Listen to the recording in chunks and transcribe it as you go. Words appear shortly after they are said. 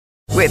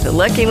With the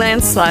Lucky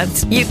Land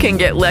Slots, you can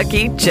get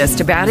lucky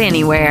just about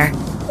anywhere.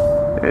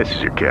 This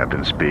is your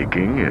captain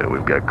speaking.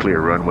 We've got clear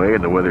runway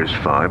and the weather's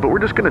fine, but we're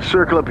just going to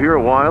circle up here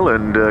a while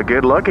and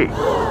get lucky.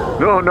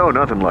 No,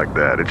 nothing like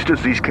that. It's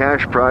just these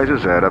cash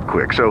prizes add up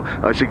quick. So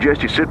I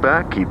suggest you sit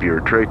back, keep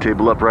your tray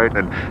table upright,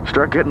 and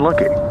start getting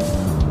lucky.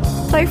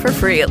 Play for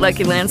free at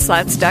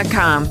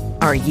LuckyLandSlots.com.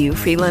 Are you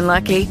feeling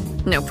lucky?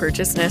 No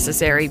purchase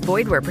necessary.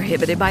 Void where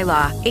prohibited by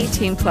law.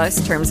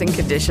 18+ terms and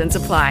conditions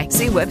apply.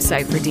 See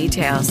website for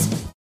details.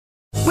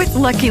 With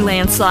Lucky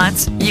Land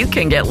Slots, you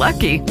can get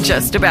lucky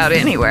just about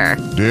anywhere.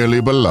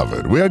 Dearly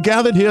beloved, we are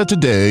gathered here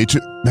today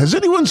to... Has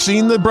anyone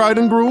seen the bride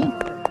and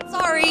groom?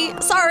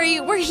 Sorry,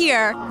 we're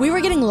here. We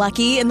were getting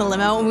lucky in the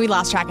limo and we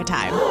lost track of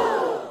time.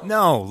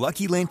 No,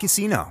 Lucky Land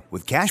Casino,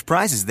 with cash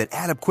prizes that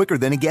add up quicker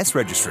than a guest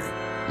registry.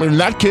 In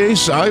that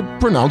case, I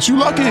pronounce you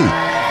lucky.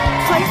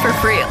 Play for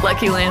free at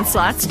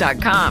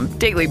LuckyLandSlots.com.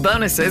 Daily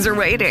bonuses are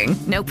waiting.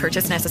 No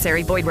purchase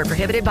necessary. Void where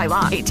prohibited by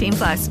law.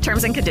 18+.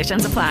 Terms and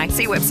conditions apply.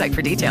 See website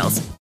for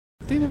details.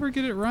 They never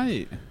get it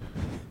right.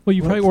 Well,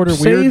 you probably order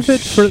weird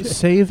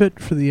Save it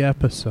for the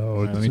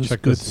episode. Right, let me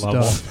check good this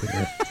level. stuff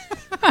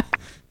here.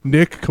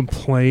 Nick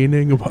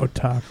complaining about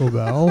Taco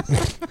Bell.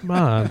 Come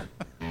on.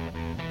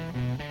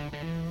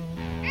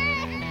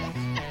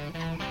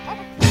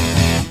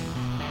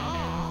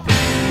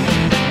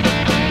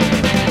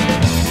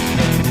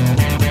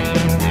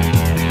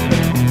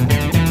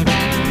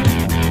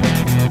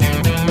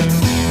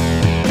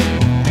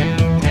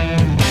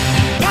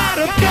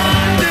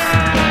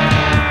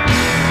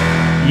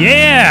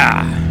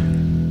 Yeah!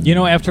 You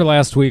know, after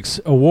last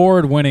week's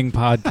award-winning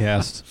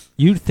podcast,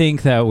 you'd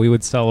think that we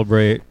would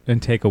celebrate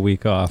and take a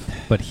week off,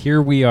 but here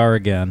we are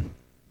again.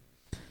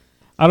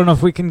 I don't know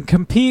if we can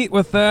compete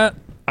with that.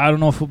 I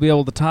don't know if we'll be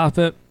able to top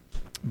it,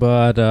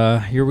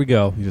 but here we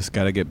go. You just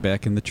got to get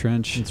back in the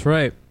trench. That's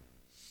right.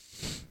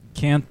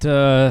 Can't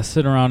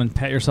sit around and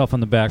pat yourself on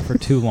the back for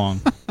too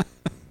long.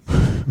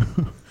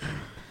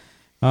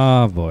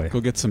 Oh, boy.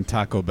 Go get some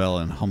Taco Bell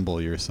and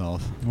humble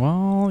yourself.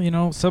 Well, you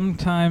know,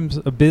 sometimes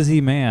a busy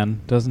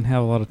man doesn't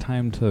have a lot of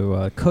time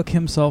to cook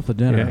himself a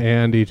dinner. Yeah,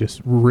 Andy just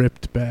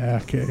ripped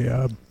back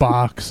a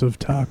box of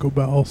Taco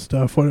Bell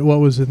stuff. What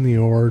was in the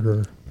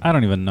order? I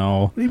don't even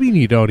know. What do you mean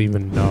you don't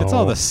even know? It's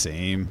all the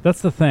same.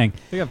 That's the thing.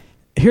 They got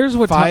Here's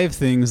what five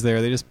things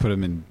there. They just put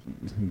them in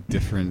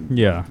different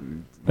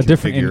a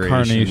different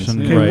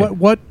incarnation. Okay, right.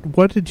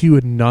 what did you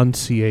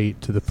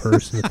enunciate to the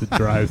person at the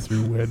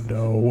drive-through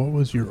window? What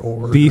was your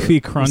order? Beefy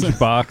crunch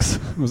box.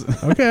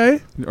 Okay.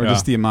 Or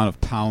just the amount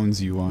of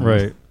pounds you want.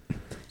 Right.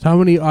 So how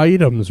many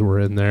items were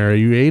in there?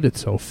 You ate it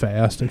so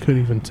fast I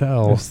couldn't even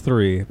tell. There's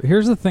 3.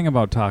 Here's the thing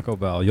about Taco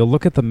Bell. You'll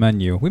look at the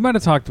menu. We might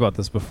have talked about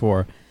this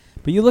before,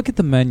 but you look at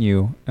the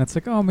menu and it's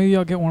like, oh, maybe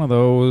I'll get one of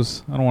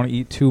those. I don't want to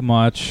eat too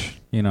much.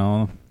 You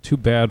know, too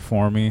bad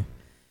for me.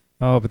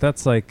 Oh, but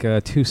that's like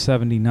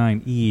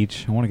 $2.79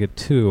 each. I want to get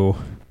 2,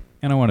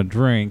 and I want a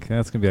drink.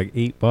 That's gonna be like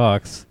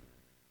 $8.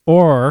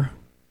 Or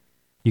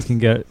you can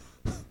get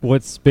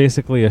what's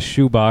basically a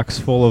shoebox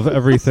full of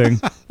everything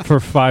for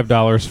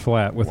 $5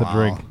 flat with a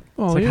drink.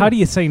 It's like, how do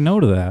you say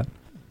no to that?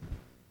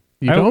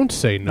 You don't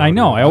say no. I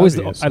know.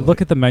 To it, I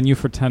look at the menu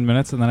for 10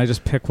 minutes, and then I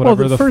just pick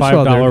whatever the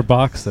 $5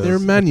 box is. Their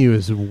menu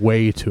is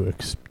way too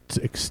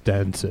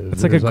extensive.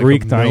 It's like a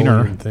Greek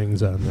diner.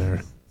 Things on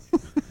there.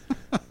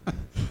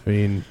 I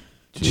mean,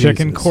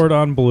 chicken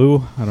cordon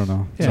bleu. I don't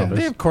know. Yeah.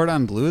 They have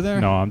cordon bleu there?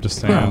 No, I'm just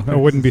saying. I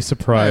wouldn't be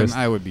surprised.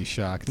 I would be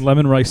shocked.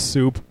 Lemon rice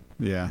soup.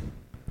 Yeah.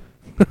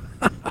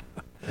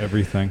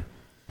 Everything.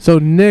 So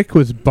Nick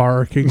was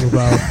barking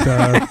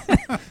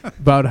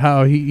about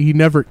how he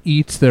never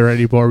eats there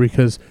anymore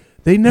because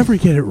they never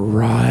get it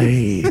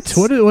right.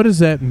 What does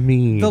that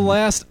mean? The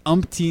last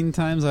umpteen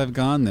times I've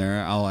gone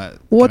there,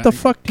 what the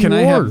fuck do you order?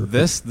 Can I have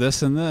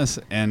this, and this?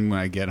 And when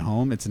I get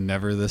home, it's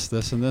never this,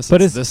 and this.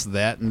 But it's this,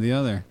 that, and the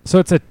other. So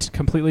it's a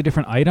completely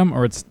different item,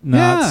 or it's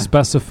not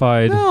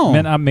specified,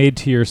 not made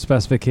to your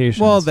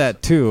specifications? Well,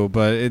 that too,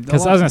 but...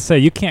 Because I was going to say,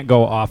 you can't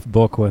go off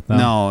book with them.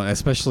 No,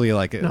 especially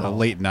like a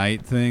late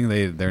night thing,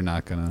 they're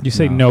not going to... You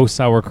say no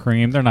sour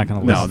cream, they're not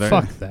going to listen. No,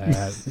 fuck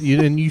that.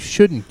 And you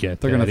shouldn't get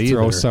they're that going to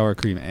throw sour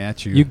cream at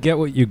you. You get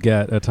what you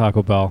get at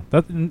Taco Bell.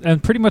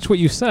 And pretty much what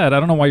you said. I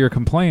don't know why you're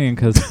complaining,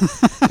 because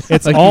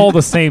it's like all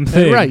the same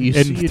thing. Right, you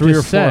 3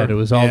 or 4. Said it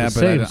was all the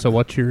same, so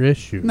what's your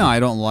issue? No, I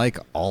don't like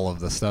all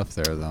of the stuff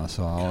there, though,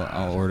 so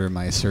I'll order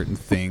my certain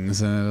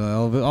things, and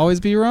it'll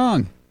always be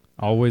wrong.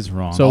 Always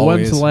wrong. So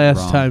when's the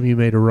last time you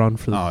made a run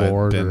for the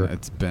board?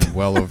 It's been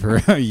well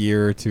over a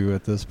year or 2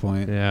 at this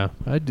point. Yeah,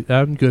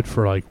 I'm good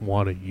for like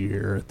 1 a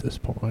year at this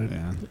point.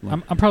 Yeah,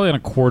 I'm probably on a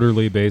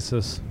quarterly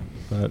basis.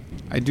 But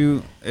I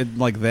do it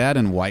like that,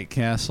 and White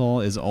Castle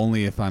is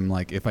only if I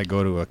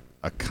go to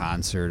a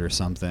concert or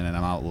something and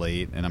I'm out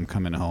late and I'm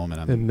coming home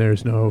and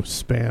there's no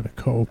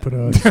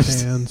Spanakopita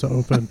stands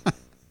open.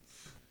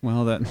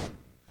 Well, that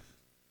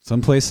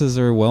some places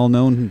are well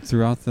known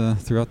throughout the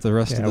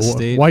rest of the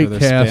state. White for their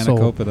Castle.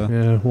 Spanakopita.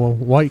 Yeah, well,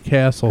 White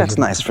Castle. That's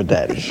nice for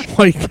Daddy.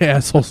 White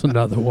Castle's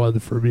another one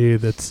for me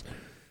that's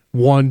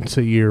once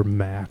a year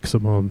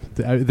maximum.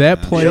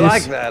 That place. You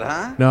like that,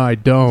 huh? No, I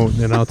don't,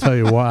 and I'll tell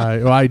you why.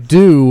 Well, I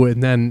do,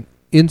 and then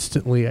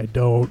instantly I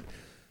don't.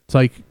 It's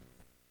like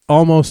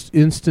almost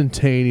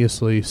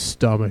instantaneously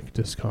stomach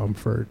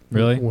discomfort.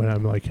 Really? When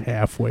I'm like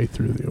halfway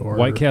through the order.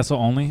 White Castle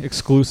only?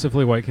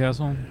 Exclusively White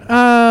Castle?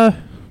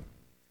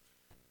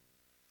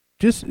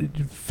 Just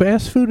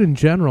fast food in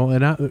general,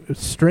 and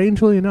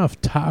strangely enough,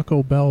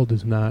 Taco Bell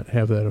does not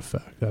have that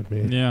effect on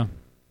me. Yeah.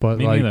 But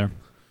me like, neither.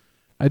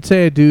 I'd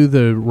say I do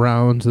the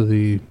rounds of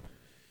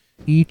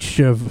each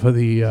of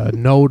the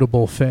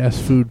notable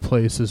fast food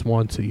places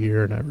once a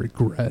year, and I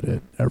regret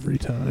it every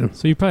time.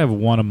 So you probably have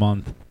one a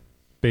month,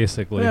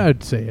 basically. Yeah,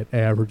 I'd say it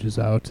averages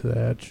out to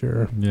that,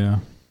 sure. Yeah.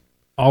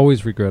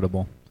 Always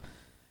regrettable.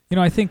 You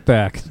know, I think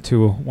back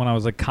to when I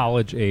was like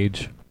college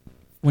age,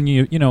 when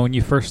when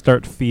you first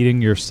start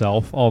feeding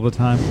yourself all the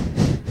time.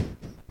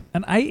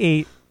 And I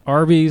ate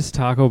Arby's,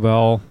 Taco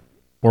Bell,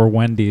 or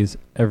Wendy's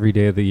every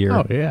day of the year.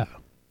 Oh, yeah.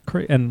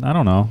 And I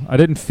don't know. I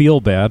didn't feel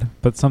bad,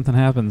 but something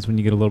happens when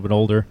you get a little bit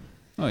older.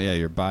 Oh, yeah,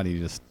 your body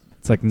just...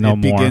 It's like no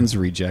more. It begins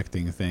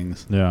rejecting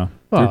things. Yeah.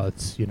 Well,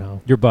 it's,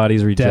 your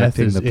body's rejecting death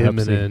is the Pepsi.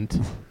 imminent.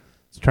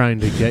 It's trying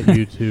to get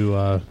you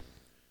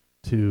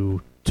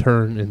to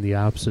turn in the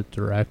opposite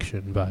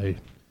direction by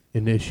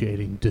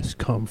initiating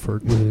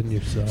discomfort within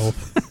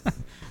yourself.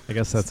 I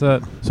guess that's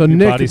it. So your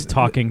Nick, body's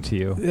talking to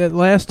you.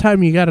 Last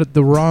time you got it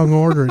the wrong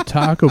order at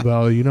Taco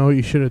Bell, you know what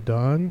you should have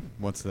done?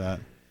 What's that?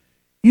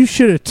 You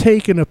should have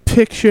taken a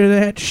picture of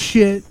that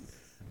shit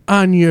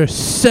on your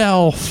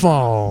cell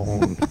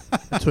phone.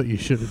 That's what you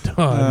should have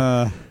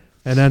done.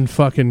 And then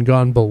fucking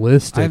gone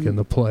ballistic in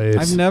the place.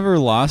 I've never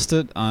lost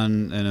it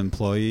on an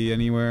employee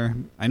anywhere.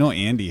 I know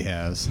Andy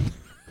has.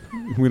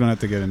 We don't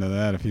have to get into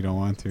that if you don't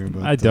want to.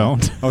 But I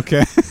don't.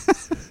 Okay.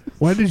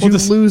 Why did you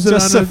lose it on a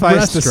Just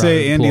suffice to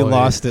say, Andy employee?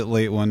 lost it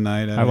late one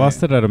night. I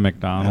lost it at a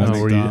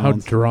McDonald's. How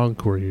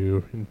drunk were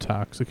you?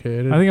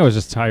 Intoxicated? I think I was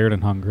just tired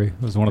and hungry.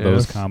 It was one of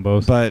those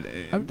combos. But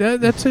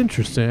that's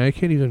interesting. I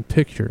can't even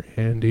picture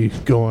Andy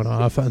going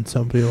off on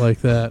somebody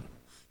like that.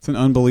 It's an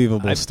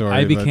unbelievable story.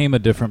 I became a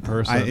different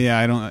person.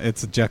 I don't.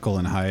 It's a Jekyll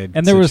and Hyde.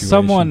 And there was situation.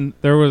 someone.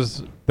 There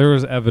was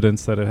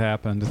evidence that it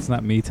happened. It's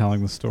not me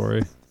telling the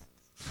story.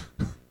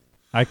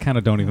 I kind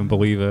of don't even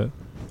believe it,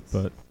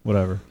 but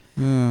whatever.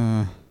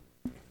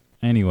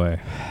 Anyway,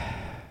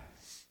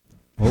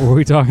 what were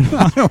we talking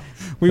about?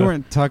 We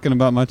weren't talking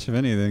about much of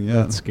anything. Yeah,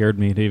 that scared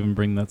me to even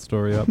bring that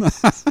story up.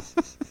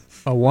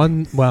 I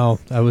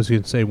was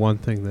going to say one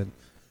thing that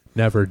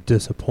never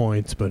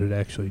disappoints, but it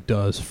actually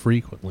does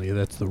frequently.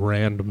 That's the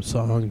random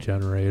song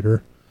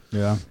generator.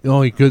 Yeah. The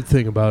only good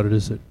thing about it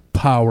is it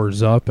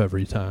powers up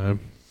every time.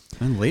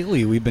 And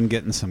lately, we've been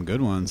getting some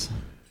good ones.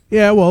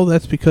 Yeah, well,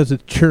 that's because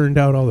it churned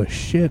out all the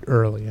shit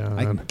early on.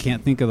 I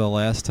can't think of the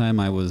last time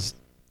I was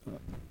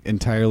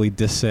entirely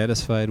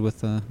dissatisfied with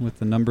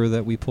the number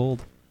that we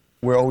pulled.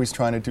 We're always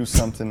trying to do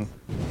something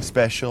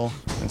special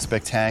and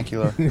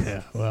spectacular.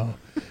 Yeah, well...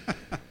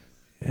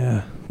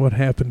 Yeah, what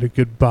happened to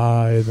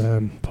goodbye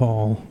then,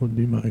 Paul, would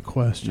be my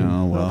question.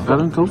 Oh, well. I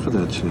don't go for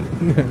that shit.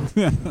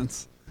 Yeah,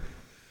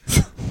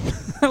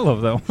 I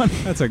love that one.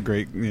 That's a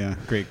great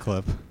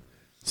clip.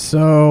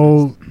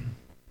 So,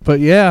 but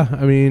yeah,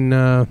 I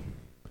mean,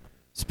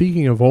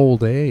 speaking of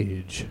old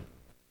age,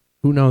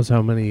 who knows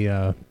how many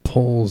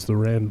polls the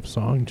random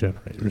song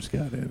generator's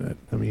got in it?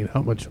 I mean,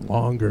 how much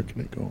longer can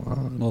it go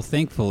on? Well,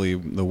 thankfully,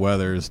 the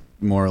weather's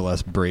more or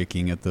less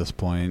breaking at this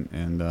point,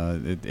 and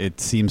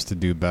it seems to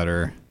do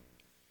better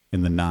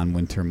in the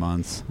non-winter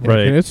months. Yeah,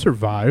 right. Can it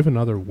survive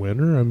another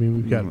winter? I mean,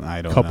 we've got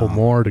a couple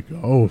more to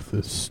go with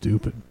this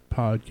stupid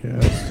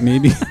podcast.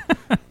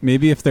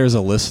 Maybe if there's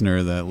a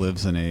listener that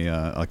lives in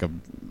a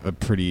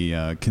pretty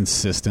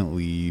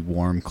consistently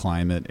warm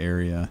climate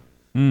area,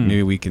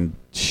 maybe we can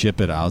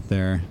ship it out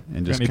there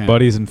and just kind of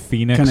buddies in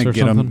Phoenix or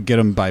something. Get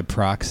them by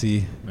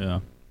proxy. Yeah.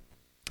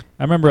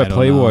 I remember at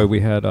Playboy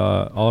we had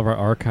all of our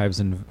archives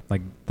in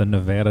like the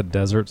Nevada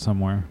desert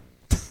somewhere.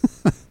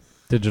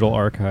 Digital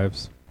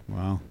archives.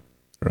 Wow.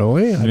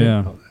 Really?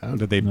 Yeah.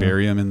 Did they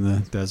bury them in the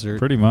desert?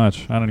 Pretty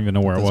much. I don't even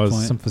know where it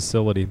was. Some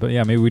facility. But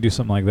yeah, maybe we do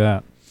something like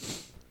that.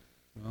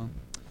 Well,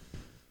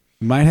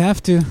 might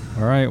have to.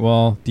 All right.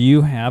 Well, do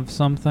you have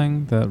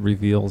something that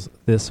reveals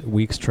this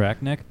week's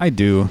track, Nick? I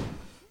do.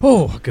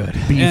 Oh, good.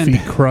 Beefy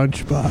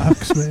crunch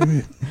box,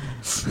 maybe.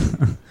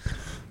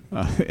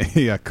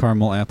 Yeah,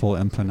 caramel apple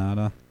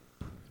empanada.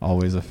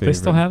 Always a favorite. They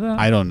still have that?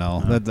 I don't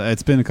know.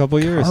 It's been a couple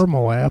years.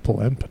 Caramel apple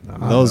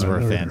empanada. Those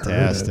were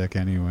fantastic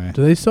anyway.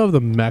 Do they still have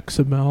the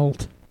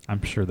Mexamelt?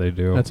 I'm sure they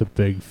do. That's a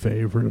big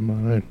favorite of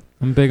mine.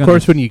 I'm big of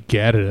course, when you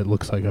get it, it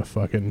looks like a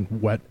fucking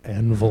wet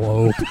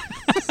envelope.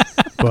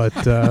 But,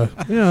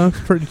 it's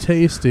pretty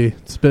tasty.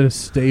 It's been a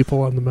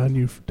staple on the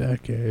menu for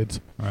decades.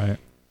 All right.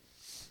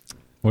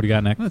 What do you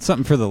got, Nick? That's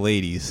something for the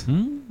ladies.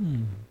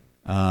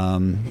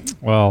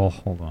 Well,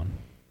 hold on.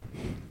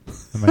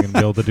 Am I going to be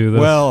able to do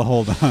this? Well,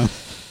 hold on.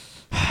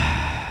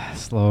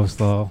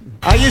 Slow.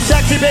 Are you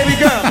sexy, baby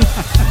girl?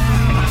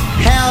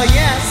 Hell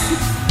yes.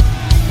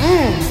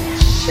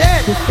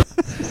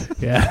 Shit.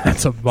 Yeah,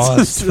 that's a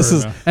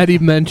must. Any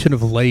mention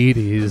of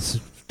ladies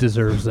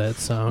deserves that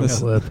sound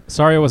clip.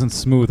 Sorry I wasn't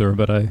smoother,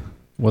 but I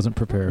wasn't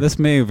prepared. This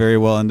may very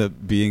well end up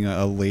being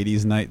a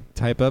ladies' night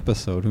type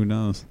episode. Who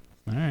knows?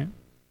 All right.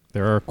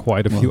 There are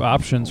quite a few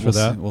options for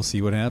that. We'll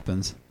see what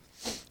happens.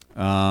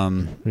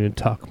 We're going to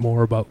talk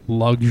more about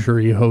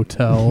luxury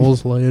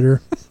hotels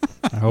later.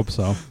 I hope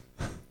so.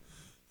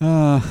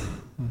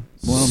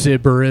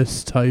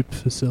 Sybaris type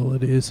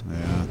facilities.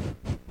 Yeah.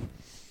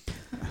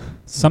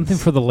 Something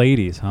for the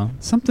ladies, huh?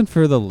 Something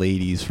for the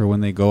ladies for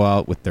when they go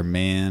out with their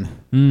man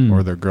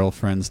or their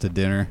girlfriends to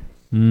dinner.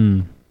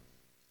 Or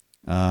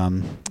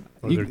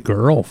their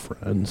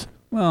girlfriends.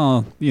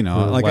 Well,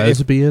 like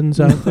lesbians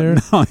out there.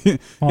 No,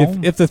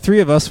 if the three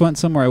of us went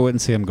somewhere, I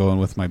wouldn't say I'm going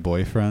with my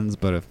boyfriends.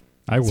 But if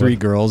three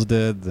girls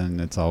did, then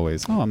it's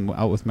always I'm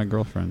out with my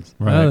girlfriends.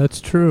 Right,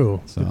 that's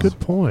true. So, a good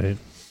point.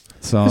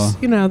 So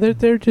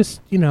they're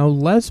just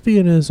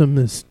lesbianism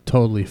is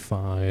totally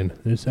fine.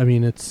 It's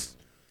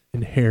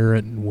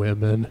inherent in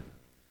women.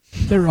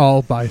 They're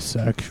all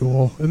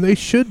bisexual, and they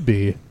should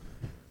be.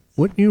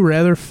 Wouldn't you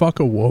rather fuck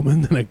a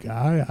woman than a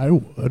guy? I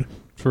would.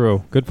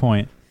 True. Good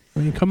point. I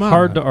mean, come on.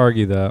 Hard to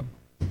argue that.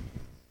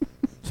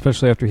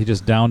 Especially after he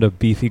just downed a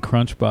beefy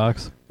Crunch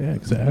box. Yeah,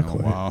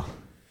 exactly. Oh, wow.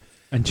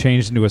 And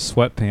changed into his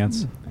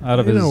sweatpants out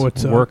of his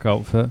work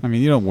outfit. I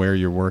mean, you don't wear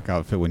your work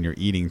outfit when you're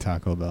eating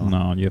Taco Bell.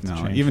 No, you have to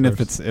change. Even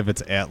first. if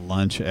it's at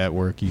lunch at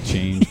work, you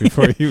change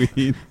before you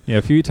eat. Yeah,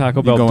 if you eat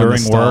Taco Bell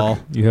during work,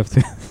 you have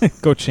to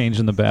go change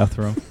in the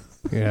bathroom.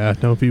 Yeah,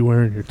 don't be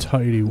wearing your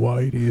tighty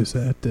whities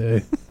that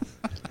day.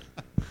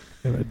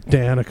 You have a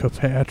Danica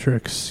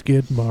Patrick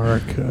skid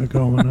mark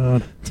going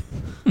on.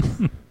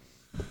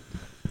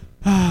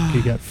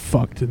 He got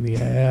fucked in the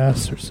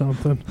ass or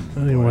something.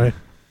 Anyway.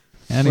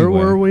 Where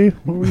were we?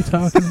 What were we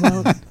talking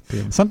about?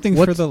 Something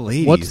for the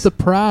ladies. What's the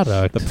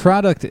product? The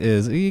product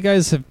is, you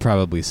guys have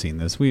probably seen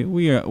this.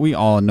 We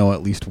all know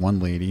at least one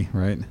lady,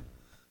 right?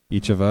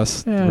 Each of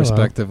us,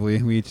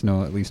 respectively. We each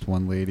know at least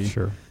one lady.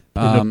 Sure.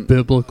 In a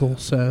biblical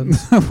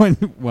sense.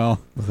 With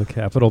a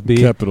capital B.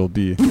 Capital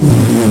B.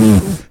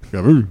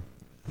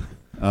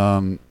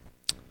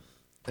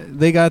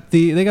 They got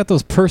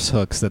those purse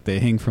hooks that they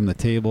hang from the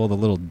table, the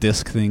little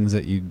disc things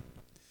that you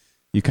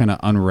kind of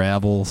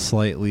unravel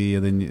slightly,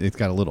 and then it's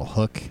got a little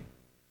hook.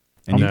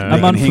 And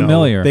I'm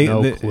unfamiliar.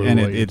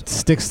 It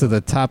sticks to the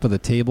top of the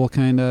table,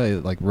 kind of.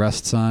 It like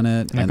rests on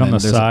it. Like on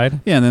the side?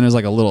 And then there's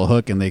like a little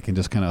hook, and they can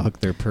just kind of hook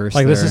their purse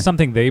Like there. This is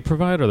something they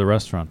provide, or the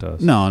restaurant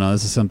does? No,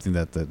 this is something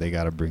that they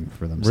got to bring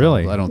for themselves.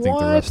 Really? I don't think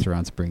the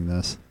restaurants bring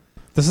this.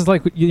 This is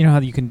like, you know how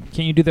can't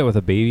you do that with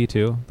a baby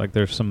too? Like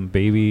there's some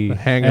baby...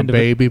 Hang a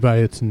baby by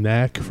its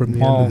neck from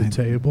the end of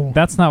the table?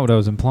 That's not what I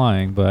was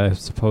implying, but I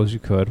suppose you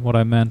could. What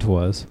I meant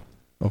was...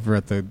 Over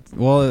at the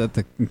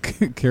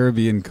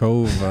Caribbean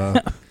Cove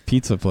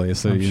pizza place.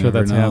 So I'm sure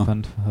that's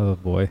happened. Oh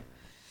boy.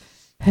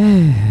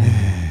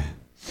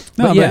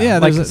 But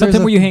like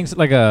something where you hang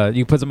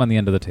you put them on the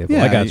end of the table.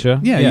 Yeah, I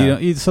gotcha. Yeah.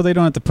 So they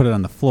don't have to put it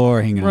on the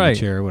floor, hanging on the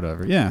chair, or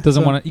whatever. Yeah,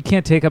 You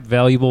can't take up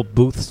valuable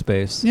booth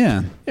space.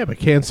 Yeah, but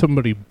can't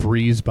somebody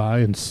breeze by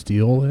and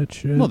steal that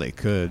shit? Well, they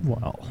could.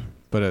 Well,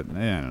 but I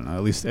don't know.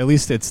 At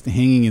least it's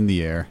hanging in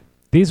the air.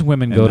 These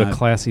women go to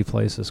classy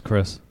places,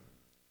 Chris.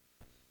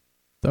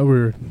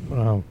 Forget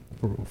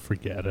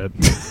it.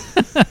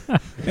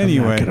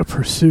 Anyway, I'm not gonna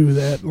pursue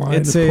that line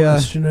of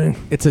questioning.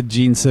 It's a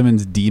Gene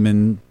Simmons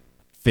demon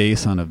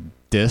face on a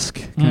disc,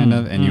 kind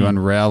of, and you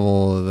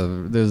unravel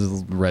there's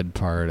a red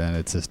part, and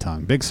it's his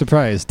tongue. Big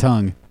surprise,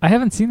 tongue. I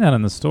haven't seen that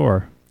in the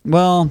store.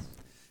 Well,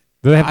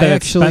 do they have that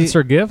at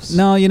Spencer Gifts?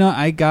 No,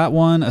 I got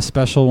one, a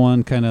special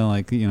one, kind of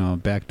like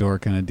backdoor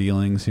kind of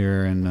dealings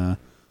here, and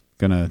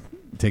gonna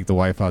take the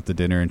wife out to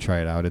dinner and try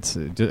it out.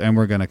 And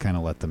we're gonna kind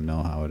of let them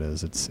know how it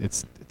is.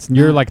 It's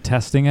You're like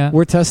testing it.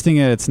 We're testing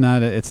it. It's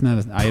not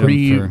an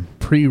item for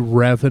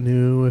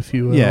pre-revenue, if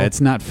you will. Yeah,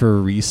 it's not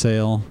for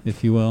resale,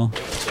 if you will.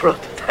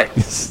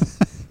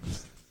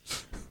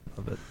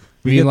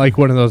 We get like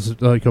one of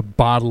those, like a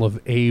bottle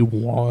of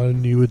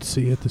A1 you would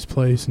see at this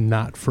place,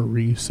 not for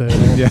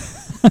resale. Yeah.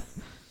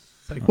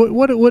 Like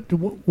what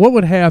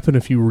would happen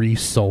if you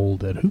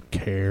resold it? Who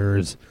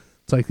cares?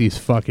 It's like these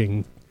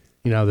fucking.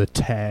 The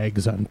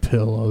tags on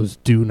pillows,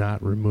 do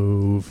not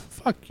remove.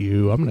 Fuck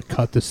you. I'm going to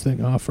cut this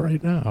thing off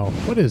right now.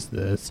 What is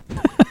this?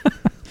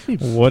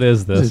 What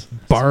is this?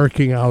 Just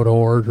barking out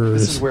orders.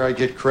 This is where I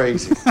get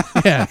crazy.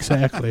 Yeah,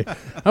 exactly.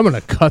 I'm going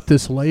to cut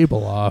this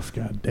label off,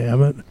 God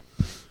damn it.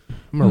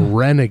 I'm a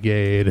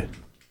renegade.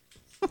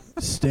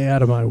 Stay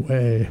out of my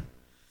way.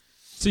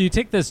 So you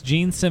take this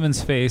Gene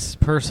Simmons face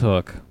purse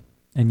hook,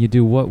 and you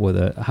do what with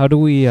it? How do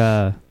we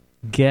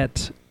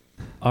get...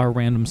 our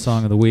random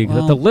song of the week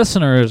that the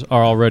listeners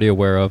are already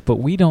aware of, but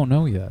we don't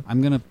know yet?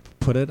 I'm going to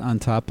put it on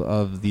top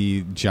of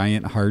the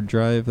giant hard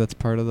drive that's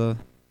part of the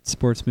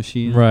sports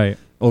machine. Right.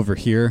 Over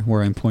here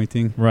where I'm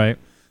pointing. Right.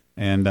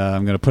 And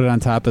I'm going to put it on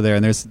top of there.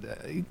 And there's,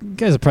 you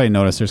guys have probably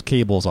noticed, there's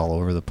cables all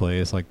over the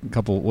place. Like a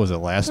couple, what was it,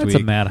 last week?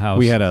 It's a madhouse.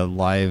 We had a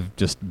live,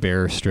 just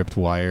bare stripped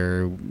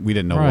wire. We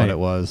didn't know what it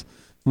was.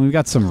 Well, we've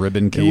got some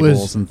ribbon It cables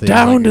was and things.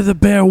 down like to the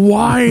bare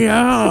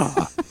wire.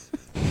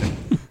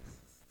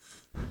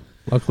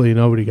 Luckily,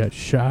 nobody got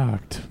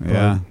shocked. But,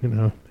 Yeah.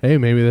 hey,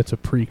 maybe that's a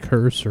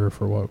precursor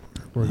for what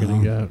we're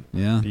going to get.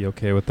 Yeah. Be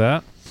okay with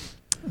that?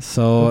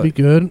 So That'd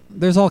be good.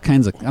 There's all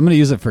kinds of. I'm going to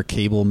use it for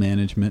cable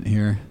management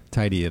here.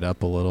 Tidy it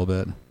up a little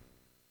bit,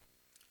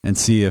 and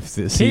see if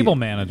Cable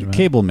management.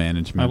 Cable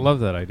management. I love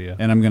that idea.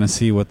 And I'm going to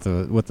see what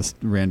the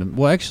random.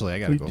 Well, actually, I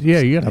got to go. Yeah,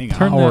 you got to hang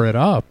on. power it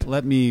up.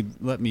 Let me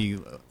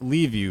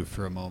leave you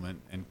for a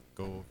moment and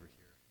go over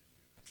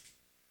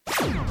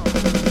here.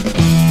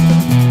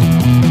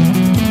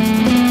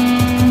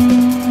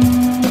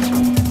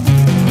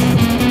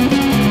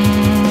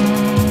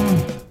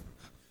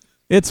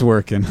 It's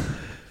working.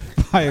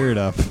 Fired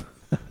up.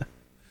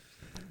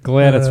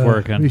 Glad it's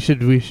working. We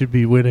should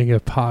be winning a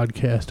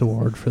podcast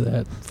award for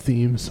that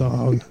theme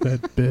song,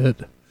 that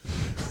bit.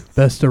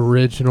 Best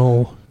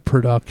original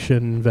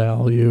production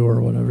value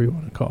or whatever you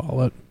want to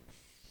call it.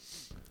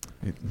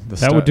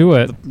 That would do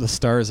it. The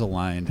stars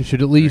aligned. We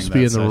should at least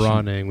be in during the that session.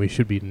 running. We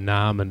should be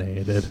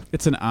nominated.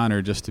 It's an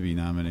honor just to be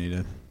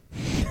nominated.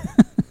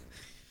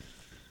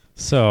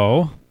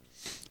 So,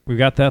 we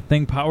got that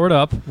thing powered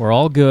up. We're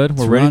all good.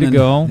 We're It's ready to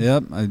running. go.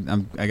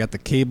 Yep, I got the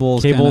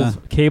cables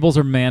Cables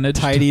are managed,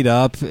 tidied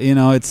up.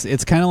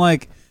 It's kind of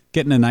like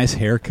getting a nice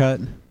haircut.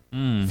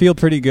 Feel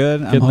pretty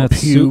good. Getting that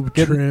soup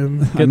trim.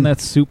 Getting that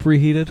soup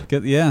reheated.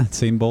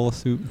 Same bowl of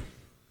soup.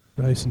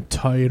 Nice and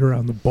tight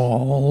around the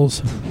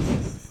balls.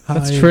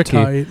 That's High and tricky.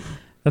 tight.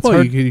 That's well,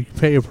 hard. you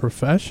pay a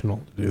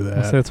professional to do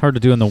that. So it's hard to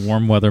do in the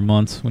warm weather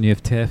months when you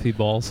have taffy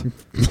balls.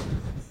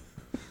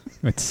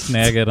 Might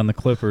snag it on the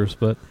clippers,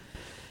 but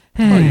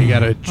you got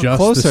to adjust How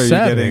close the are you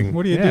setting. getting?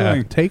 What are you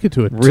doing? Take it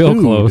to a Real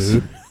 2, close.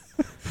 dude.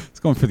 It's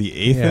going for the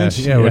eighth Yeah, inch.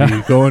 yeah. What are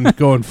you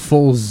going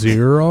full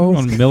zero?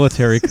 on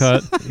military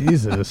cut,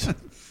 Jesus,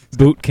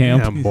 boot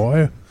camp. damn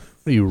boy. What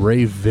are you,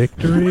 Ray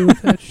Victory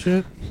with that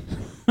shit?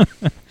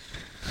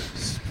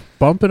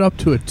 Bump it up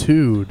to a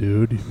 2,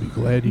 dude. You'd be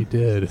glad you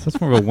did. That's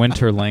more of a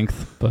winter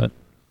length, but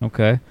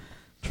okay.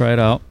 Try it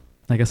out.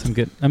 I guess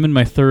I'm in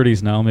my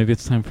 30s now. Maybe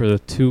it's time for the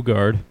 2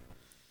 guard.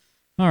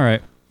 All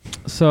right.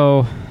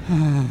 So,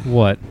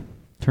 what?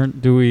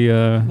 Do we?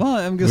 Well,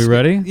 I'm just. We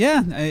ready?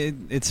 Yeah,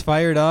 it's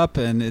fired up,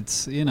 and it's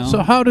So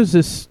how does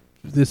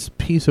this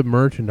piece of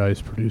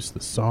merchandise produce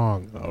the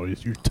song, though?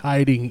 Is you're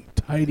tidying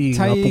up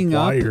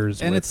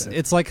wires, and with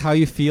it's like how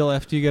you feel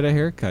after you get a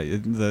haircut.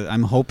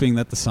 I'm hoping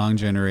that the song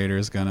generator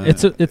is gonna.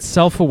 It's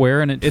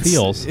self-aware and it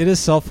feels. It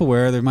is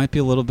self-aware. There might be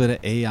a little bit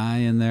of AI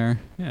in there.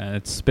 Yeah,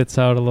 it spits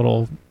out a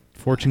little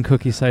fortune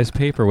cookie-sized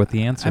paper with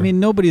the answer. I mean,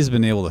 nobody's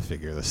been able to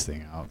figure this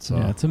thing out. So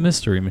yeah, it's a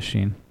mystery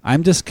machine.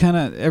 I'm just kind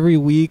of every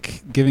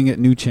week giving it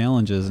new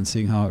challenges and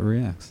seeing how it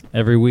reacts.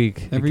 Every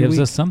week, it gives week.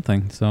 us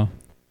something. So,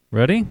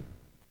 ready?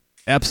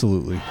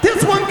 Absolutely.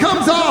 This one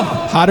comes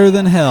off. Hotter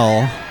than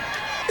hell.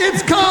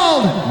 It's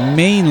called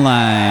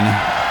Mainline.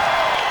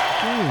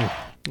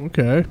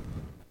 Okay.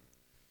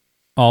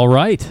 All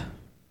right.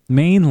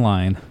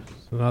 Mainline.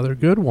 It's another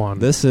good one.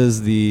 This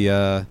is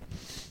the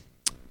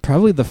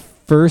probably the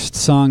first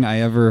song I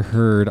ever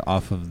heard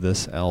off of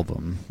this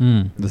album.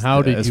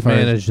 How did you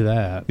manage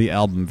that? The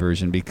album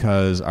version,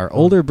 because our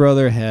older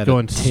brother had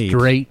Going a tape.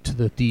 straight to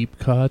the deep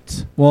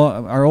cuts.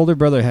 Well, our older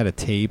brother had a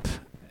tape,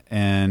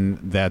 and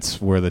that's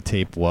where the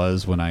tape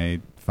was when I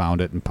found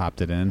it and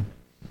popped it in.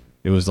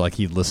 It was like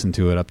he'd listened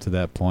to it up to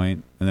that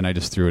point, and then I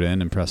just threw it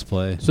in and pressed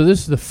play. So this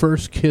is the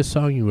first Kiss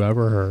song you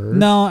ever heard?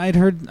 No, I'd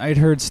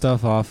heard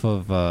stuff off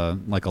of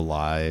like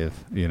Alive,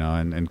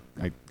 and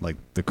I like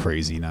the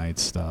Crazy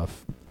Nights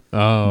stuff.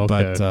 Oh,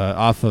 okay. But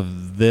off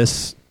of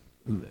this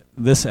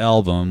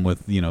album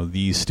with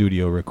these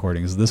studio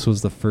recordings, this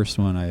was the first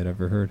one I had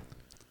ever heard.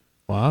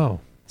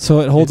 Wow.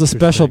 So it holds a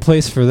special Interesting.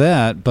 place for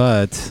that,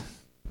 but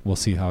we'll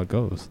see how it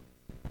goes.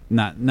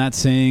 Not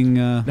saying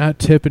not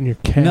tipping your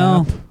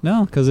cap.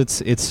 No, because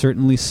it's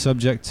certainly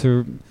subject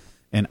to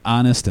an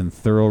honest and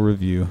thorough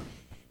review.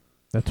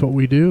 That's what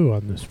we do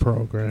on this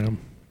program.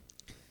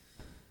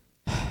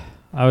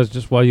 I was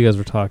just, while you guys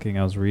were talking,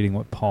 I was reading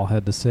what Paul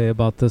had to say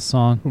about this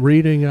song.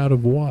 Reading out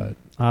of what?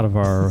 Out of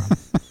our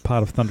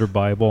Pot of Thunder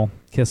Bible,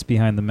 Kiss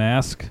Behind the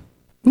Mask.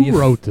 Who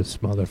wrote this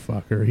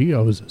motherfucker? He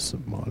owes us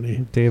some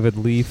money. David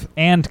Leaf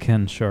and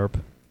Ken Sharp.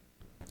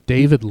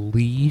 David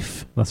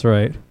Leaf? That's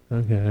right.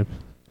 Okay.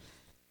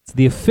 It's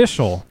the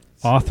official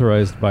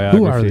authorized biography.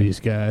 Who are these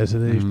guys? Are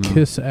they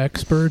Kiss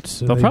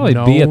experts? Are They'll they probably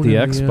be at the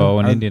known expo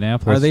in Are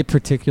Indianapolis. they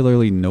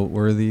particularly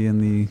noteworthy in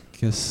the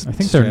Kiss? I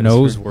think they're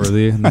stratosphere?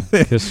 noseworthy in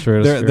the Kiss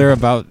stratosphere. They're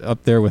about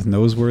up there with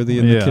noseworthy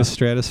in the Kiss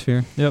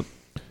stratosphere. Yep.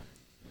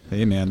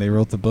 Hey man, they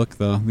wrote the book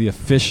though, the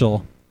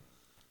official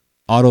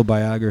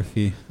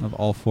autobiography of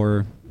all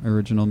 4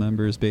 original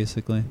members,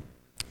 basically.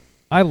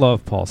 I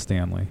love Paul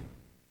Stanley.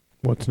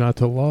 What's not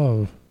to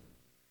love?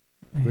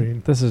 I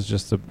mean, This is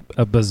just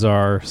a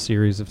bizarre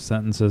series of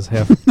sentences.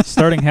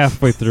 Starting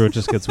halfway through, it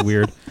just gets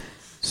weird.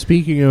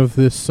 speaking of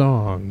this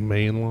song,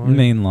 Mainline.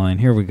 Mainline,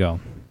 here we go.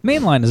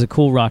 Mainline is a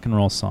cool rock and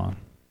roll song.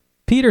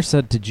 Peter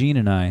said to Gene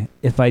and I,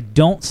 if I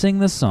don't sing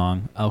this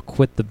song, I'll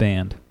quit the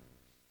band.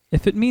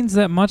 If it means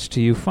that much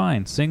to you,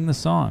 fine, sing the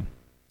song.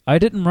 I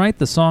didn't write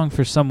the song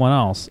for someone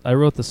else. I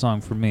wrote the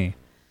song for me.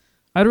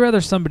 I'd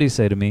rather somebody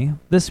say to me,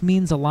 this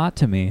means a lot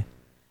to me,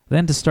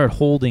 than to start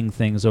holding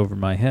things over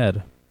my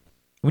head.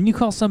 When you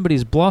call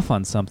somebody's bluff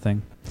on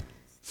something,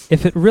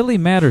 if it really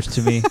matters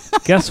to me,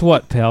 guess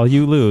what, pal?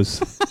 You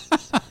lose.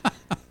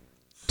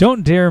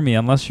 Don't dare me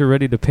unless you're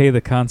ready to pay the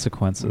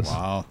consequences.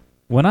 Wow.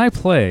 When I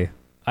play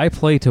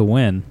to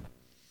win.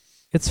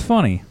 It's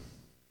funny.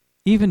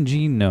 Even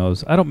Gene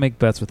knows I don't make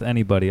bets with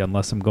anybody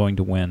unless I'm going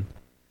to win.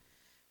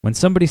 When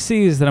somebody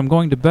sees that I'm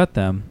going to bet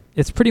them,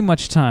 it's pretty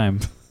much time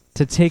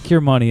to take your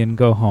money and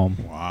go home.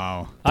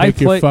 Wow. Take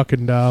your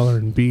fucking dollar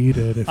and beat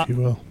it, if you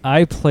will.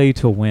 I play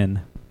to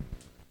win.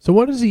 So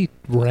what is he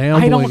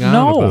rambling I don't on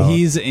know. about?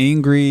 He's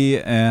angry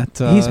at...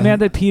 He's mad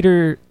that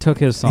Peter took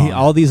his song.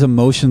 all these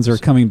emotions are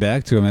coming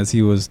back to him as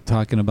he was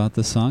talking about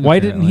the song. Why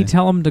didn't he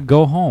tell him to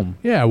go home?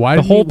 Yeah,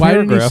 why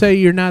didn't he say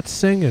you're not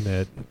singing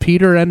it?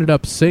 Peter ended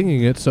up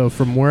singing it, so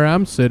from where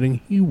I'm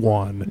sitting, he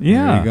won.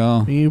 Yeah.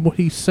 There you go.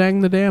 He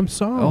sang the damn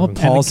song.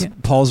 Oh,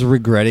 Paul's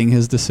regretting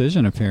his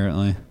decision,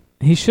 apparently.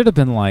 He should have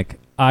been like,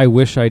 I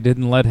wish I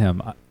didn't let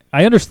him.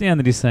 I understand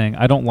that he's saying,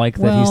 I don't like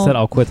that he said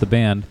I'll quit the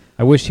band.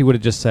 I wish he would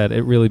have just said,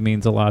 it really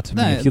means a lot to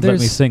me if you'd let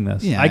me sing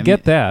this. Yeah, I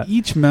get that.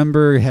 Each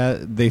member,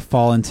 they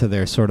fall into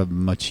their sort of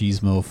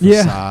machismo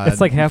facade. Yeah,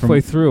 it's like halfway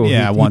through.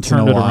 Yeah, he once in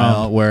turned a it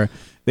while, around. where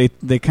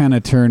they kind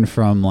of turn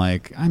from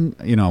like, I'm,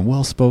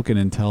 well-spoken,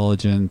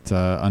 intelligent,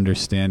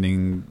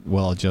 understanding,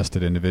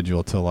 well-adjusted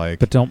individual to like...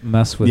 But don't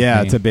mess with me.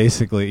 Yeah, to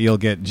basically, you'll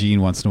get Gene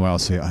once in a while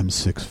say, I'm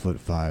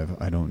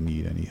 6'5", I don't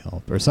need any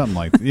help, or something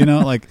like,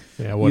 like...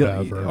 Yeah,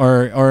 whatever.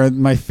 Or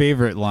my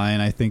favorite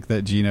line, I think,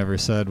 that Gene ever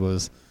said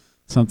was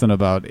something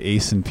about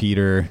Ace and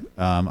Peter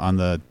on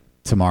the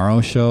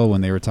Tomorrow Show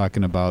when they were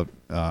talking about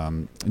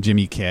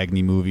Jimmy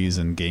Cagney movies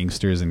and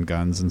gangsters and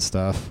guns and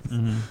stuff.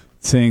 Mm-hmm.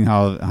 Saying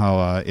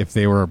how if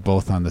they were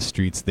both on the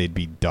streets, they'd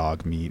be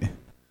dog meat.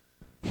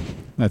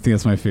 I think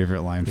that's my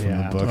favorite line from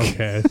the book.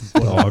 Okay,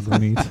 dog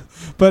meat.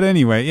 But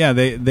anyway, yeah,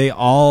 they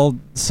all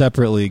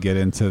separately get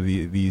into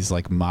these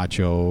like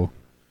macho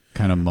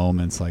kind of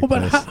moments like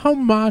but this. how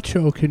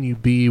macho can you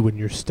be when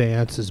your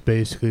stance is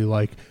basically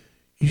like,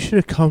 you should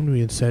have come to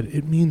me and said,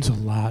 it means a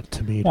lot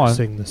to me to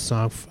sing this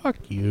song. Fuck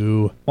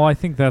you. Well, I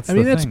think that's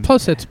that's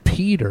plus that's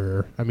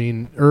Peter. I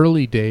mean,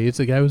 early days,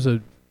 the guy was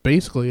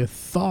basically a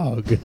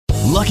thug.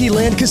 Lucky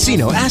Land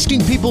Casino,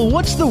 asking people,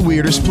 what's the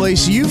weirdest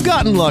place you've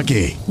gotten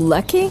lucky?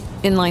 Lucky?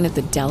 In line at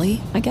the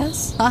deli, I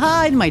guess?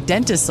 Aha, in my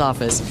dentist's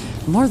office.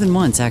 More than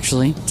once,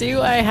 actually.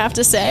 Do I have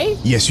to say?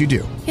 Yes, you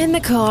do. In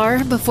the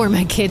car before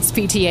my kids'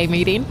 PTA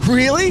meeting.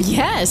 Really?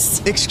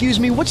 Yes. Excuse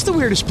me, what's the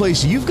weirdest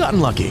place you've gotten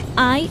lucky?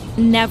 I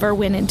never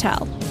win and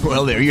tell.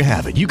 Well, there you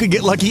have it. You can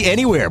get lucky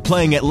anywhere,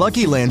 playing at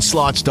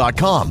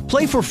LuckyLandSlots.com.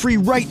 Play for free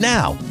right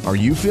now. Are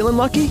you feeling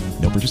lucky?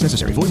 No purchase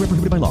necessary. Void where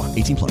prohibited by law.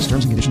 18+.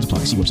 Terms and conditions apply.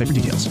 See website for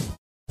details.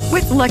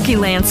 With Lucky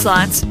Land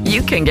Slots,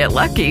 you can get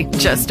lucky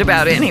just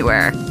about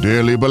anywhere.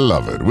 Dearly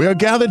beloved, we are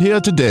gathered here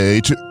today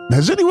to...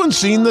 Has anyone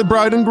seen the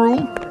bride and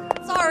groom?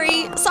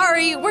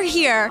 Sorry, we're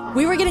here.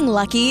 We were getting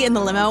lucky in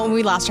the limo and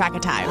we lost track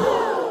of time.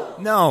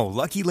 No,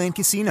 Lucky Land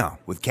Casino,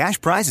 with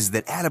cash prizes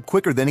that add up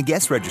quicker than a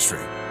guest registry.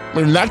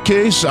 In that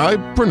case, I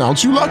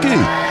pronounce you lucky.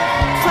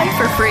 Play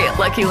for free at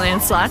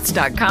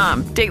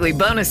LuckyLandSlots.com. Daily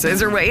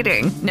bonuses are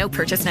waiting. No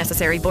purchase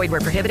necessary. Void where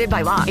prohibited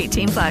by law.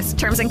 18+.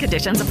 Terms and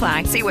conditions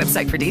apply. See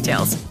website for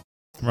details.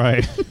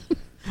 Right.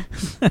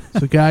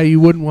 It's a guy you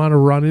wouldn't want to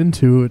run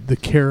into at the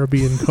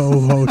Caribbean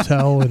Cove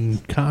Hotel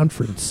and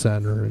Conference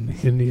Center in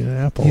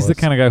Indianapolis. He's the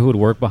kind of guy who would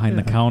work behind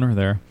the counter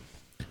there.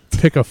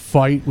 Pick a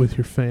fight with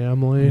your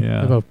family.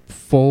 Yeah. Have a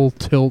full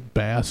tilt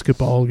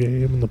basketball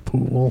game in the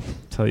pool.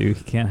 Tell you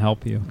he can't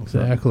help you.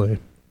 Exactly.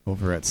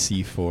 Over at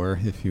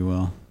C4, if you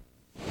will.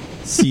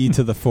 C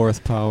to the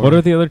fourth power. What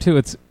are the other two?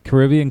 It's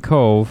Caribbean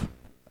Cove.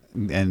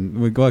 And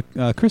we go.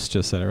 Chris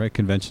just said it, right?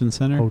 Convention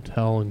Center?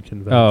 Hotel and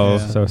convention. Oh,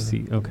 center. so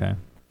C. Okay.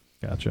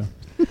 Gotcha.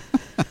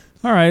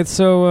 All right,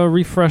 so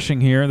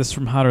refreshing here. This is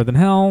from Hotter Than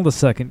Hell, the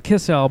second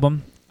Kiss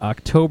album,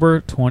 October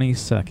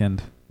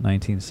 22nd,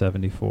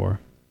 1974.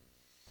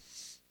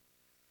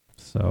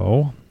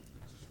 So,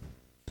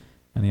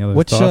 any other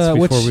thoughts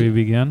before we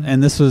begin?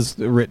 And this was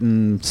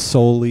written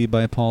solely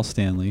by Paul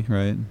Stanley,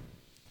 right?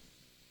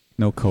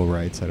 No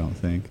co-writes, I don't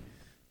think.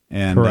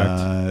 And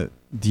correct.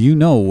 Do you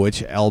know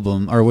which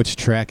album or which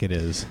track it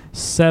is?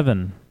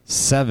 7.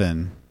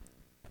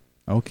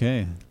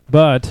 Okay.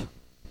 But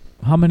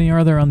how many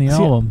are there on the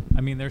album?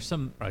 I mean, there's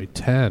some...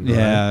 10,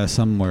 Yeah, right?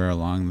 somewhere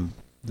along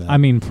that. I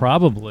mean,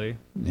 probably.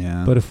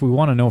 Yeah. But if we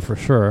want to know for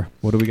sure...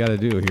 What do we got to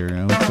do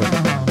here?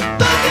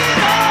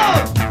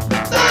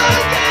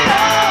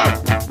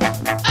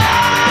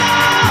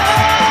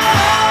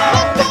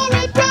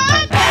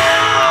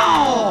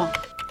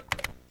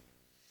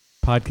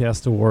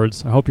 Podcast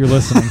awards. I hope you're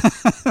listening.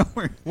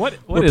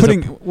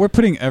 We're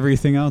putting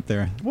everything out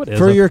there. What is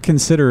for it? your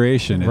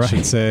consideration? It Right.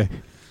 should say.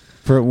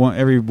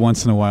 Every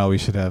once in a while, we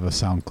should have a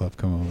sound clip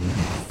come over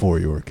for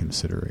your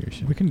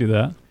consideration. We can do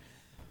that.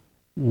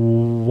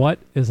 What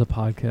is a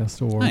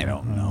podcast award? I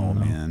don't know,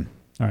 man.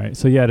 All right,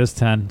 so yeah, it is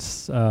 10.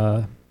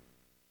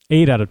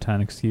 8 out of 10,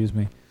 excuse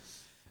me.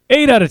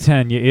 8 out of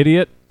 10, you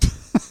idiot.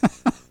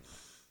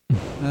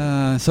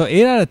 So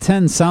 8 out of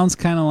 10 sounds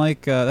kind of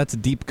like that's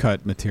deep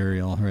cut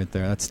material right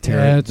there. That's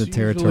it's the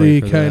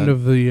territory for kind that.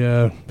 of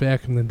the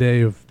back in the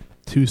day of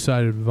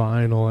two-sided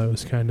vinyl. That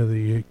was kind of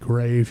the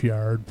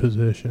graveyard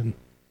position.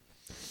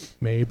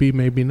 Maybe,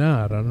 maybe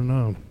not. I don't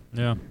know.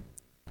 Yeah.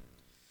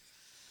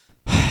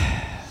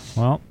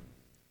 Well,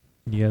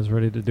 you guys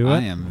ready to do it?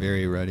 I am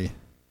very ready.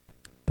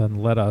 Then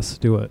let us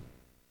do it.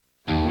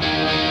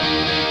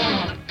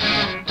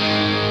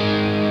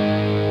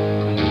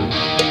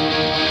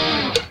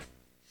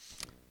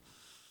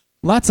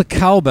 Lots of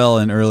cowbell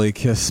in early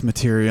Kiss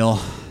material.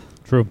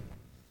 True.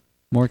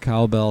 More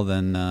cowbell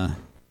than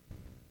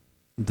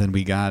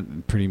we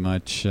got pretty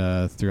much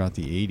throughout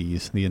the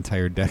 80s, the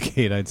entire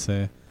decade, I'd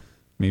say.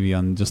 Maybe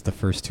on just the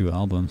first 2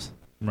 albums.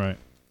 Right.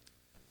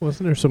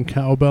 Wasn't there some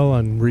cowbell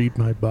on Read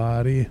My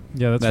Body?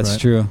 Yeah, that's right.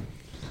 true. A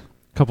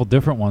couple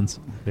different ones.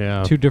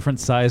 Yeah. 2 different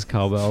size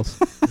cowbells.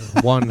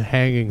 One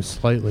hanging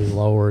slightly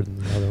lower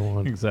than the other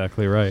one.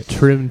 Exactly right.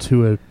 Trimmed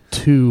to a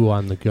 2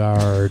 on the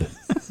guard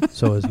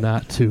so as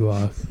not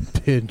to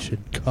pinch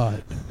and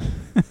cut.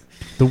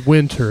 The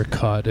winter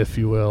cut, if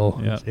you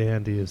will, as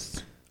Andy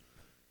is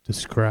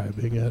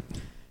describing it.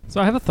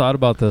 So I have a thought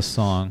about this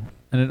song,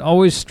 and it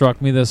always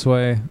struck me this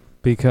way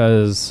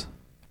because,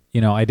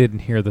 I didn't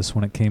hear this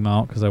when it came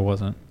out because I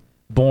wasn't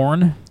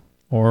born,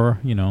 or,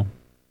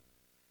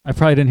 I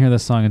probably didn't hear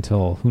this song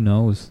until, who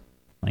knows,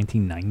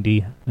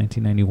 1990,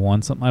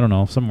 1991, something, I don't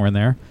know, somewhere in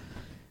there.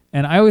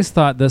 And I always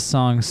thought this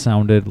song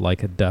sounded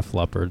like a Def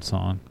Leppard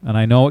song. And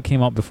I know it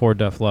came out before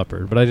Def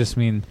Leppard, but I just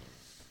mean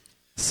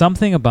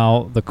something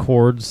about the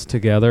chords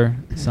together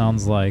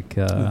sounds like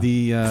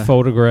the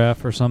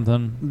Photograph or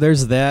something.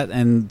 There's that,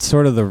 and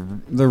sort of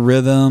the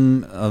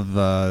rhythm of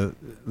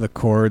the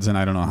chords, and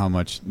I don't know how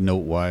much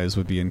note-wise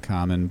would be in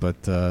common,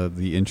 but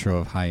the intro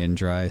of High and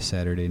Dry,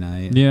 Saturday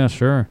Night. Yeah,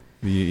 sure.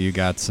 You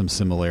got some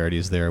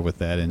similarities there with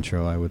that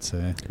intro, I would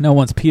say. No,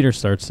 once Peter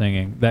starts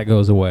singing, that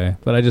goes away.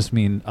 But I just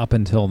mean up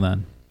until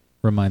then.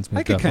 Reminds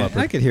me of Def Leppard.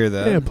 I could hear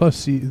that. Yeah,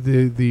 plus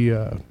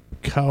the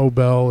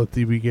cowbell at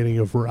the beginning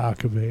of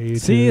Rock of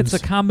Ages. See, it's a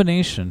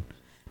combination.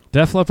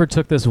 Def Leppard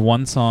took this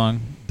one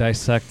song,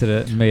 dissected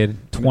it, and made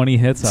 20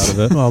 hits out of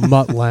it. Well,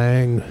 Mutt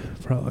Lange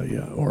probably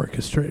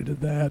orchestrated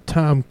that.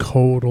 Tom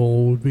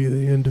Kodal would be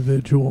the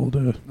individual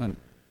to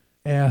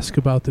ask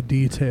about the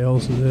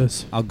details of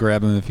this. I'll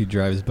grab him if he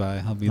drives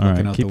by. I'll be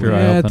looking out the window.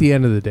 At the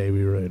end of the day,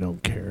 we really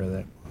don't care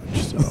that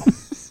much. So,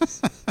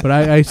 but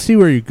I see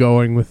where you're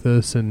going with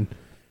this, and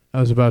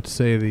I was about to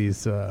say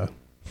these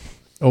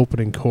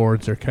opening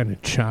chords are kind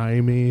of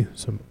chimey.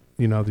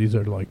 These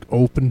are like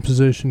open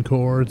position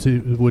chords.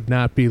 It would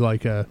not be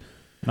like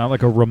not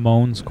like a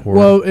Ramones chord.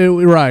 Well,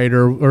 right,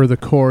 or the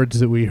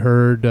chords that we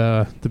heard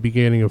the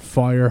beginning of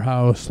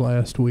Firehouse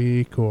last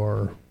week,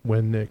 or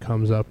when it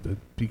comes up at the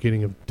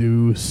beginning of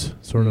Deuce,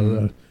 sort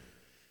of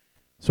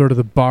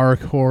the bar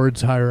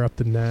chords higher up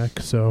the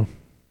neck. So,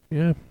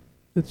 yeah,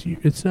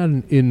 it's not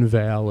an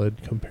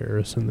invalid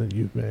comparison that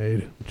you've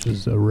made, which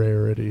is a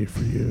rarity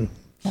for you.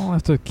 Well,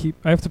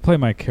 I have to play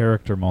my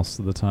character most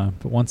of the time,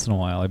 but once in a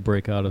while I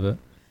break out of it.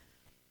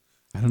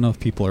 I don't know if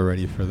people are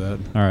ready for that.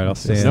 All right, I'll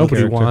stay.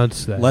 Nobody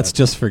wants that. Let's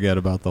just forget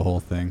about the whole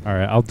thing. All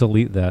right, I'll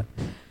delete that.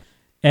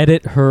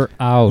 Edit her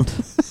out.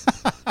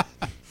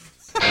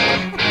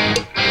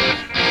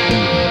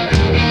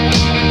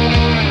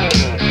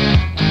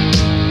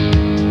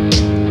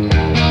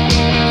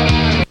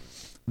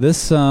 This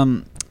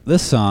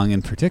song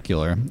in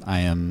particular, I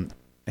am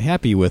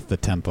happy with the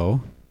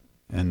tempo,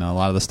 and a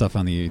lot of the stuff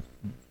on the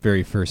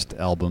very first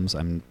albums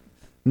I'm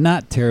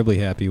not terribly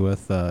happy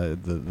with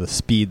the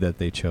speed that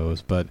they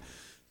chose. But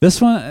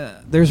this one,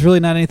 there's really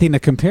not anything to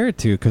compare it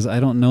to, because I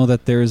don't know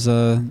that there's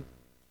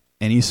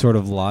any sort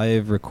of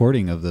live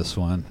recording of this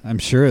one. I'm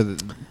sure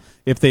that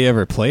if they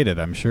ever played it,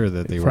 I'm sure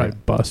that they probably were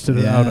busted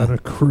it out on a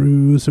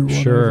cruise or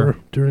whatever Sure.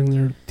 during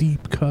their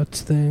deep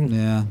cuts thing.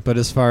 Yeah, but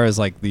as far as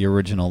like the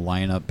original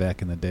lineup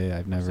back in the day,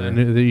 I've never.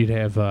 And you'd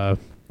have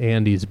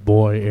Andy's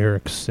boy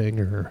Eric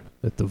Singer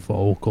at the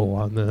vocal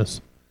on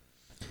this.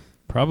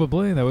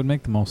 Probably. That would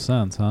make the most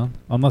sense, huh?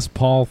 Unless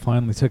Paul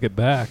finally took it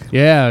back.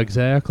 Yeah,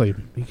 exactly.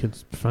 He could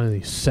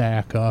finally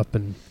sack up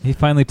and he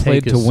finally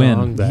played take to his win.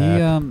 song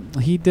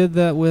back. He did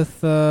that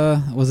with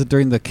was it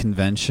during the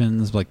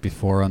conventions, like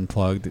before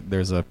Unplugged?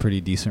 There's a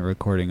pretty decent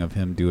recording of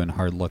him doing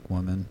Hard Luck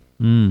Woman.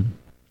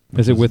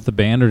 Is it with the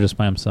band or just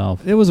by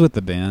himself? It was with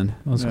the band.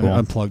 That's cool.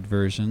 Unplugged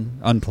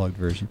version.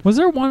 Was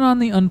there one on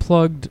the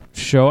Unplugged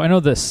show? I know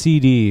the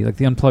CD, like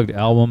the Unplugged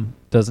album,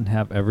 doesn't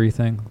have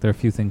everything. There are a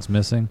few things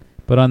missing.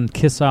 But on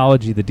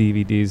Kissology, the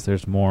DVDs,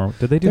 there's more.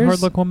 Did they do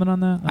Hard Luck Woman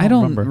on that? I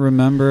don't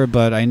remember,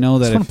 but I know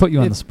that just want to put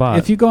you on the spot.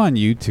 If you go on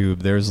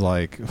YouTube, there's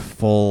like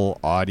full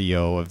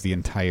audio of the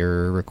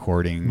entire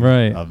recording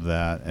of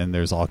that, and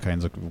there's all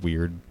kinds of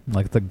weird,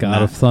 like the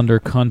God of Thunder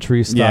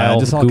country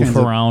style, just all goof kinds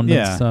of- around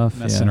and stuff.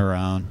 messing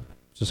around.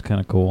 Just kind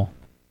of cool.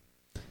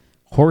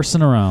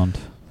 Horsing around.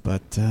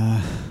 But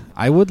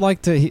I would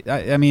like to.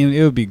 I mean,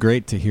 it would be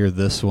great to hear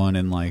this one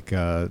in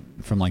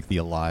from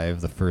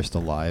the first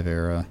Alive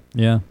era.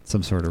 Yeah,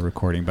 some sort of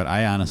recording. But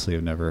I honestly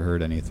have never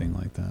heard anything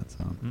like that.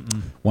 So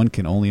one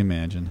can only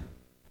imagine.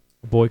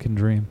 A boy can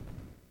dream.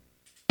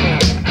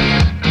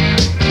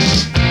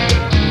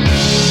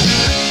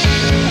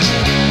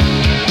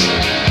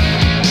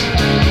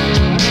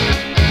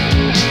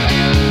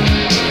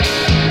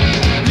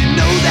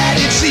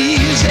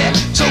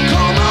 So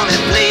come on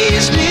and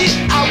please me,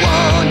 I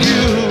want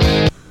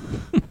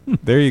you.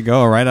 There you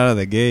go, right out of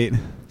the gate.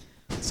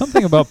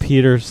 Something about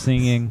Peter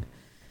singing.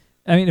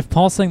 I mean, if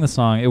Paul sang the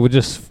song, it would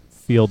just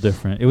feel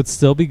different. It would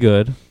still be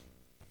good.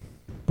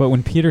 But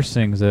when Peter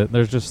sings it,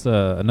 there's just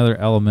another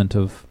element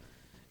of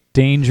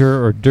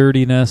danger or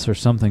dirtiness or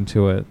something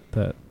to it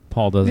that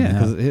Paul doesn't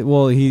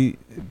have.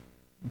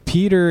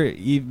 Peter,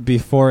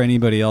 before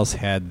anybody else he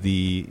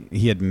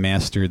had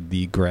mastered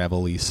the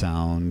gravelly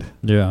sound.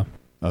 Yeah.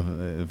 Of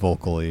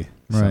vocally,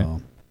 right? So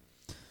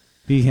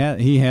he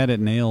had it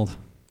nailed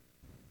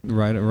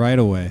right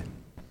away.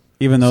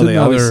 Even though they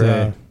always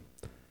say,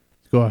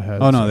 "Go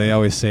ahead." Oh no, they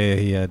always say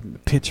he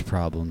had pitch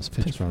problems.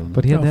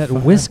 But he had that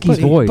whiskey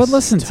voice. But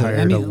listen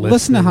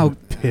to how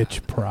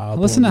pitch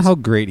problems. Listen to how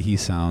great he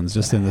sounds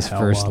just in this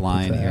first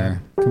line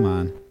here. Come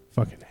on,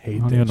 fucking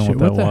hate I that don't know shit.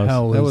 what the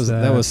hell is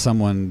that? That was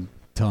someone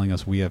telling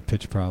us we have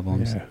pitch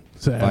problems. Yeah.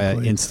 Exactly. By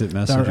an instant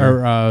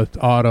messenger. Our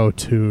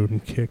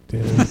auto-tune kicked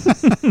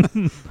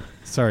in.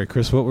 Sorry,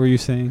 Chris, what were you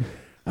saying?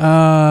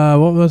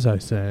 What was I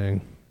saying?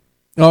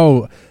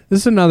 Oh, this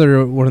is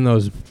another one of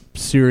those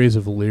series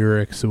of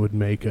lyrics that would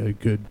make a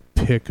good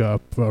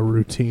pickup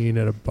routine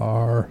at a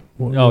bar.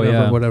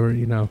 Whatever,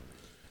 you know.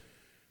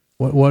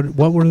 What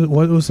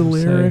was the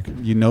lyric?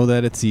 You know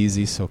that it's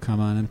easy, so come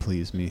on and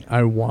please me.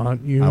 I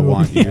want you. I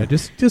want you. Yeah,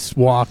 just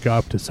walk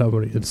up to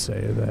somebody and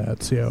say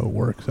that. See how it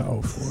works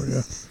out for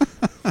you.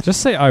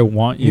 Just say "I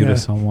want you" to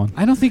someone.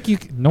 I don't think you.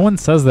 No one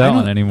says that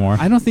one anymore.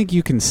 I don't think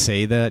you can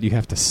say that. You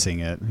have to sing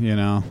it. You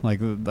know,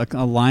 like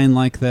a line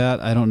like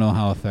that. I don't know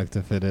how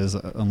effective it is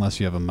unless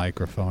you have a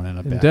microphone and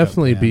a backup.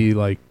 Definitely band. be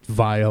like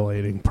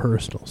violating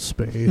personal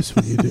space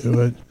when you do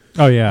it.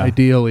 Oh yeah.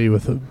 Ideally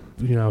with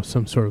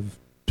some sort of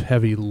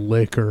heavy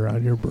liquor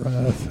on your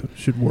breath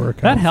should work.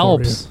 That out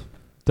helps. For you.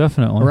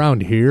 Definitely.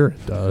 Around here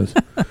it does.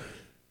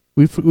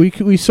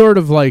 we sort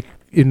of like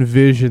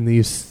envision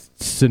these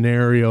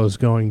scenarios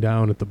going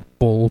down at the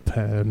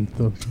Bullpen,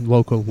 the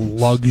local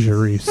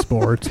luxury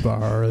sports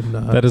bar, and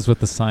that is what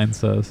the sign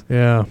says.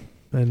 Yeah,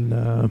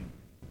 and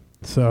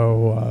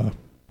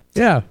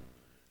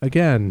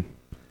again,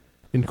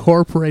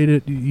 incorporate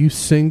it. You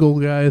single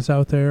guys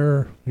out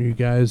there, you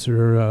guys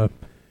are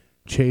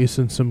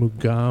chasing some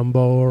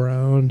Mugambo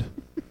around.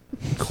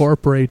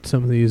 Incorporate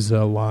some of these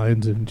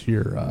lines into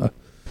your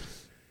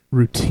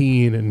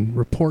routine and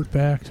report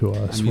back to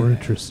us. We're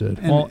interested.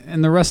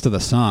 And the rest of the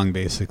song,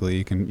 basically,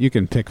 you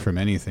can pick from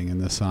anything in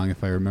this song,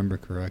 if I remember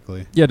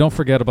correctly. Yeah, don't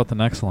forget about the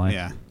next line.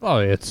 Yeah. Oh,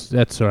 that's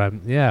what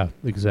I'm. Yeah,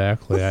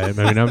 exactly. I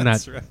mean, I'm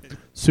not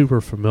super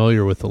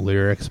familiar with the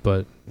lyrics,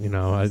 but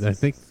I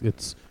think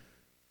it's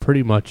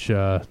pretty much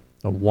a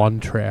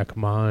one-track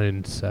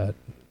mindset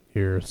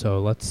here. So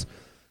let's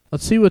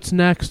see what's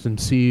next and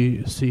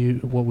see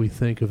what we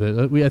think of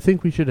it. I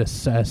think we should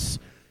assess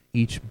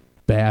each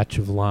batch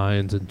of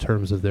lines in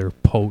terms of their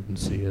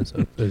potency as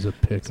a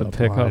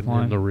pickup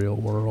line in the real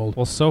world.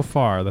 Well, so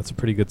far that's a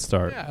pretty good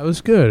start. Yeah, it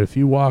was good. If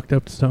you walked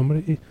up to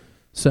somebody,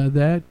 said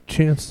that,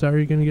 chances are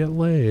you're going to get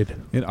laid.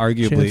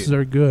 Chances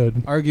are good.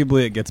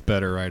 Arguably, it gets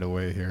better right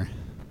away here.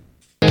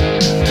 I'm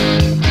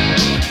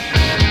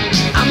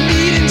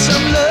needing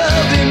some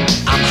loving.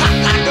 I'm hot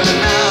like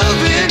an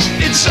oven.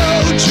 It's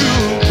so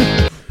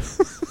true.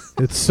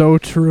 It's so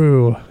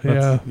true.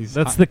 Yeah,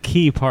 that's the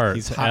key part.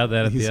 He's to hot, add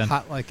that at he's the end.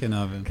 hot like an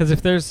oven. Because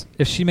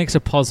if she makes a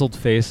puzzled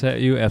face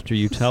at you after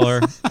you tell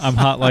her I'm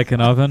hot like an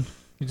oven,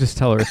 you just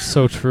tell her it's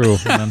so true.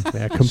 And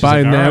then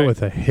combine like, that right.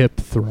 with a hip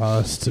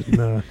thrust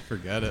and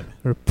forget it.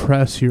 Or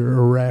press your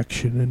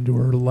erection into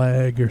her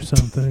leg or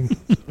something.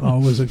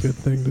 Always a good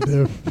thing to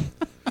do.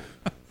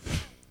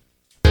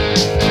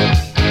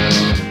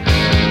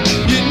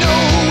 You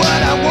know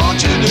what I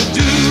want you to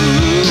do.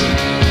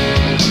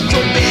 So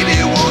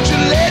baby, won't you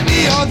let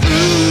me on through?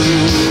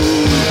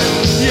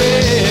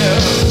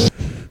 Yeah.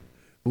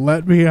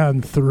 Let me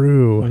on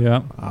through.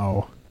 Yeah.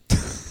 Wow.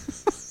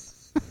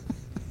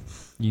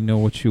 You know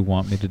what you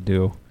want me to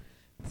do.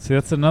 See,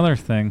 that's another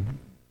thing.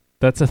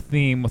 That's a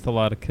theme with a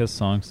lot of Kiss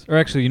songs. Or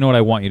actually, you know what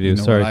I want you to do. You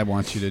know Sorry. what I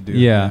want you to do.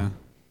 Yeah.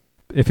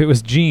 If it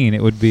was Gene,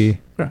 it would be,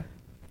 right.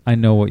 I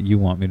know what you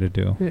want me to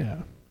do. Yeah.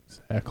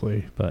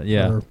 Exactly. But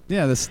yeah.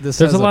 This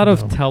there's a lot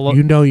of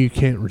you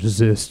can't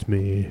resist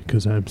me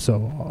because I'm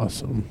so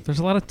awesome. There's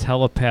a lot of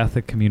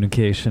telepathic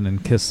communication in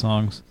Kiss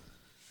songs.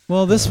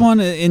 Well, this one,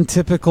 in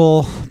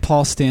typical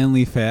Paul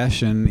Stanley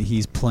fashion,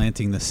 he's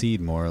planting the seed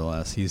more or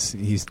less.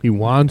 He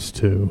wants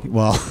to.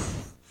 Well,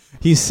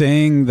 he's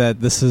saying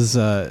that this is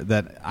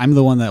that I'm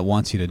the one that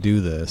wants you to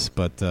do this,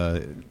 but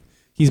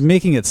he's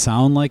making it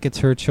sound like it's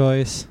her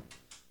choice,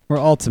 Where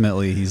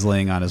ultimately he's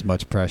laying on as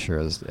much pressure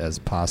as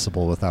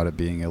possible without it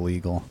being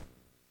illegal.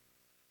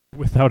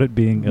 Without it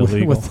being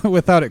illegal.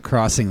 Without it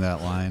crossing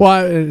that line.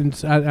 Well,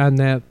 on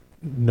that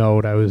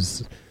note, I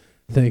was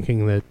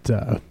thinking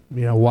that,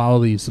 while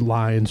these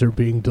lines are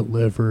being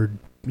delivered,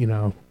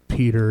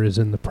 Peter is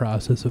in the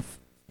process of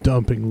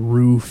dumping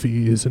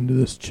roofies into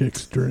this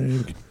chick's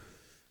drink.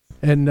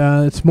 And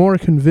it's more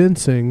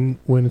convincing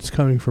when it's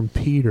coming from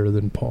Peter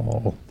than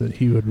Paul that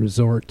he would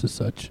resort to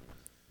such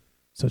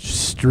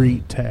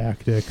street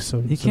tactics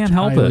and He such can't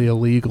help highly it.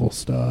 illegal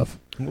stuff.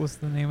 What was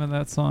the name of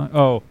that song?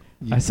 Oh,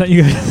 I sent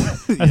you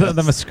guys. I sent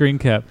them a screen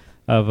cap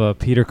of a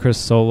Peter Criss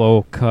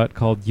solo cut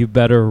called "You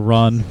Better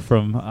Run"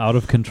 from Out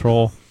of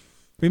Control.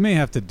 We may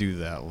have to do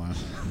that one.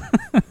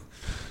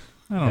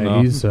 I don't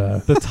know.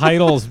 The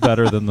title's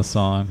better than the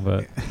song,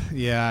 but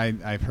yeah,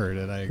 I've heard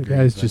it. I agree. The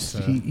guy's just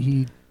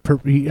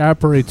he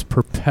operates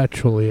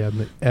perpetually on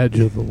the edge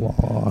of the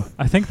law.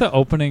 I think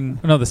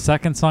the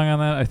second song on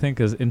that I think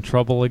is "In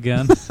Trouble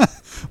Again."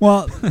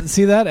 Well,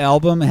 see, that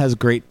album has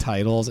great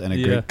titles and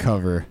a great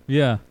cover.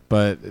 Yeah,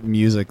 but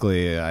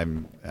musically,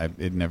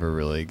 it never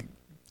really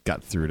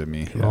got through to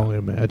me. I can only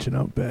imagine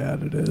how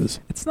bad it is.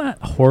 It's not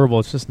horrible.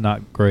 It's just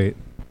not great.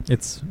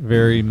 It's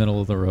very middle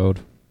of the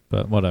road,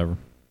 but whatever.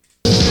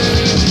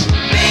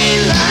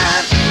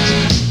 Mainline,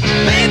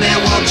 baby,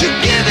 won't you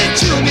give it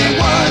to me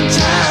one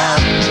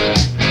time?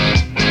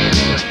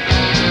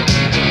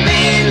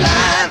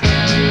 Mainline,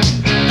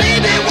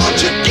 baby, won't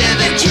you give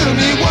it to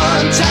me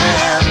one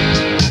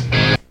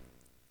time?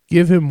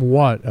 Give him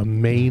what? A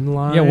main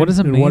line? Yeah, what is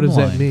a And main what does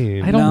that line?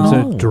 mean? I don't Is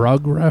know. it a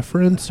drug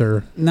reference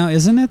or? No,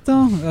 isn't it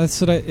though? That's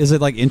what is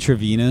it like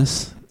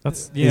intravenous?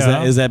 That's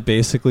Is that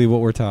basically what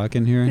we're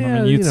talking here? Yeah,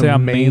 I mean, you'd say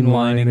I'm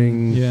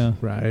mainlining. Yeah,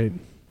 right.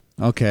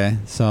 Okay,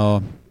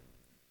 so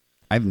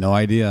I have no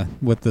idea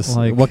what this.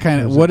 Like,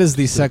 what is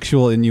the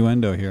sexual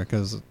innuendo here?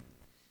 Because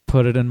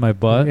put it in my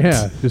butt.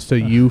 Yeah, just a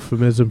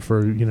euphemism for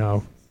I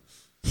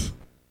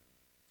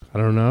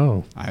don't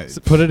know.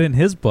 Put it in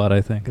his butt, I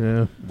think.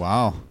 Yeah.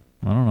 Wow.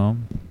 I don't know.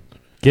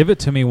 Give it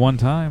to me one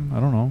time. I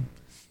don't know.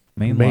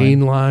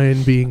 Main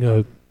line being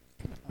a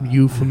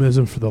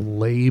euphemism for the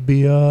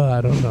labia.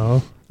 I don't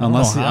know.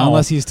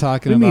 Unless he's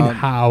talking What do you about mean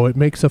how it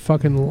makes a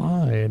fucking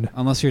line.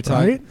 Unless you're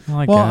talking,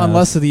 right?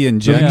 unless the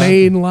injection, the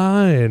main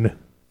line.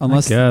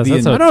 Unless I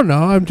guess. I don't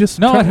know. I'm just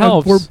No, it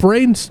helps. We're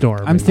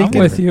brainstorming. I'm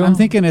thinking with you. I'm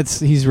thinking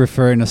he's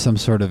referring to some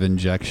sort of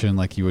injection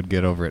like you would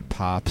get over at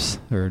Pops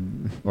or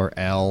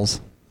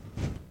Al's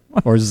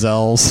or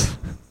Zell's.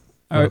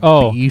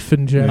 Beef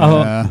injection.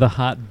 Yeah. The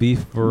hot beef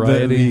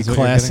variety. The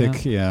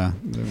classic, yeah.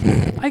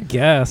 I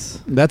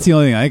guess. That's the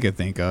only thing I could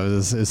think of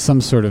is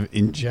some sort of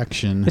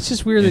injection. It's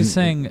just weird. He's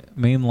saying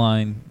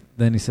mainline.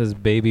 Then he says,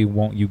 "Baby,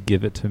 won't you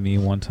give it to me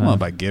one time?" Well,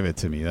 if I give it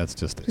to me, that's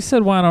just. He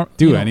said, "Why don't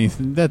do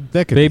anything?" That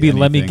could. Baby, be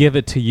let me anything. give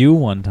it to you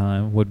one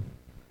time. Would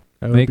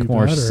make be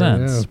more better,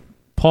 sense. yeah.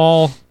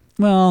 Paul,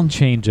 well,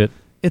 change it.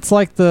 It's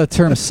like the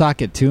term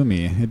 "sock it to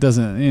me." It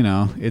doesn't.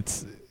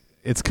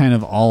 It's kind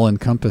of all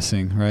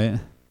encompassing, right?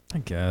 I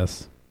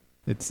guess.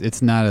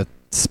 It's not a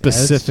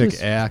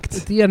specific act.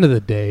 At the end of the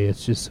day,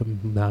 it's just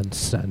some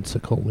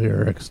nonsensical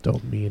lyrics.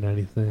 Don't mean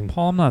anything.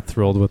 Paul, I'm not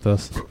thrilled with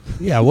this.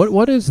 Yeah.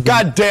 What is? The,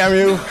 God damn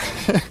you!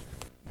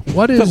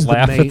 What is the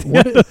Laugh main?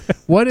 at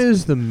What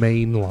is the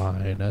main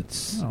line?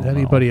 That's don't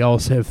anybody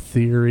else have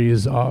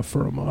theories? Offer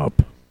them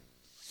up.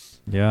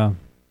 Yeah.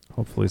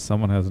 Hopefully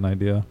someone has an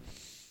idea.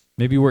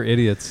 Maybe we're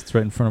idiots. It's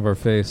right in front of our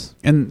face.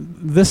 And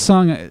this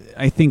song,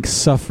 I think,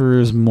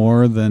 suffers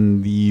more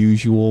than the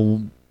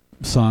usual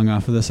song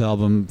off of this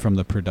album from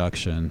the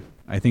production.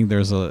 I think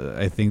there's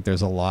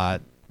a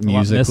lot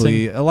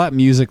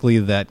musically,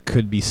 that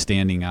could be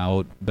standing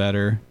out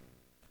better.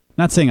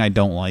 Not saying I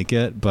don't like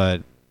it,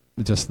 but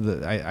just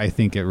I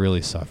think it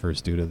really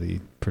suffers due to the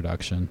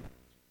production.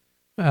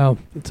 Well,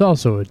 it's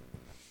also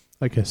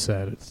like I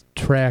said, it's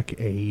track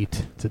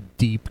 8. It's a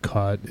deep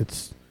cut.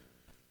 It's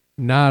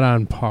not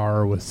on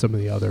par with some of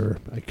the other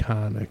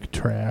iconic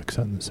tracks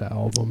on this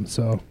album.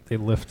 So They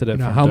lifted it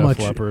know, from how Def much-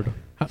 Leppard.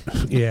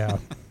 yeah,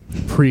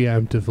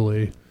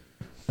 preemptively.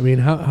 I mean,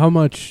 how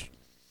much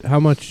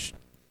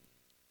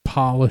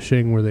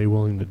polishing were they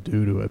willing to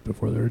do to it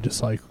before they were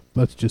just like,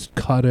 let's just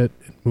cut it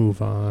and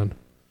move on?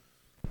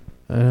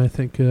 And I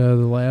think the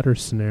latter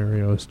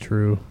scenario is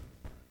true.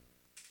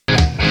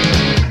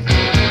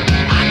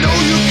 I know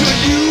you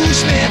could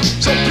use me,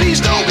 so please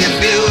don't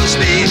refuse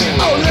me.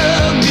 Oh,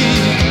 love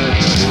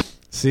me.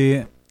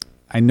 See,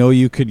 I know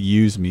you could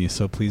use me,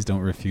 so please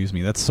don't refuse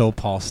me. That's so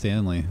Paul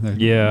Stanley.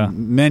 Yeah.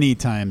 Many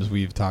times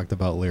we've talked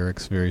about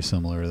lyrics very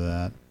similar to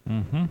that.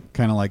 Mm-hmm.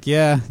 Kind of like,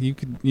 yeah, you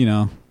could,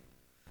 you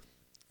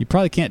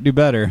probably can't do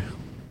better.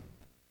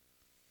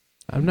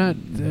 I'm not.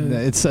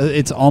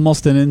 It's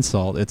almost an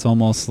insult. It's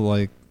almost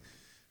like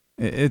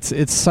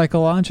it's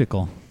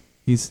psychological.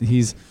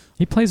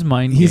 He plays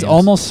mind He's games.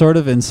 almost sort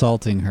of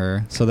insulting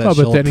her so that Oh,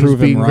 she'll but then he's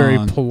prove him being very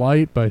wrong.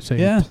 polite by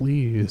saying Yeah.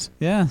 please.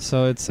 Yeah,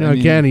 so it's Now, I mean,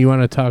 again, you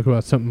want to talk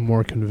about something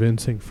more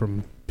convincing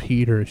from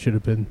Peter. It should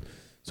have been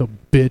So,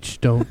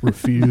 bitch, don't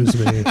refuse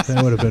me.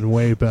 That would have been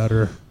way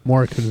better.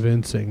 More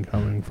convincing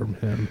coming from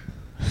him.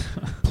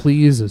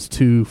 Please is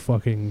too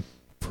fucking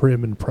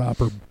prim and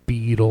proper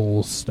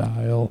Beatles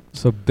style.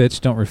 So,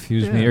 bitch, don't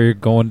refuse me, or you're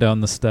going down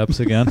the steps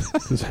again.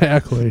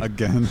 Exactly.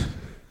 Again.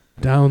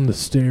 Down the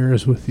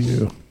stairs with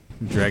you.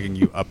 I'm dragging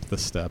you up the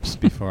steps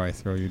before I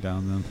throw you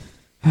down them.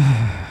 You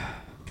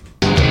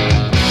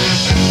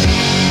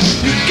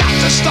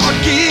got to start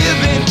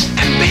giving,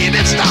 and baby,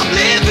 stop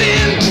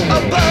living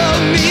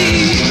above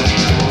me.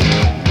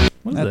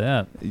 What is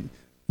that?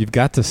 You've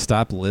got to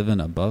stop living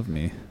above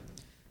me.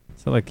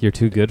 Is that like you're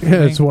too good for Yeah,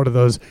 me? it's one of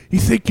those, you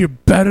think you're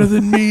better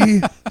than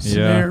me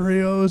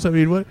scenarios. I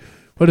mean,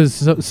 what is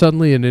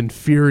suddenly an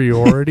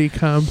inferiority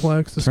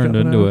complex that's turned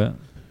coming into out? it.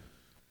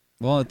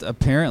 Well,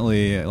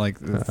 apparently, like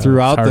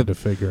throughout it's hard to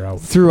figure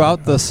out.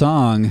 Throughout the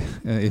song,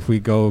 if we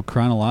go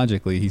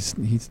chronologically,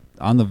 he's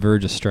on the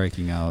verge of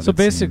striking out. So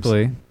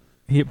basically,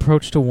 he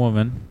approached a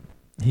woman.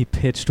 He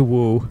pitched a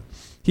woo.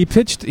 He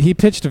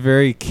pitched a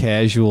very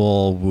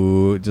casual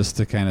woo just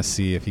to kind of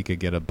see if he could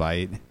get a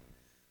bite.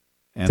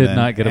 And Did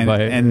not get a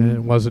bite. And it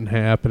wasn't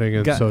happening,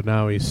 and so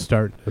now he's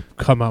starting to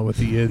come out with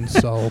the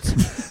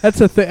insults. That's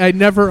the thing. I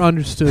never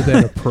understood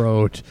that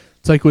approach.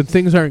 It's like when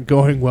things aren't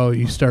going well,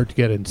 you start to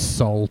get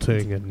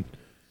insulting, and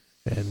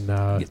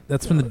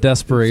that's when the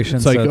desperation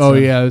It's like, sets oh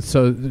in. yeah,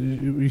 so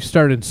you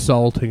start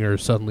insulting her,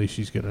 suddenly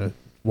she's gonna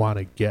want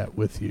to get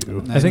with you.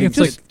 I think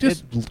it's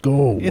just go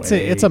away.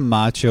 It's a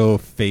macho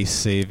face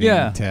saving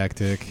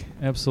tactic.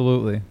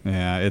 Absolutely.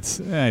 Yeah, I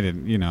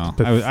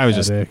was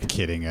just Pathetic.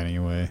 kidding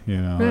anyway.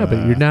 Yeah,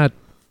 but you're not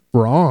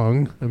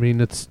wrong. I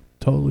mean, it's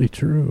totally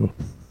true.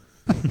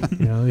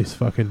 You know, these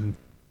fucking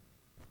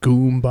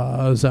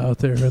Goombas out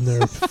there in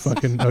their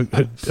fucking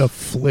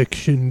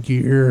affliction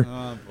gear.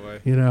 Oh boy.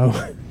 You know,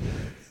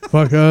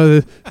 fuck,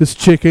 this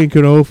chick ain't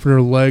gonna open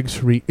her legs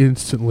for me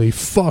instantly.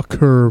 Fuck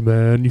her,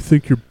 man. You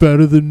think you're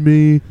better than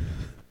me?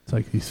 It's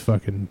like these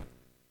fucking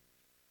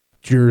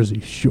Jersey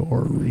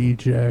Shore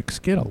rejects.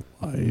 Get a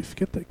life.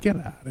 Get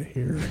out of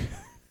here.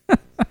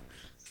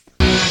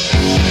 You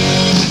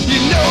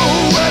know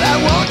what I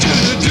want you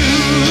to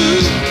do.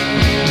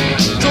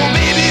 So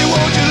baby,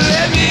 won't you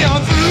let me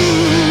on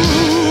through?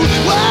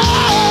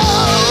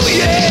 Whoa,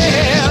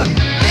 yeah.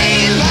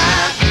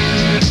 Mainline.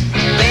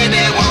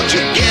 Baby, won't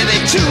you give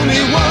it to me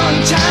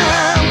one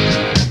time?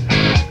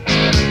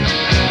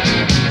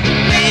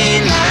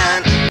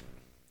 Mainline.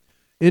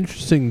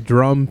 Interesting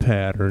drum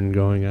pattern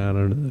going on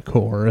under the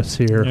chorus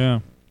here. Yeah.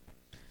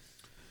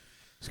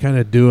 It's kind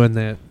of doing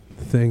that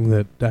thing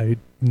that I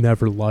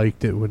never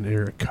liked it when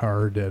Eric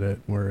Carr did it,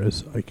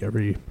 whereas like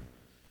every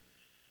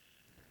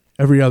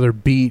other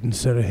beat,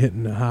 instead of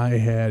hitting the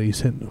hi-hat,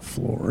 he's hitting the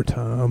floor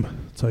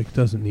tom. It's like, it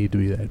doesn't need to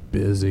be that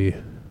busy,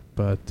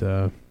 but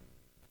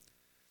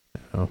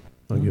I'll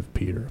give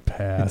Peter a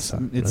pass,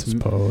 I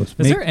suppose.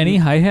 Is there any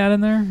hi-hat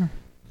in there?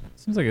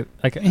 Seems like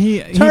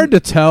it's hard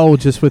to tell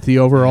just with the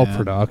overall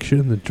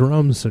production. The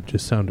drums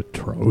just sound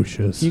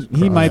atrocious.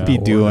 He might be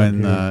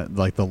doing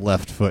the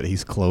left foot.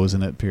 He's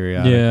closing it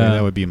periodically. Yeah.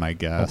 That would be my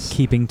guess.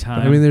 Keeping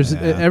time. I mean,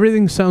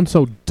 everything sounds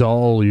so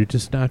dull. You're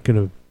just not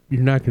gonna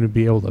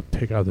be able to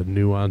pick out the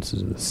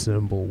nuances of the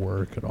cymbal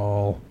work at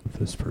all with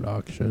this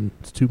production.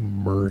 It's too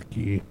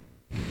murky.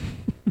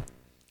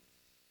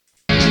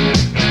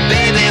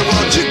 Baby,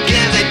 won't you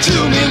give it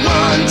to me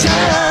one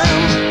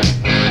time?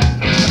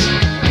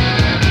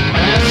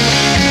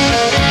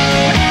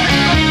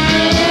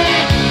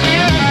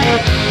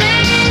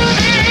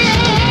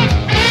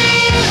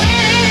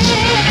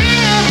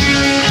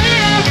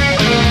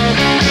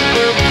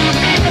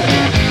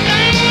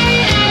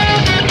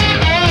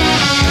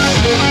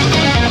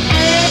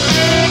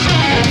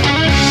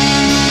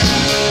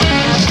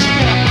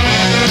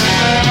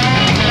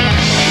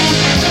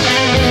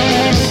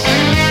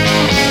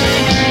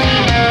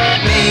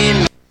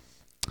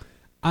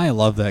 I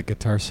love that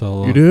guitar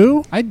solo. You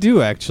do? I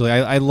do actually.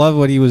 I love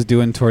what he was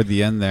doing toward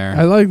the end there.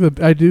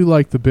 I do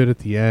like the bit at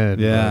the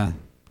end. Yeah.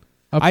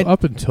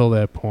 Up until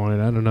that point,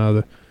 I don't know.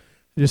 I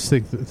just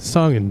think the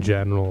song in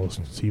general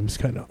seems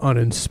kind of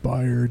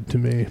uninspired to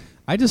me.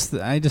 I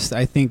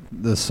think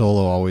the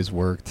solo always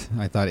worked.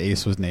 I thought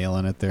Ace was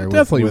nailing it there. It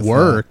definitely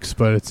works,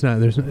 but it's not.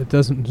 There's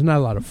not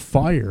a lot of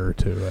fire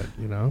to it.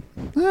 You know.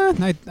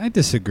 I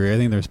disagree. I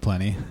think there's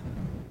plenty.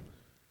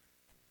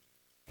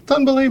 It's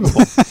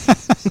unbelievable.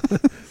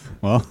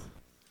 Well,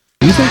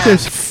 you think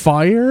there's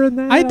fire in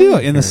that? I do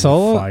in the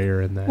solo.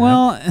 Fire in that.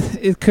 Well,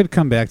 it could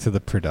come back to the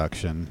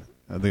production,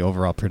 the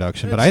overall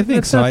production, but I think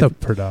it's so. not the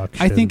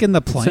production. I think in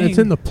the playing, it's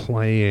in the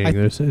playing. I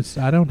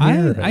don't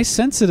hear it. I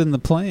sense it in the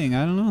playing.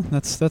 I don't know.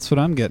 That's what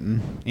I'm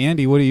getting.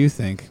 Andy, what do you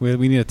think?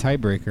 We need a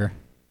tiebreaker.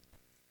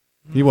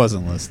 He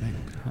wasn't listening.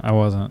 I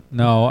wasn't.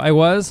 No, I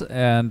was,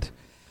 and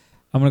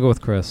I'm gonna go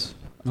with Chris.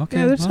 Okay.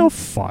 Yeah, there's no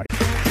fire.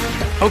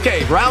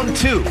 Okay, round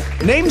two.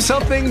 Name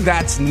something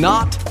that's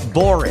not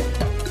boring.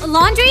 A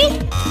laundry?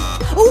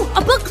 Ooh,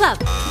 a book club.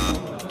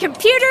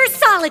 Computer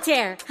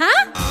solitaire,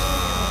 huh?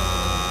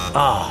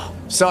 Ah,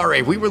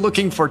 sorry, we were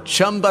looking for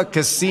Chumba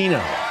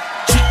Casino.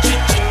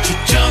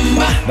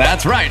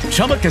 That's right.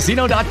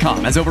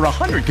 ChumbaCasino.com has over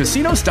 100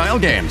 casino-style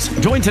games.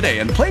 Join today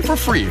and play for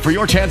free for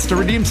your chance to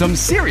redeem some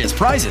serious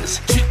prizes.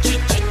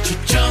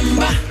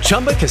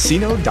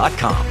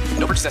 ChumbaCasino.com.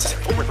 No purchase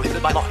necessary. Void where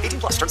prohibited by law. 18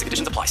 plus. Terms and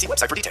conditions apply. See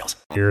website for details.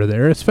 Here or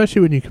there,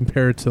 especially when you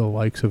compare it to the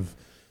likes of,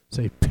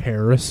 say,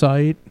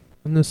 Parasite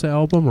on this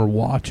album or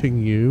Watching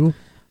You.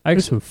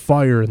 There's some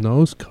fire in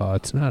those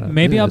cuts. Not on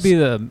Maybe this. I'll be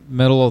the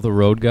middle of the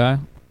road guy.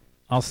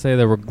 I'll say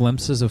there were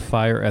glimpses of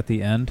fire at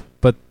the end,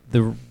 but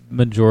the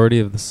majority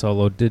of the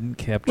solo didn't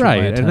capture my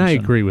attention. And I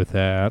agree with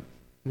that.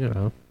 You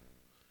know,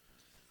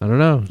 I don't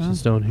know,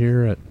 just don't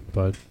hear it.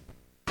 But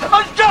Shut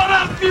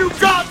up, you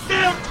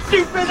goddamn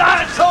stupid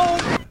asshole!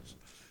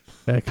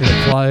 that can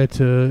apply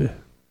to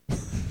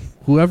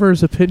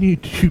whoever's opinion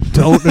you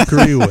don't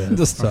agree with.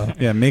 Just, so,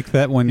 yeah, make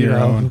that one your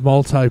own.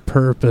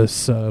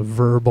 Multi-purpose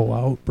verbal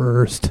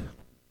outburst.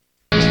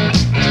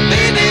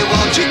 Baby,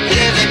 won't you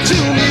give it to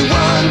me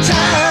one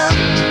time?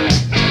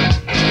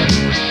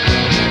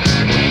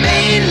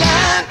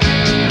 Mainline.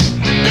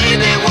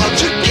 Baby, won't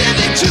you give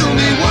it to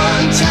me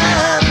one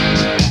time?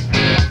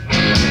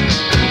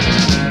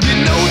 You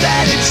know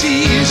that it's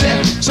easy,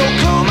 so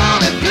come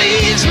on and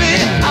please me.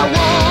 I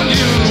want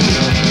you.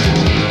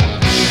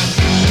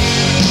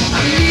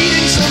 I'm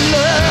needing some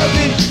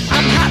loving.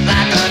 I'm hot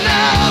like an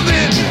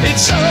oven.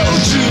 It's so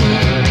true.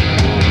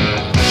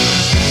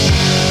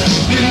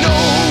 You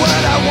know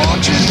what I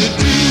want you to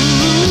do.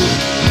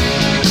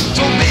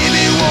 So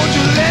baby, won't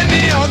you let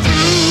me on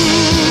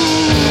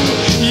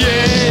through?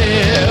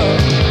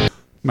 Yeah.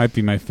 Might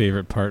be my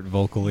favorite part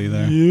vocally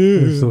there.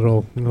 There's a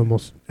little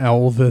almost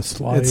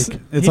Elvis-like. It's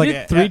He like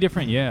did three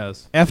different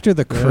yeahs. After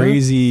the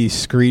crazy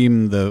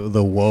scream,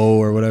 the whoa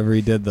or whatever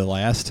he did the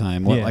last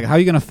time. What, Yeah. like, how are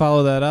you going to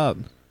follow that up?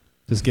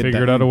 Just get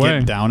Figure it out a way.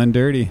 Get down and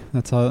dirty.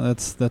 That's how.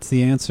 That's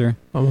the answer.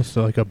 Almost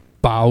like a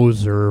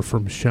Bowser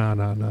from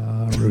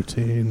Sha-Na-Na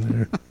routine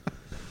there.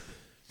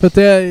 But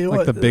that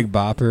Like the Big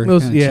Bopper.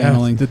 those, kinda yeah,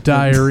 channeling. the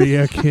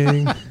Diarrhea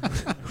King,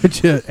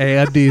 which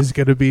Andy's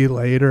going to be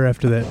later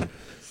after that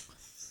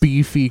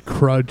beefy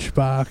crunch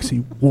box he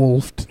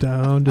wolfed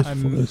down just for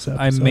this episode.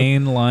 I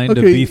mainlined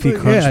a beefy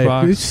crunch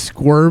box. He's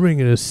squirming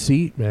in his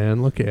seat,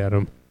 man. Look at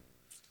him.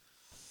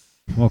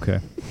 Okay.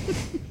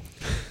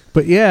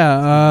 But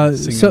yeah,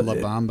 Singing La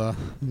Bamba.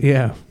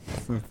 Yeah,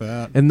 With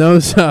that. and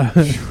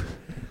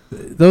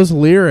those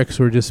lyrics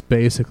were just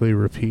basically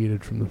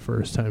repeated from the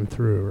first time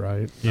through,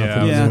 right?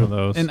 Yeah, Yeah, one of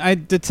those. and I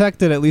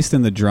detected, at least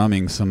in the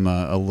drumming, some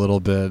a little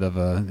bit of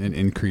an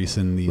increase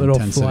in the Little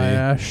intensity.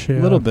 flash, A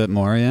yeah. little bit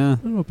more, yeah.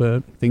 A little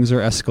bit. Things are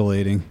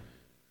escalating.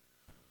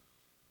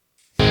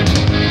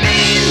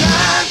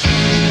 Mainline.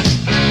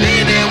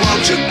 Baby,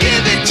 won't you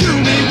give it to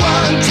me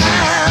one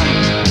time?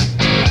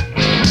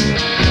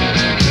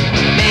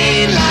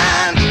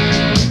 Mainline.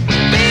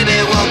 Baby,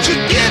 won't you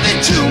give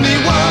it to me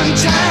one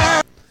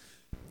time?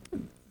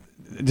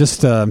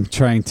 Just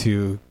trying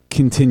to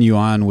continue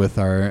on with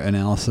our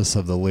analysis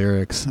of the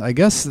lyrics. I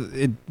guess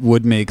it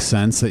would make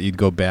sense that you'd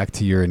go back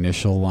to your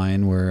initial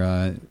line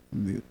where,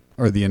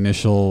 or the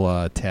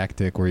initial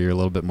tactic where you're a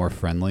little bit more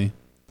friendly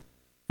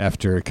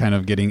after kind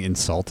of getting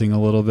insulting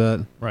a little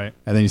bit. Right.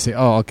 And then you say,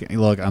 "Oh, okay,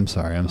 look, I'm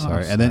sorry.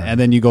 And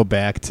then you go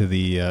back to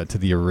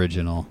the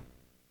original.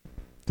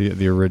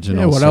 The original.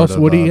 Yeah, what sort else of,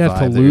 would he have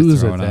to vibe that you're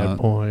lose at throwing that out.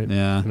 point?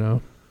 Yeah. You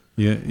know?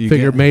 You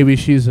figure get- maybe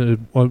she's a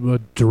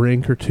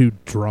drink or two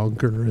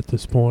drunker at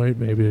this point.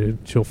 Maybe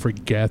she'll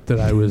forget that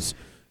I was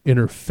in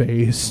her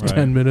face Right.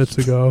 10 minutes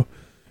ago.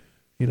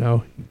 You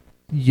know,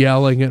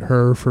 yelling at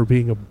her for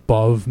being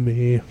above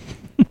me.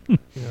 You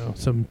know,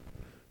 some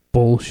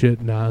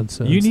bullshit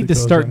nonsense. You need that to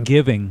goes start on.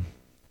 giving.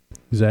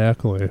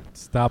 Exactly.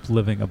 Stop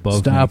living above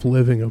Stop me.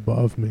 living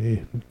above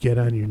me. Get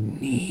on your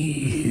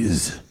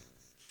knees.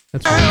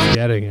 That's what I'm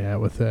getting at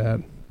with that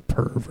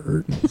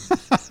pervert.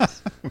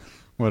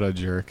 What a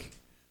jerk.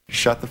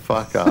 Shut the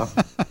fuck up.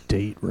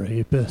 Date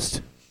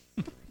rapist.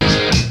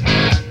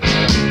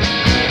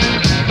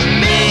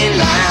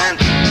 Mainline.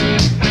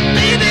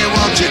 Baby,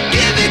 won't you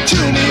give it to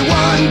me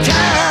one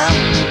time?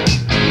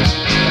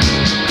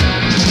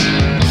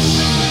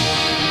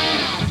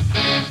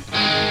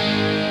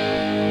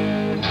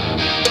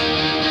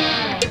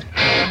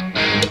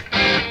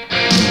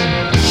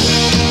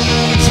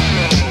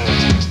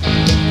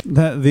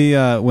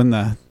 When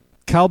the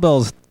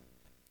cowbell's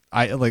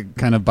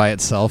kind of by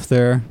itself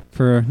there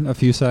for a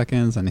few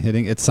seconds and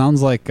hitting, it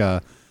sounds like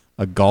a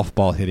golf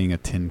ball hitting a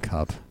tin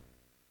cup,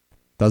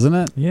 doesn't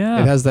it?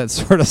 Yeah. It has that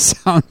sort of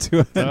sound to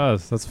it. It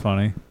does. That's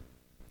funny.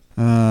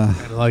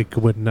 Like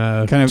when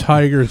kind of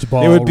Tiger's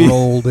ball it would be-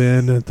 rolled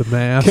in at the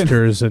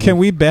Masters. Can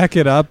we back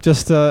it up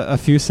just a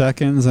few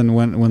seconds, and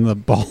when the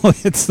ball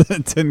hits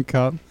the tin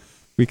cup,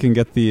 we can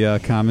get the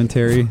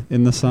commentary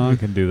in the song? We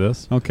can do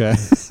this. Okay.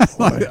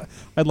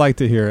 I'd like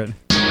to hear it.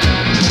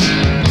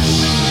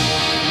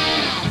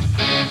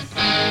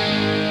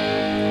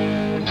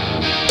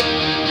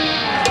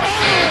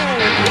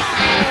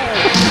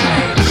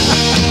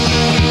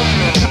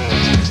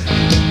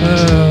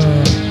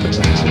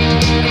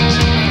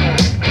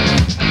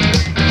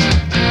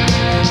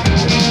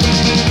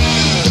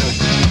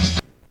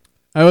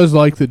 I always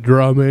like the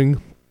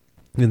drumming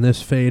in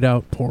this fade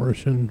out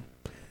portion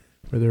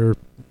where they're,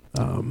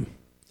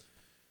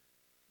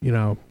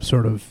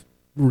 sort of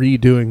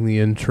redoing the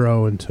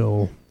intro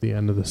until the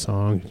end of the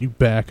song. You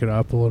back it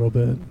up a little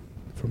bit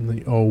from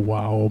the oh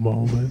wow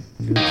moment.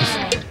 You're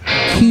just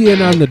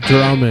keying on the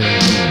drumming.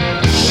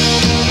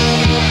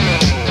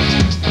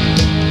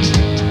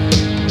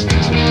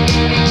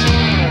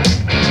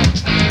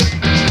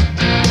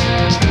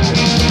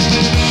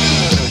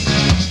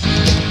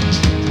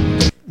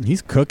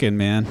 He's cooking,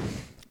 man.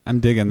 I'm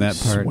digging that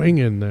part.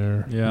 Swinging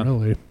there. Yeah.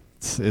 Really.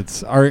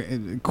 It's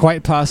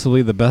quite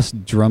possibly the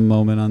best drum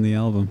moment on the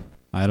album.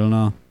 I don't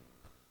know.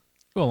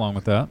 Go along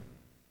with that.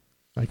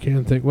 I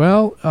can't think.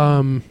 Well,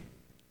 damn,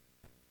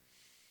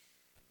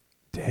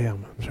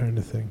 I'm trying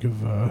to think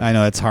of... I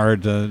know, it's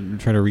hard to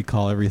try to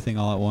recall everything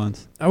all at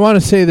once. I want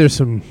to say there's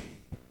some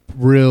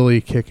really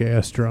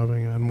kick-ass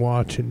drumming on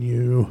Watching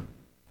You,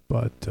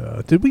 but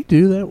did we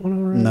do that one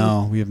already?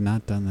 No, we have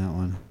not done that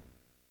one.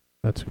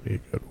 That's going to be a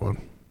good one.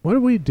 What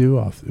did we do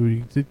off?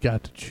 We did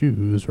Got to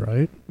Choose,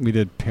 right? We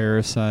did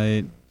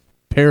Parasite.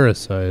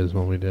 Parasite is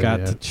when we did.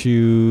 Got to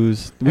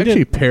Choose.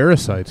 Actually,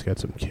 Parasite's got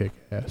some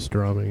kick-ass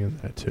drumming in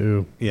that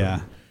too.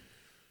 Yeah.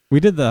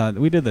 We did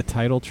the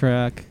title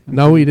track.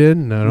 No, we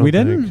didn't. I don't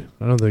didn't? think.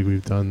 I don't think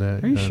we've done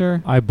that. Are you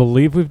sure? I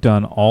believe we've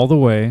done All the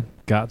Way,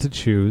 Got to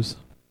Choose,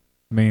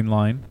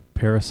 Mainline,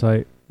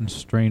 Parasite, and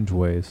Strange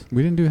Ways.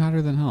 We didn't do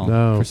Hotter Than Hell.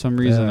 No. For some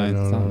reason, I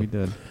thought we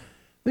did.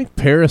 I think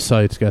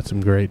Parasite's got some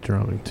great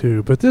drumming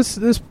too, but this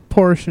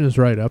portion is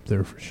right up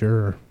there for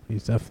sure.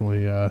 He's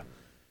definitely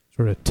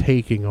sort of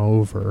taking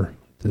over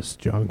this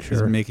juncture.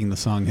 He's making the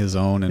song his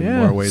own in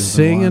more ways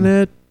singing than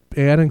one. it,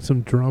 adding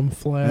some drum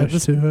flash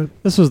to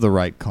it. This was the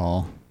right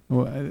call.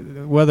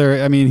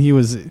 Whether he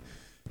was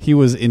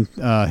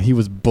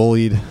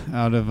bullied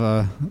out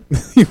of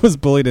he was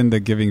bullied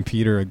into giving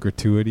Peter a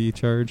gratuity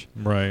charge,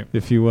 right?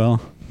 If you will.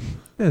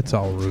 It's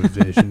all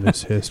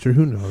revisionist history.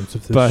 Who knows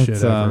if this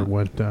shit ever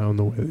went down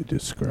the way they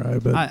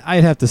describe it?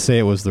 I'd have to say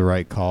it was the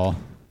right call,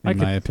 in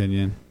my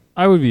opinion.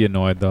 I would be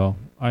annoyed, though.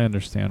 I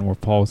understand where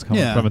Paul was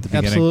coming from at the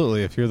beginning.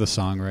 Absolutely, if you're the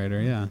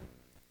songwriter, yeah.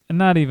 And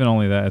not even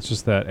only that, it's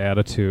just that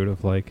attitude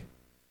of, like,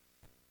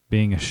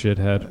 being a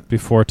shithead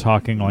before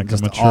talking like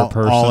just a mature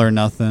person. All or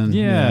nothing.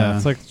 Yeah,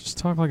 it's like, just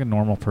talk like a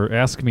normal person.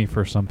 Ask me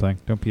for something.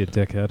 Don't be a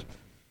dickhead.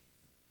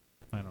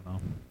 I don't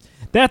know.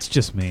 That's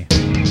just me.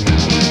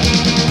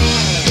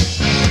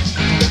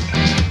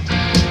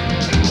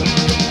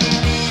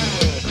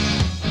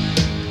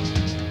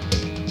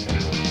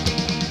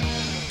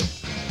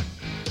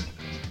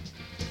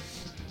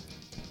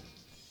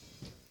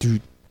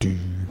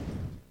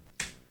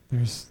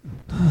 There's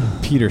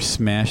Peter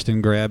smashed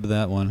and grabbed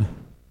that one.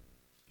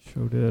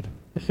 Sure did.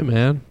 Hey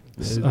man,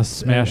 a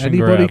smash and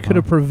anybody grab, could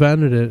have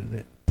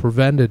prevented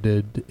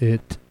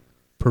it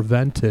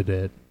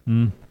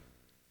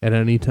at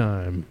any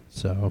time.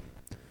 So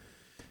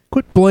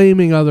quit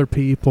blaming other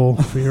people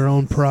for your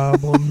own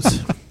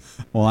problems.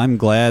 Well, I'm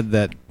glad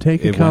that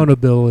take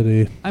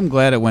accountability. I'm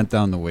glad it went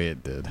down the way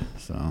it did.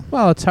 So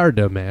well, it's hard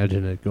to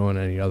imagine it going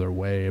any other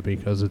way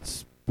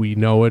because we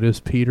know it is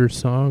Peter's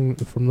song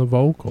from the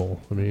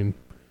vocal. I mean,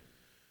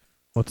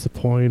 what's the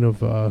point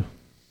of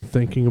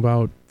thinking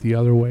about the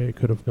other way it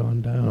could have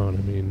gone down?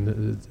 I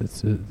mean,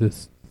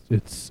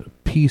 it's a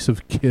piece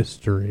of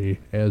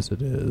history as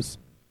it is.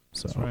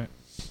 So. That's right.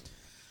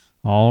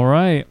 All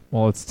right.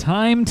 Well, it's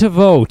time to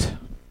vote.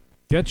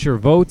 Get your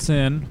votes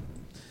in.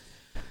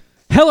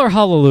 Hell or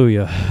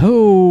Hallelujah?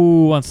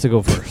 Who wants to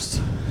go first?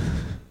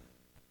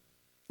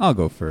 I'll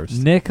go first.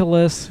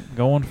 Nicholas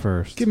going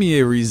first. Give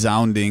me a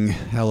resounding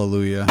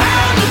hallelujah.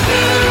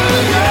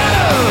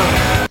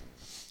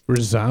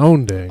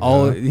 Resounding.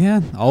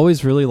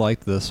 Always really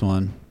liked this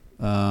one.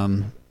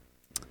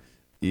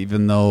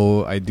 Even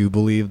though I do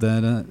believe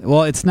that,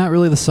 it's not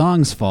really the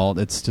song's fault.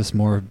 It's just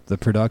more the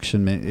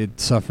production.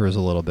 It suffers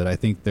a little bit. I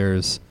think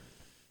there's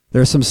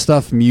some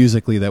stuff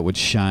musically that would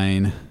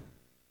shine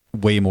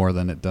way more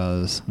than it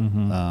does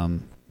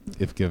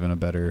if given a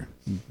better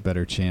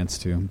chance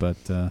to.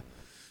 But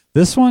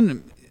this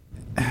one,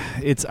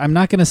 I'm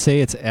not going to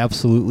say it's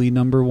absolutely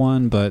number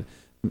one, but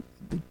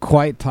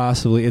quite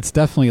possibly it's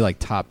definitely like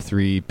top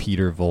 3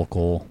 Peter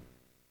vocal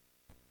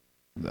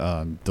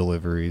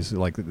deliveries,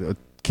 like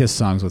Kiss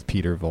songs with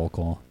Peter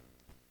vocal.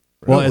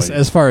 Well,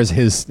 as far as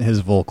his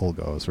vocal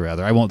goes,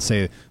 rather. I won't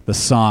say the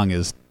song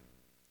is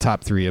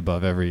top 3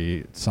 above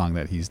every song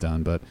that he's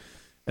done, but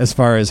as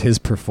far as his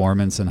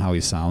performance and how he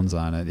sounds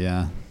on it,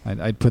 yeah,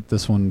 I'd put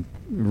this one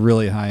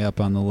really high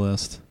up on the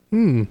list.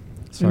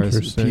 As far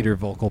as Peter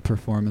vocal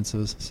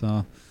performances.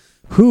 So,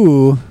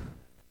 who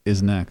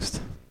is next?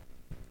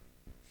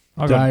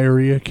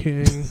 Diarrhea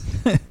King.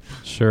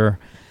 Sure.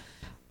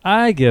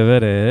 I give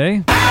it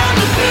a...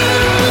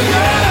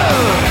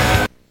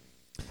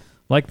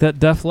 like that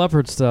Def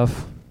Leppard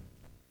stuff.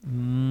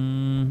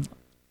 When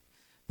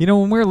we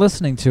were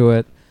listening to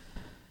it,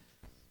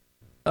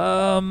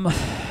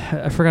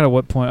 I forgot at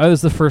what point. It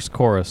was the first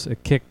chorus.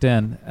 It kicked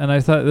in, and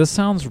I thought, this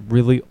sounds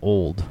really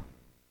old.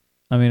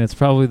 I mean, it's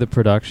probably the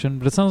production,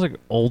 but it sounds like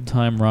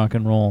old-time rock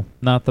and roll.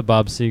 Not the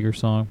Bob Seger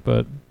song,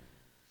 but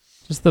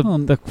just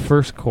the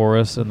first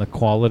chorus and the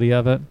quality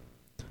of it.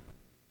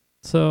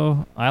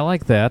 So I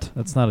like that.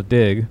 That's not a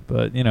dig,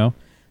 but, you know,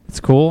 it's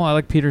cool. I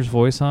like Peter's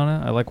voice on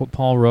it. I like what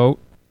Paul wrote.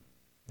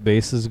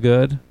 Bass is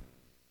good.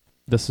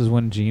 This is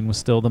when Gene was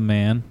still the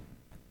man.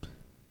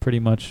 Pretty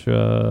much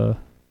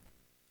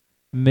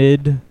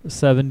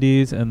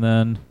mid-70s and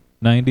then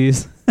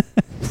 90s.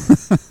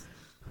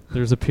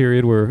 There's a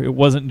period where it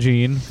wasn't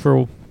Gene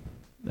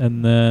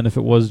and then if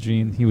it was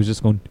Gene, he was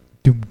just going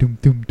doom doom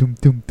doom doom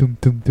doom doom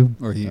doom doom.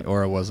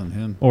 Or it wasn't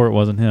him. Or it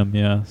wasn't him,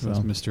 yeah. It was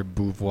Mr.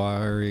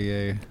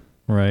 Bouvier.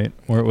 Right.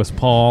 Or it was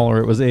Paul, or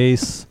it was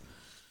Ace,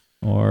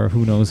 or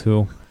who knows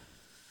who.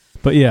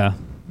 But yeah,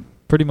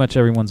 pretty much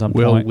everyone's on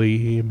Will point.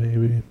 Lee,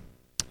 maybe.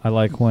 I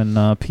like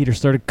when Peter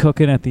started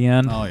cooking at the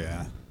end. Oh,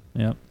 yeah.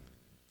 Yep.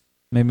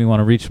 Made me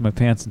want to reach in my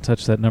pants and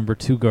touch that number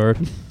 2 guard.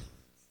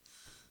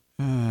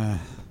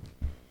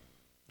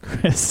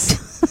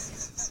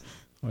 Chris.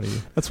 What are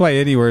you? That's why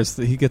Eddie wears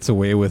he gets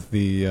away with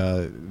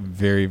the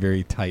very,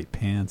 very tight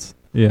pants.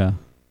 Yeah.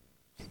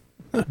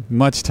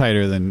 Much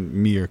tighter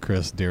than me or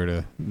Chris dare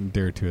to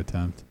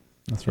attempt.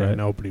 That's Yeah, right.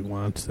 nobody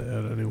wants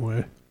that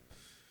anyway.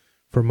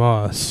 From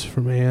us,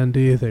 from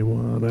Andy, they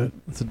want it.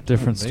 It's a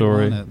different They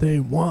story. want it. They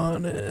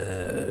want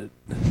it.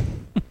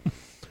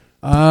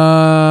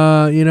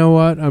 You know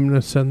what? I'm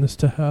gonna send this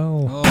to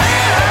hell.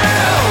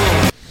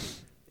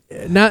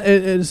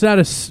 It's not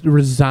a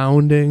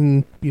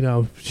resounding,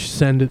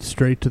 send it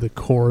straight to the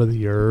core of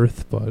the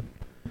earth, but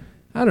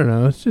I don't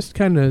know. It's just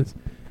kind of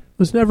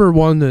was never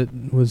one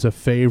that was a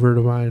favorite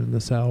of mine in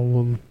this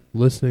album.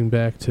 Listening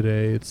back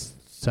today, it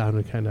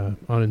sounded kind of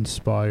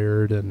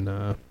uninspired, and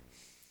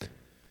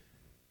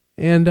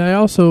I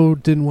also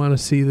didn't want to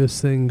see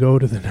this thing go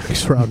to the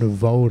next round of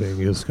voting.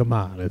 Because come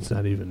on, it's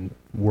not even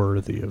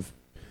worthy of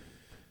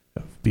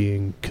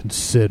being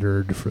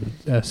considered for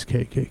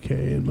SKKK,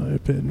 in my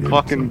opinion.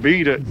 Fucking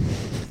beat it.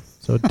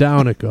 So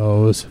down it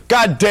goes.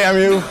 God damn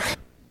you!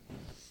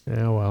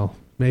 Yeah, well,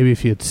 maybe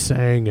if you had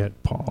sang it,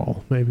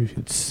 Paul, maybe if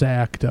you'd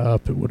sacked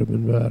up, it would have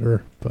been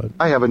better. But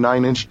I have a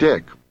 9-inch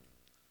dick.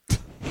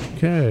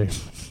 Okay.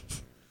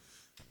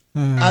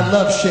 I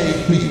love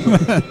shaved people.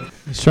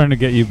 He's trying to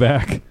get you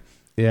back.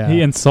 Yeah,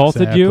 He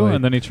insulted you, exactly.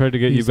 and then he tried to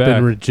get He's you back.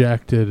 been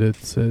rejected.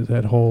 It's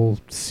that whole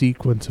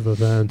sequence of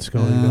events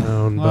going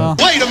down. well.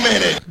 But Wait a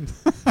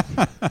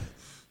minute!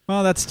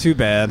 Well, that's too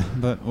bad.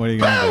 But what are you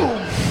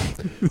gonna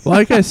do?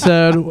 like I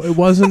said, it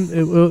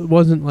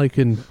wasn't like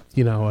a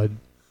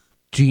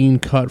Gene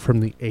cut from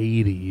the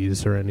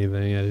 80s or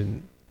anything. I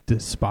didn't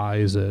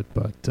despise it,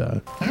 but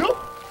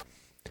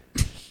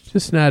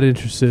just not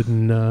interested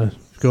in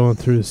going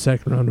through the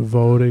second round of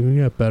voting.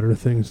 We got better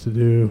things to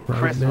do right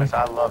Christmas,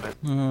 now. I love it.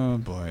 Oh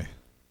boy.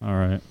 All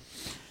right.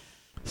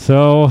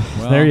 So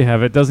Well- there you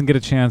have it. Doesn't get a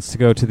chance to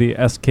go to the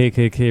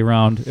SKKK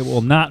round. It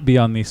will not be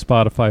on the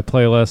Spotify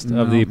playlist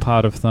of the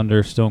Pot of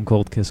Thunder Stone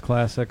Cold Kiss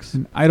Classics.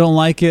 I don't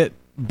like it,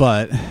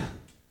 but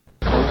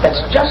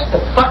That's just the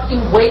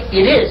fucking way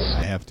it is.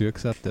 I have to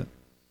accept it.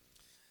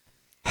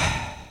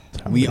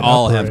 We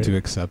all have to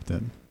accept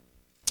it.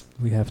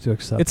 We have to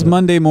accept It's it.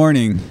 Monday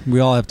morning. We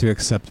all have to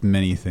accept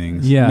many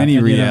things. Yeah, many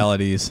and,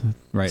 realities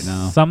right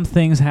now. Some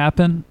things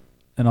happen,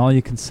 and all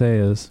you can say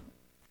is,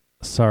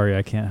 sorry,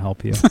 I can't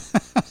help you.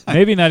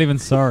 Maybe not even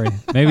sorry.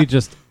 Maybe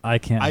just, I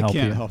can't help you.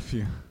 I can't help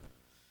you.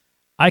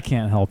 I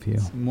can't help you.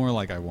 It's more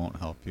like I won't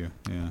help you.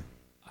 Yeah.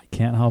 I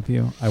can't help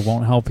you. I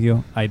won't help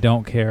you. I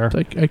don't care.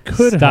 Like I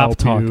could Stop help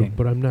talking. you,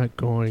 but I'm not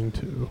going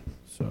to.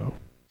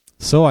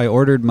 So I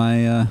ordered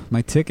my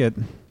my ticket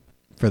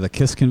for the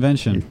KISS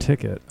convention. Your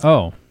ticket.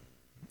 Oh,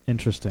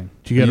 interesting.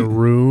 Did you get a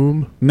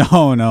room?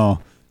 No.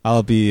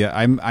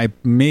 I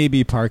may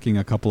be parking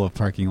a couple of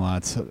parking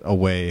lots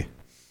away.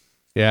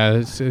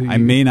 Yeah, I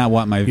may not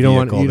want my vehicle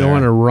You don't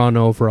want there. to run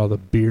over all the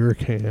beer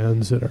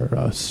cans that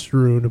are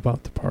strewn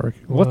about the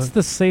parking lot. What's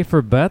the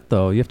safer bet,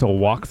 though? You have to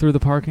walk through the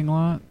parking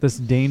lot? This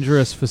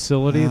dangerous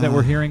facility that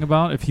we're hearing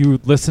about? If you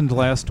listened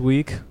last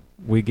week,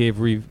 we gave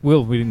we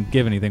didn't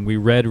give anything. We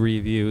read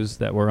reviews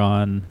that were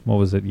on, what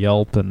was it,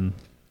 Yelp and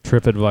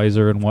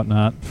TripAdvisor and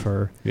whatnot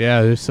for...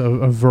 Yeah, there's a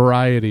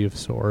variety of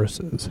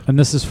sources. And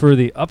this is for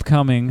the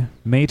upcoming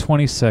May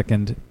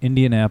 22nd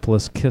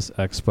Indianapolis KISS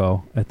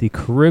Expo at the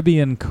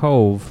Caribbean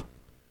Cove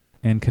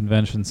and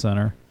Convention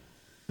Center.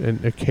 An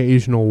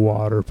occasional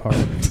water park.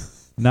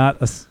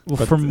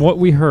 From what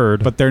we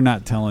heard. But they're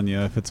not telling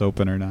you if it's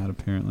open or not,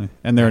 apparently.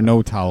 And there are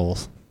no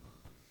towels.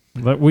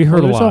 But we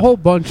heard there's a lot. a whole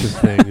bunch of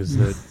things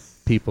that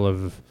people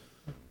have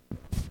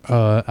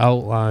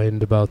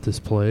outlined about this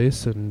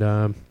place,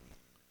 and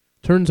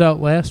turns out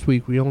last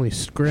week we only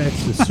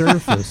scratched the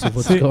surface of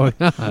what's going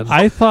on.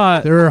 I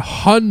thought there are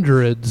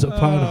hundreds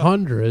upon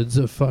hundreds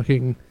of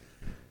fucking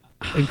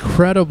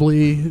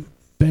incredibly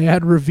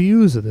bad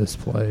reviews of this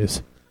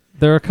place.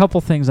 There are a couple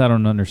things I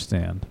don't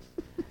understand.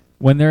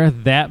 When there are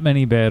that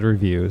many bad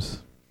reviews,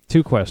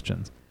 2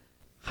 questions.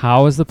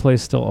 How is the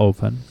place still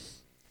open?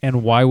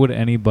 And why would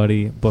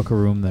anybody book a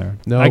room there?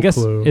 No I guess,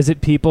 clue. Is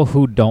it people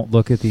who don't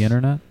look at the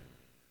internet?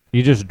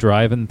 You just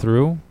driving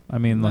through? I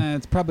mean, like,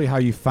 It's probably how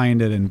you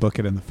find it and book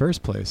it in the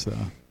first place,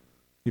 though.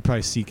 You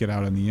probably seek it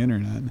out on the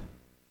internet.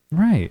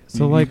 right.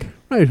 So, like,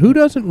 Right, who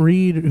doesn't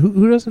read?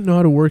 Who doesn't know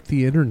how to work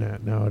the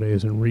internet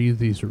nowadays and read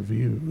these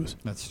reviews?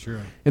 That's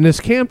true. And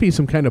this can't be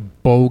some kind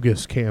of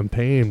bogus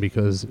campaign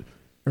because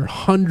there are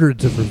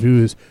hundreds of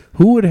reviews.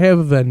 Who would have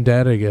a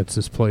vendetta against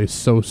this place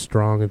so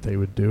strong that they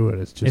would do it?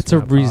 It's just it's a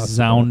not possible.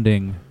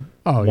 resounding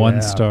Oh, 1 yeah.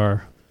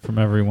 star from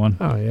everyone.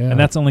 Oh, yeah. And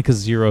that's only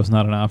because 0's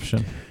not an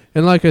option.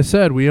 And like I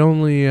said, we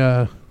only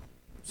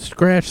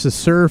scratched the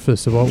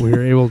surface of what we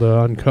were able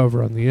to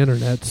uncover on the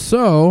internet.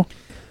 So,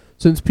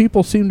 since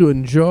people seem to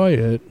enjoy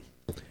it,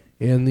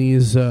 and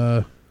these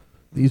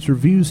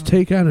reviews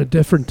take on a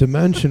different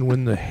dimension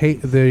when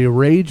the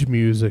rage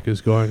music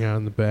is going on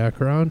in the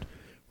background,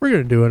 we're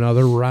going to do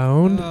another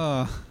round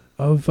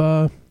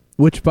of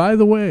which, by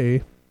the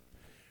way,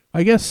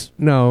 I guess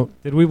no.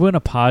 Did we win a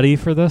potty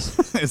for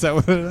this? Is that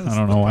what it is? I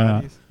don't know why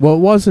not. Well, it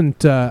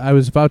wasn't. I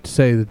was about to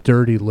say the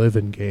Dirty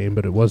Living game,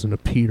 but it wasn't a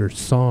Peter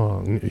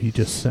song. He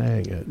just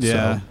sang it.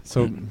 Yeah.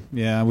 So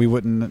we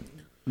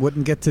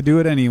wouldn't get to do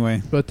it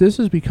anyway. But this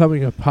is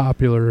becoming a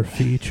popular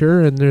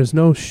feature, and there's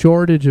no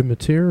shortage of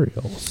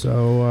material.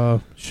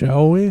 So,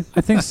 shall we?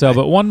 I think so,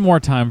 but one more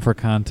time for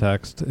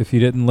context. If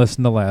you didn't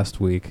listen to last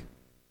week,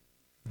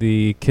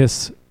 the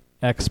KISS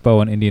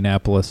Expo in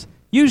Indianapolis,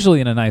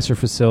 usually in a nicer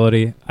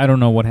facility. I don't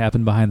know what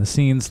happened behind the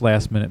scenes,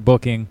 last-minute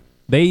booking.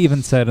 They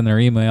even said in their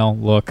email,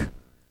 look,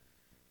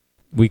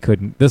 we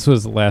couldn't. This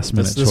was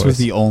last-minute choice. This was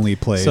the only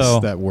place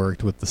that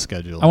worked with the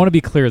schedule. I want to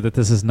be clear that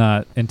this is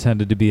not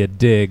intended to be a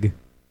dig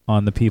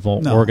on the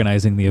people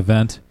organizing the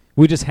event.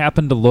 We just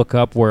happened to look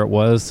up where it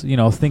was,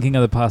 thinking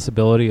of the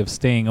possibility of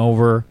staying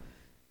over,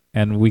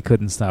 and we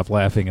couldn't stop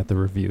laughing at the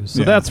reviews.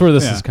 So that's where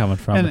this is coming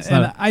from.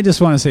 And I just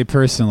want to say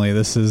personally,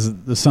 this is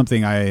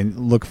something I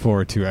look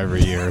forward to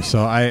every year. So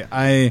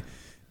I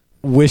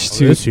wish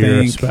to this year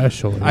thank,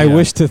 especially. I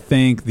wish to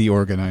thank the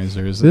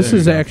organizers. This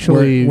is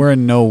actually we're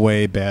in no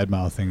way bad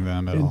mouthing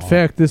them at all. In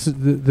fact, this is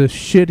the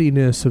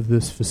shittiness of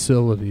this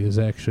facility is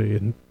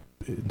actually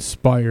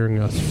inspiring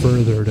us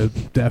further to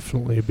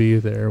definitely be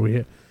there.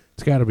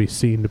 It's got to be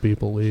seen to be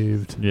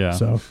believed. Yeah.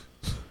 So,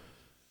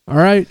 all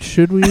right,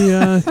 should we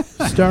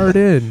start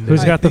in?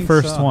 Who's got the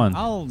first one?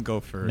 I'll go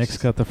first. Nick's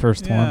got the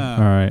first one. Yeah.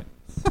 All right.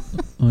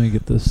 Let me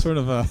get this. Sort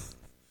of a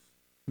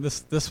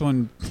this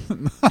one.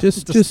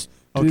 just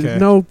okay.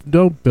 No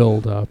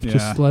build up. Yeah.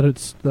 Just let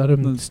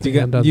him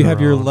stand on You their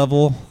have your own.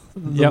 level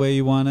the way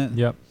you want it.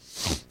 Yep.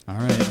 All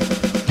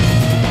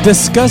right.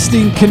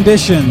 Disgusting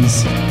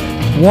conditions.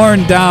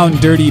 Worn down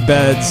dirty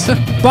beds.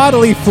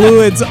 Bodily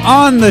fluids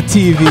on the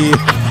TV.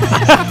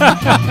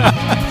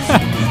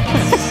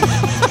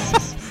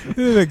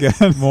 Do it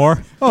again.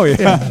 More? Oh,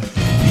 yeah.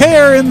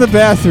 Hair in the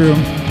bathroom.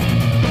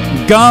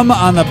 Gum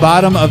on the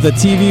bottom of the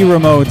TV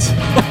remote.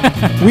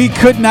 We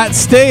could not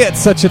stay at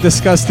such a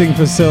disgusting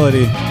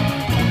facility.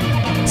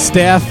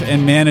 Staff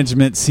and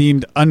management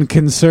seemed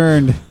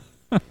unconcerned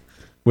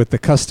with the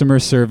customer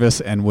service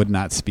and would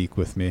not speak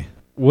with me.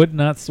 Would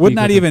not speak Would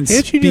not with even them.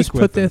 Can't speak you just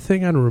with put them. that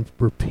thing on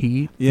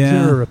repeat? Yeah. Is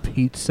there a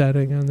repeat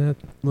setting on that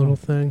little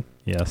thing?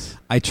 Yes.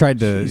 I tried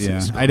to,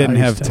 Jesus I didn't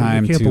have Christ,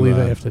 time I can't to. believe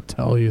I have to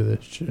tell you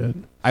this shit.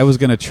 I was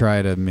going to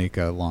try to make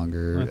a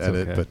longer That's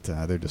edit, okay.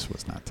 but there just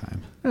was not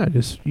time.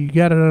 You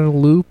got it on a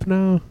loop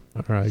now?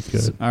 All right,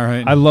 good. All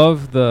right. I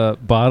love the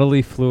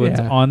bodily fluids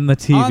on the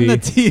TV. On the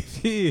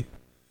TV.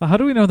 How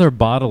do we know they're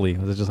bodily?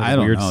 Was it just like I a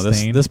don't weird know.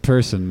 stain? This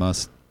person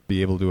must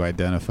be able to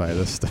identify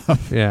this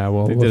stuff. Yeah,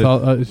 well, They did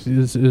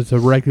it's a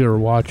regular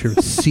watcher of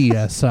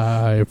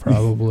CSI,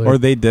 probably. Or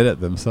they did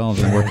it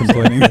themselves and were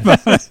complaining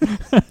about it.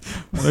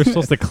 They're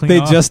supposed to clean They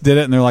off. just did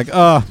it and they're like,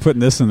 oh, putting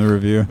this in the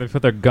review. They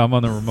put their gum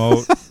on the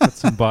remote, put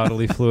some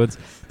bodily fluids.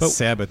 But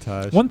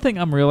sabotage. One thing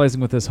I'm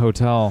realizing with this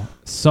hotel,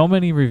 so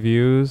many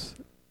reviews,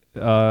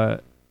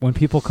 when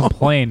people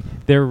complain,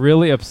 they're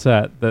really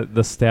upset that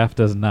the staff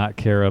does not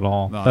care at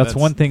all. No, that's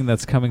one thing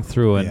that's coming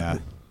through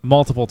in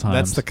multiple times.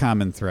 That's the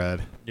common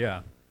thread.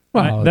 Yeah.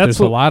 Well, that's there's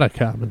a lot of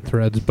common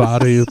threads,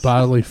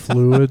 bodily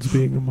fluids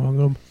being among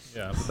them.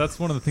 Yeah, but that's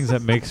one of the things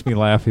that makes me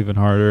laugh even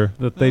harder,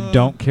 that they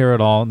don't care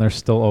at all and they're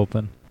still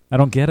open. I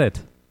don't get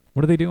it.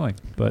 What are they doing?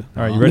 But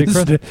all right, you ready,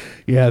 Chris?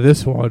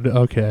 This one.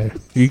 Okay.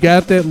 You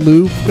got that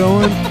loop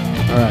going?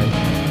 All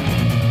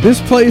right.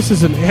 This place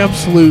is an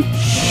absolute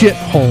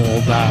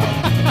shithole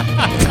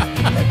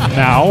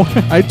now.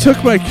 I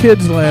took my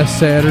kids last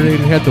Saturday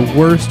and had the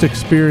worst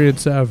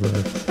experience ever.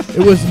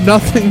 It was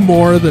nothing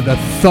more than a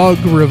thug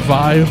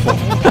revival.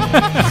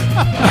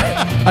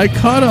 I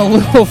caught a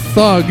little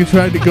thug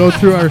trying to go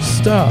through our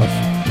stuff.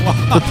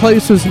 The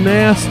place was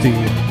nasty.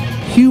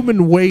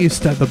 Human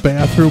waste on the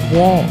bathroom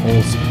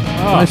walls.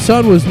 My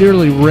son was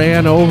nearly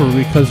ran over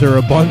because there were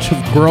a bunch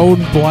of grown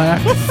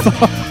black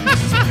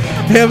thugs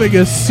having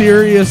a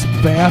serious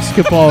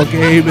basketball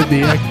game in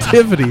the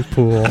activity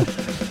pool.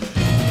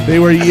 They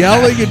were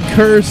yelling and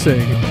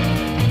cursing.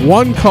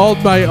 One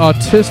called my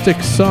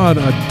autistic son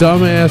a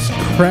dumbass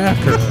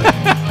cracker.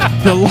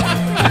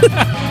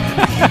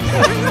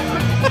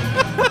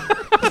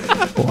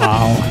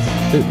 Wow.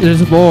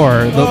 There's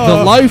more.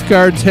 The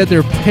lifeguards had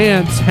their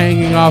pants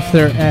hanging off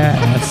their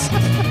ass.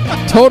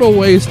 Total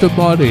waste of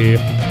money.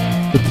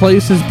 The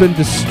place has been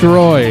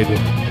destroyed.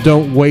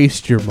 Don't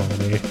waste your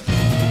money.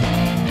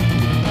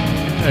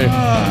 Hey.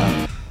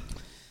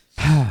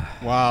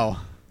 Wow.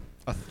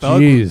 A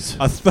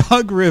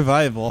thug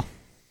revival.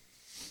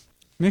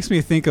 Makes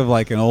me think of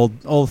like an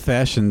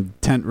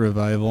old-fashioned tent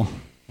revival.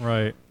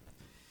 Right.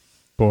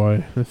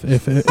 Boy,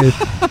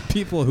 if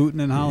people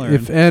hooting and hollering.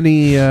 If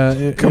any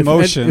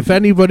commotion. If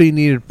anybody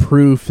needed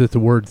proof that the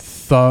word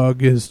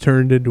thug has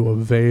turned into a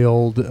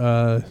veiled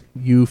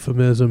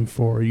euphemism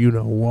for you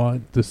know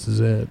what, this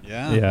is it.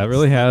 Yeah, it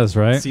really has,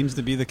 right? Seems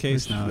to be the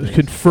case nowadays.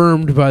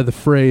 Confirmed by the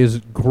phrase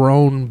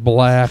 "grown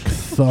black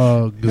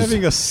thugs."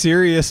 Having a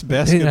serious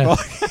basketball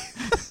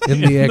in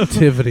the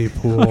activity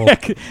pool.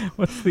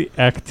 What's the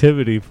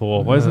activity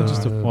pool? Why isn't it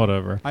just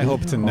whatever? I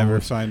hope to never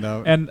find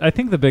out. And I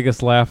think the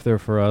biggest laugh there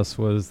for us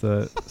was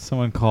that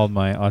someone called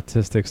my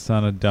autistic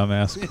son a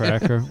dumbass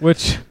cracker,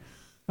 which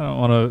I don't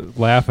want to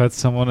laugh at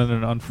someone in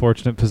an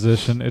unfortunate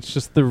position. It's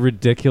just the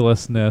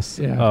ridiculousness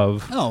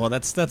of. Oh well,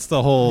 that's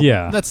the whole.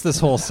 Yeah, that's this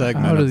whole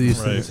segment. How do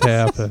these things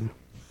happen?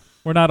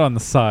 We're not on the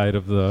side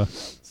of the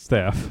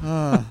staff,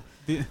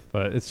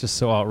 but it's just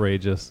so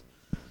outrageous.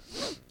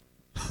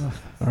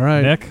 All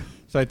right, Nick.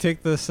 So I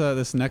take this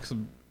this next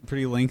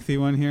pretty lengthy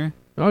one here.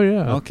 Oh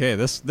yeah. Okay.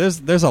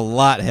 There's a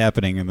lot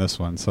happening in this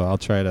one, so I'll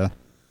try to.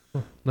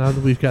 Now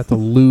that we've got the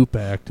loop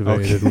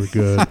activated, we're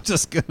good. I'm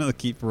just gonna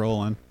keep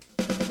rolling.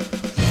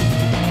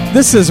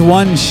 This is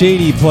one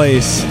shady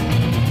place.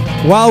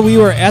 While we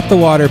were at the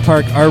water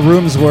park, our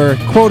rooms were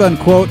quote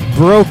unquote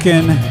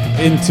broken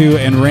into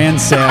and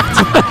ransacked.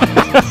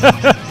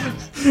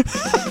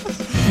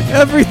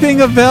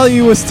 Everything of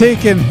value was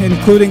taken,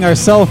 including our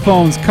cell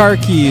phones, car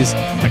keys,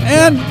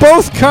 and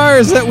both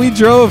cars that we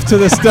drove to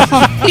this dump.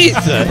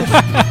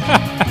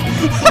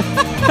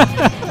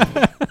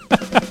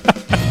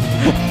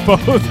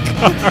 Both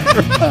cars.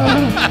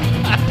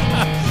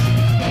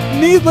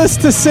 Needless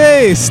to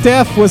say,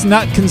 staff was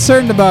not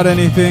concerned about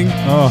anything,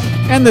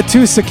 and the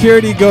two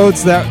security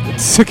guards that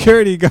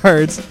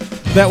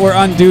were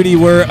on duty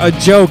were a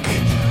joke.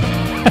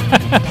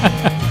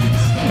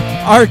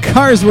 Our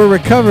cars were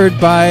recovered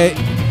by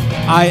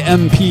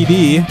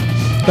IMPD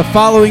the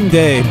following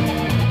day.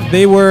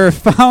 They were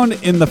found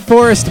in the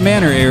Forest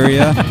Manor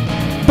area,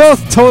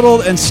 both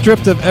totaled and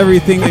stripped of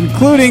everything,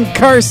 including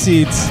car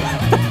seats.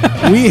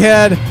 We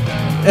had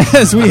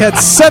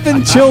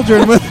 7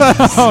 children with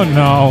us. Oh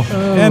no!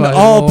 And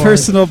all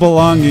personal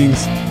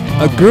belongings.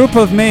 A group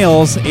of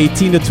males,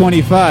 18 to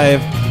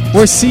 25,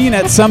 were seen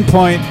at some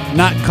point,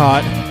 not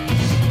caught.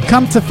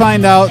 Come to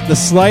find out, the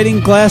sliding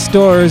glass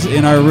doors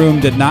in our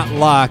room did not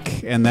lock,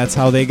 and that's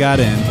how they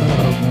got in.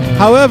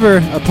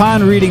 However,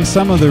 upon reading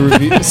some of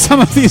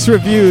these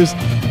reviews,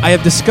 I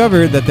have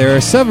discovered that there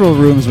are several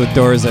rooms with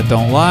doors that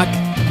don't lock.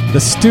 The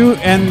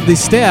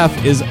staff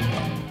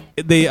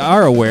they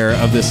are aware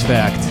of this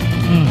fact.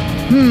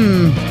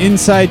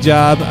 Inside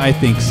job, I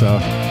think so.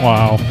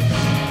 Wow.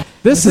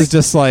 This is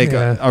just like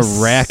a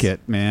racket,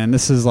 man.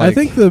 This is like. I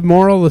think the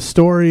moral of the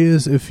story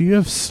is if you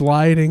have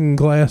sliding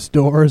glass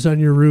doors on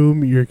your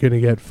room, you're gonna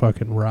get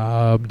fucking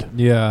robbed.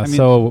 Yeah.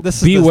 So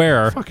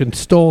beware. Fucking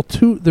stole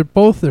 2. They're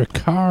both their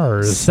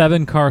cars.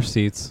 7 car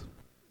seats.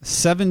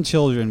 7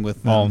 children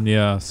with them. Well,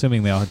 yeah,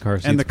 assuming they all had car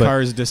seats. And the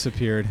cars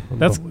disappeared.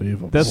 That's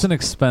an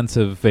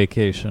expensive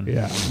vacation.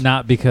 Yeah.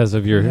 Not because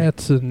of your...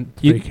 That's a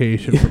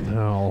vacation from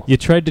hell. You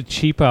tried to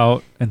cheap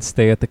out and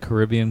stay at the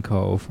Caribbean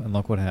Cove, and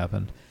look what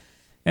happened.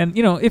 And,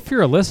 if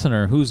you're a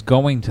listener who's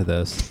going to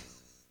this,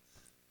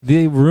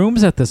 the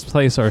rooms at this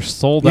place are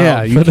sold out.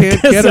 Yeah, you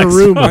can't get a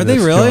room. Are they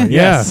really?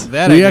 Yes. Yeah.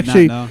 That I did not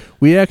know.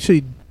 We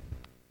actually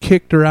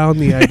kicked around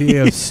the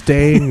idea of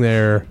staying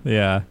there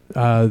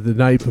the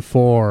night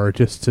before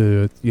just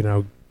to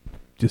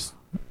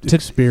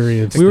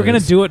experience we were going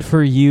to do it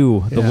for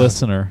you, the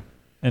listener,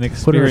 and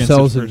experience put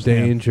ourselves in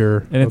firsthand.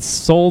 danger. And it's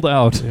sold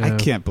out. I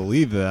can't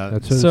believe that.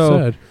 That's what it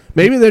said.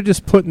 Maybe they're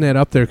just putting that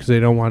up there because they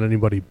don't want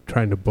anybody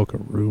trying to book a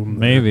room.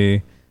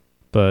 Maybe,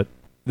 but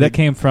that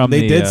came from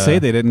They did say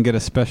they didn't get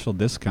a special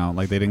discount.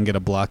 Like they didn't get a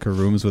block of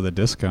rooms with a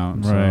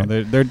discount. Right.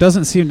 So there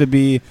doesn't seem to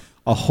be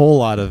a whole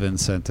lot of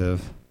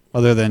incentive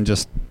other than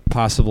just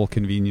possible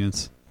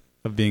convenience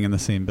of being in the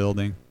same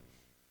building.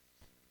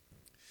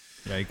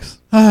 Yikes.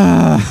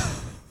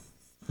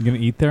 You going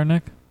to eat there,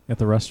 Nick? At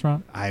the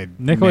restaurant?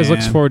 Nick always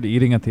looks forward to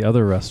eating at the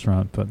other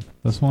restaurant, but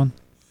this one?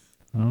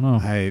 I don't know.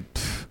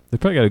 They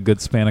probably got a good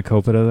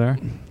spanakopita there.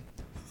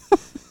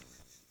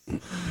 You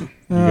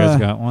guys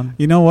got one?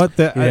 You know what?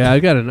 I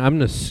got an. I'm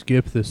going to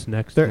skip this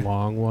next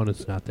long one.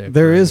 It's not that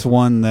There great. is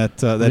one that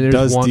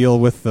does deal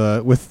with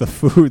the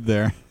food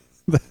there.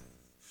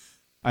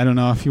 I don't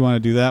know if you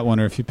want to do that one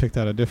or if you picked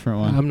out a different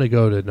one. I'm going to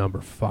go to number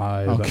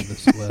 5 on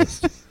this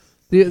list.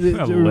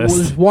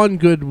 There's one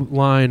good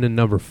line in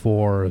number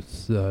 4.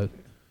 It's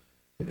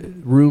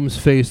Rooms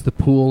face the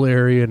pool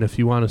area, and if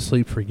you want to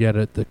sleep, forget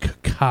it. The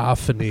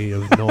cacophony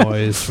of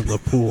noise from the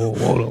pool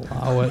won't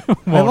allow it.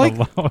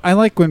 I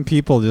like when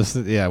people just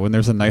when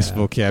there's a nice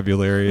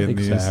vocabulary in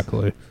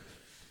exactly.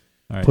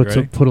 All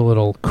right, Put a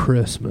little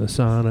Christmas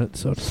on it,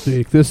 so to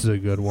speak. This is a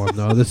good one,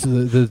 though. This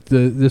is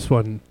this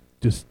one.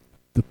 Just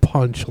the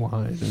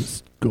punchline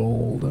is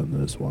gold on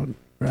this one.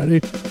 Ready?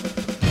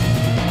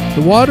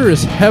 The water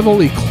is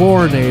heavily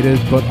chlorinated,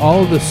 but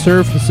all of the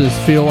surfaces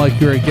feel like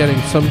you are getting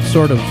some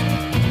sort of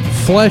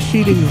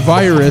flesh-eating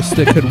virus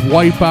that could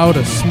wipe out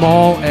a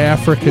small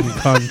African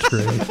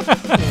country.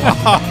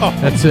 Wow.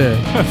 That's it.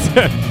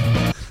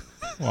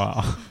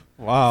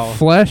 Wow.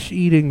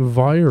 Flesh-eating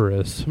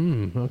virus.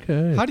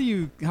 Okay.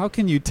 How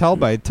can you tell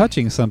by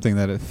touching something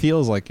that it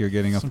feels like you're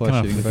getting a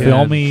flesh-eating virus?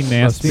 Filmy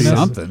nastiness.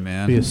 Something,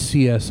 man. Be a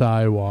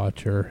CSI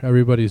watcher.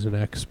 Everybody's an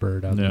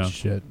expert on this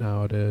shit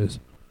nowadays.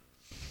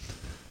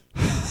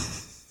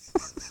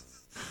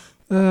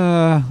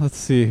 Let's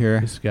see here.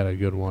 It's got a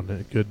good one,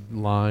 a good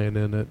line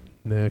in it,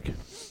 Nick.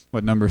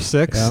 What, number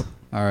 6? Yep.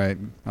 All right,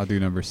 I'll do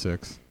number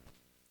 6.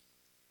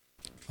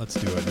 Let's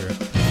do it here.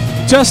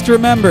 Just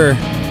remember,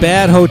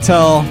 bad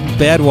hotel,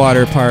 bad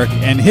water park,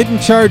 and hidden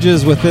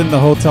charges within the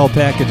hotel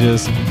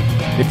packages.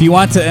 If you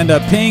want to end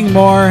up paying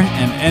more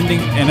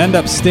and end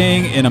up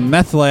staying in a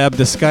meth lab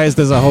disguised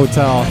as a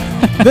hotel,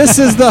 this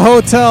is the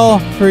hotel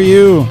for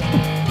you.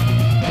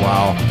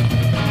 Wow.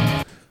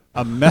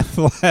 A meth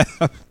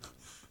lab.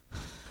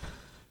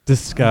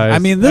 Disguised. I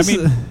mean,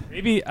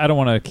 maybe I don't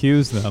want to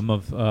accuse them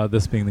of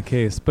this being the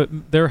case, but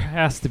there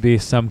has to be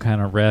some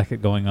kind of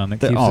racket going on that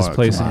keeps this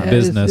place in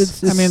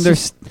business.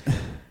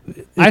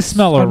 I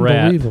smell a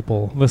rat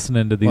unbelievable.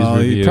 listening to these well,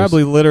 reviews. You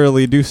probably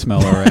literally do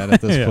smell a rat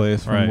at this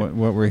place from right.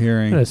 what we're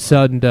hearing. I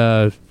send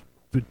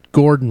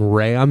Gordon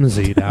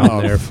Ramsay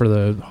down there for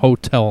the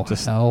Hotel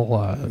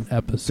Hell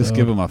episode. Just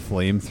give him a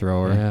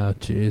flamethrower. Yeah,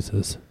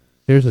 Jesus.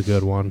 Here's a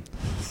good one.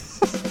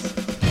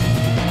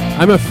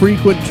 I'm a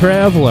frequent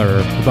traveler,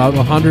 about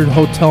 100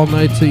 hotel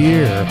nights a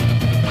year,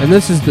 and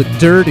this is the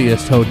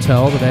dirtiest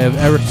hotel that I have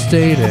ever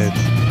stayed in,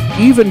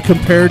 even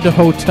compared to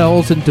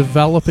hotels in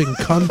developing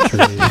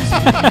countries.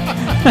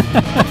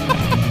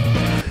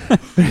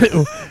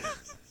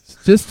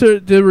 Just to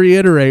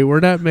reiterate, we're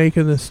not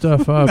making this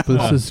stuff up.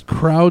 This is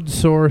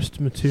crowdsourced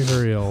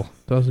material.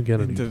 Doesn't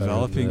get any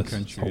developing better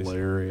than this. countries.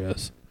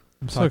 Hilarious.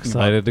 I'm so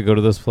excited to go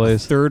to this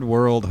place. Third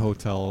world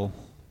hotel,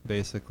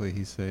 basically,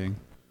 he's saying.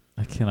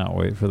 I cannot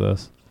wait for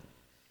this.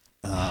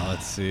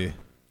 Let's see.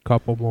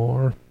 Couple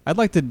more. I'd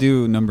like to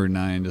do number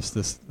 9. Just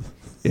this.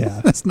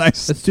 Yeah, that's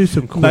nice. Let's do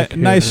some quick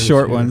nice hitters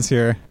short here. ones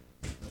here.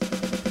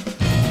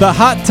 The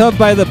hot tub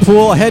by the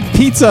pool had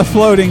pizza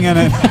floating in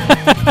it.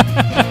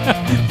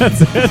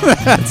 That's it.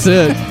 That's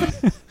it.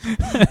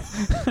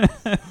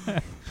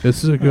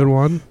 This is a good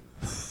one.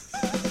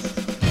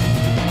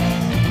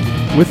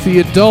 With the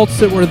adults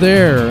that were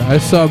there, I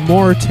saw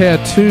more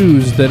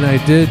tattoos than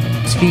I did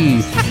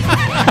teeth.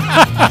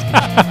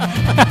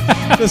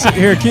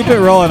 Here, keep it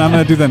rolling. I'm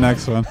going to do the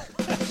next one.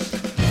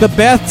 The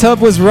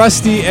bathtub was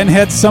rusty and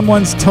had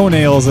someone's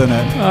toenails in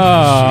it.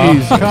 Oh,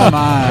 Jesus come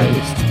on.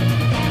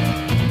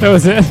 That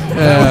was it?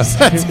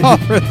 That's all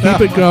for that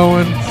Keep it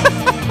going.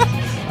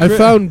 I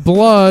found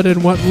blood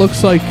and what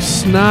looks like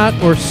snot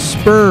or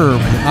sperm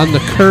on the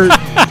curtain.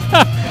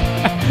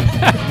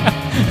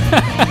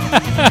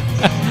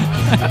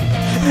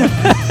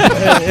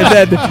 And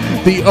then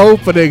the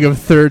opening of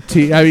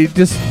 13. I mean,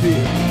 just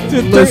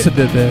listen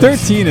to this.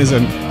 13 is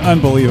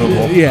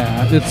unbelievable.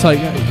 Yeah, it's like,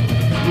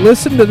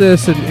 listen to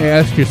this and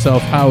ask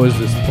yourself, how is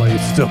this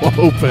place still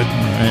open?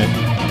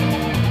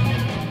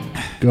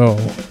 Go.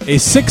 A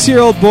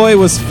 6-year-old boy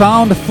was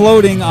found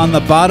floating on the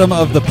bottom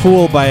of the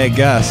pool by a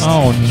guest.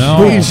 Oh,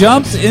 no. He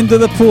jumped into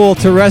the pool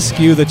to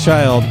rescue the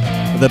child.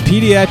 The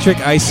pediatric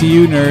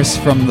ICU nurse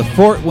from the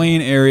Fort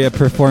Wayne area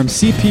performed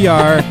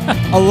CPR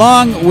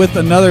along with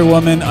another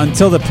woman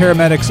until the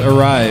paramedics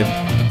arrived.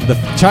 The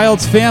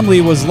child's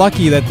family was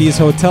lucky that these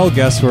hotel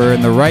guests were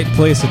in the right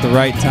place at the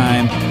right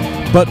time.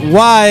 But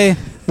why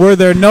were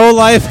there no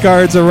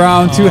lifeguards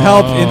around to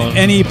help in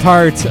any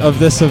part of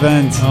this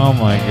event? Oh,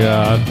 my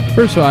God.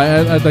 First of all,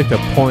 I'd like to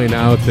point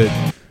out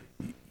that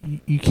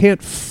you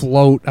can't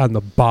float on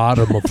the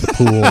bottom of the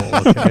pool,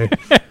 okay?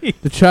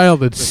 The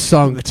child had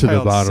sunk to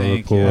the bottom of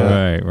the pool.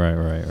 Yeah.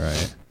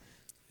 Right.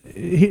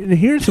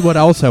 Here's what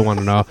else I want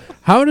to know.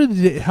 How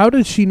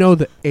did she know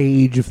the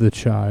age of the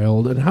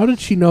child, and how did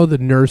she know the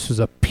nurse was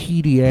a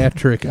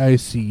pediatric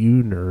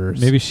ICU nurse?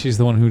 Maybe she's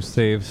the one who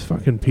saves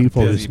fucking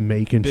people just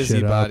making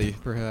shit up. Busybody,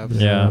 perhaps.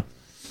 Yeah.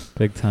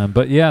 Big time.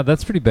 But yeah,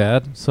 that's pretty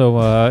bad. So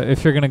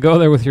if you're going to go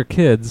there with your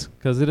kids,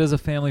 because it is a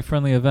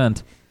family-friendly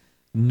event,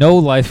 no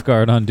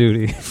lifeguard on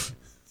duty.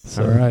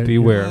 So all right,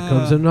 beware. Here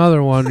comes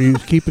another one. You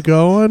keep it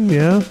going,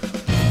 yeah?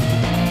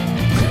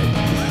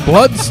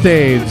 Blood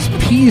stains,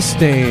 pee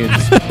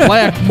stains,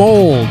 black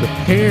mold,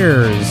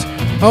 hairs.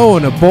 Oh,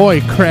 and a boy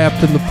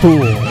crapped in the pool.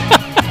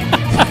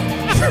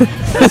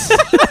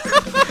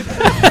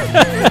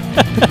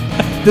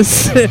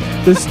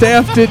 The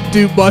staff didn't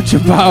do much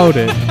about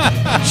it.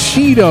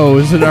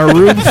 Cheetos in our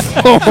room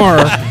floor,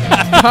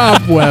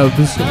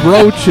 cobwebs,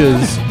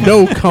 roaches,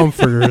 no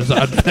comforters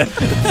on beds.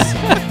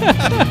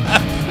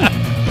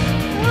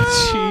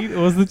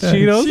 Was the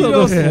Cheetos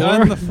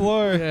on the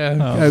floor?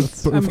 Yeah,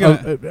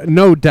 I'm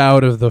no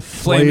doubt of the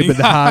flaming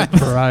Flaming hot hot.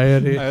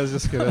 variety. I was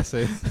just gonna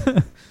say.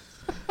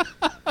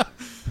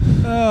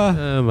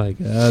 Oh my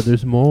God,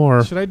 there's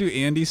more. Should I do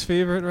Andy's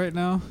favorite right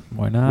now?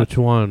 Why not? Which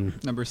one?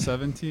 Number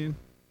 17.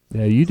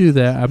 Yeah, you do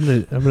that. I'm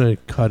gonna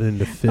cut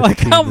into 15. Like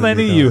how when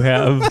many you're you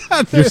done.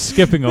 have? You're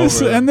skipping over.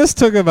 them. And this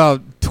took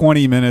about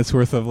 20 minutes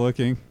worth of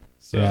looking.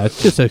 So. Yeah,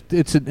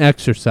 it's an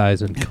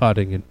exercise in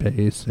cutting and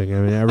pasting. I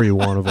mean, every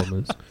one of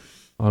them is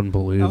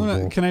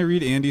unbelievable. Can I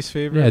read Andy's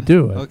favorite? Yeah,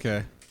 do it.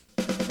 Okay.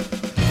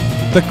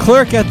 The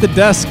clerk at the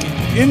desk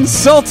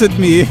insulted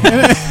me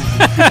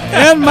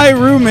and my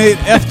roommate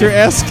after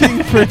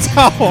asking for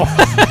towel.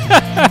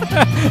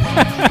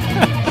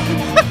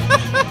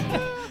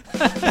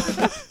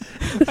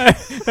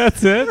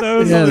 That's it. That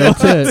was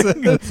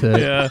That's it.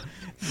 Yeah.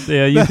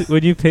 Yeah,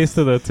 when you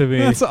pasted that to me,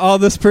 That's all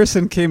this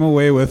person came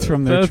away with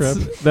from their trip.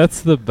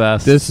 That's the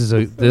best. This is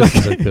a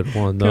good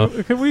one though.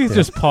 Can we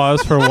just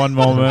pause for one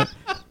moment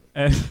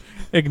and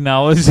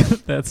acknowledge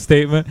that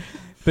statement?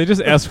 They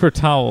just asked for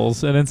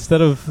towels, and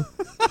instead of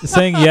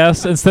saying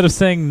yes, instead of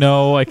saying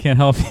no, I can't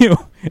help you,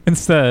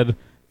 instead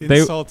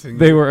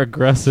they were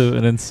aggressive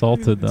and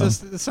insulted them.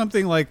 Just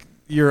something like,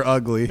 you're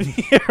ugly.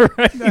 Yeah,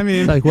 right. I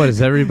mean, It's like, what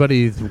is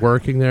everybody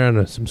working there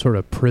on some sort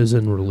of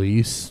prison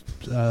release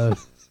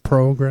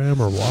program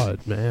or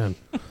what? Man,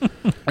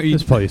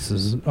 this place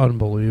is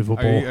unbelievable.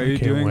 Are you I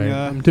can't doing, wait.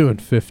 I'm doing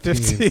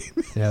 15.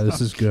 Yeah,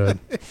 this is good.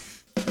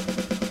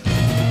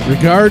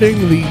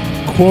 Regarding the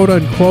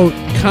quote-unquote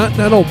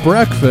continental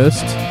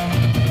breakfast,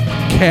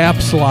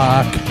 caps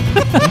lock,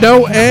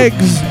 no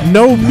eggs,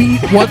 no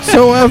meat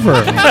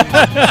whatsoever.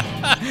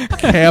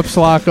 Caps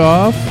lock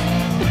off.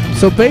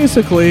 So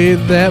basically,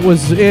 that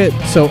was it.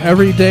 So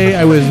every day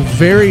I was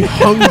very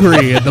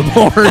hungry in the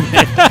morning.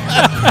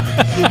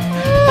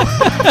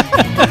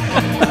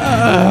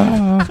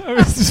 I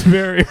was just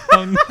very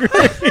hungry.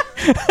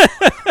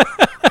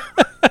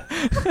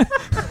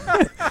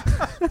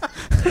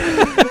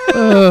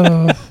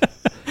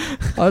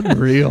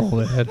 Unreal,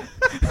 man.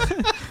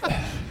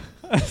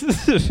 I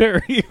was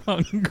very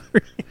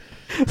hungry.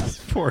 This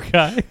poor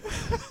guy.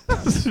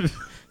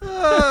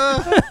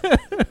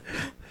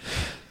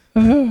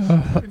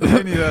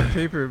 I need a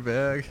paper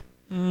bag.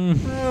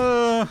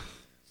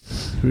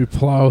 We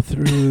plow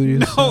through these.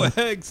 No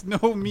eggs,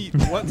 no meat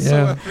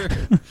whatsoever.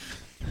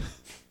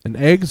 And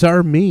eggs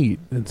are meat.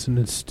 It's an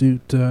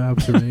astute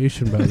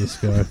observation by this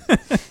guy.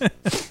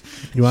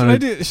 You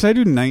want Should I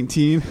do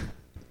 19?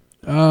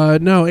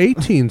 No,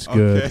 18's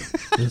good. Okay.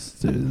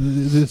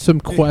 There's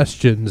some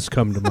questions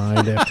come to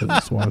mind after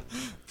this one.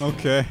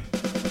 Okay.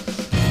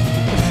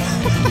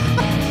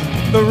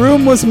 The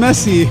room was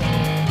messy.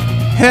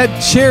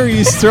 Had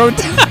cherries thrown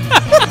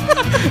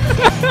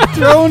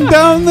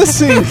down the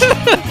sink.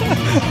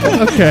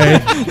 Okay.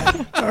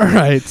 All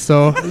right.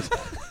 So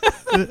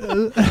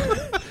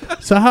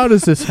how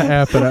does this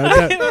happen?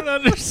 I don't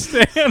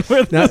understand.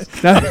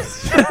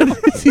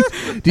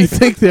 Do you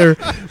think they're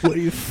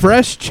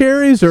fresh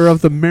cherries or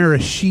of the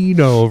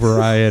maraschino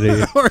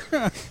variety?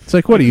 It's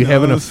like, what are you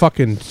having a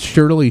fucking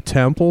Shirley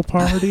Temple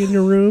party in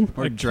your room?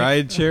 Or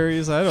dried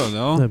cherries? I don't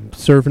know.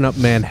 Serving up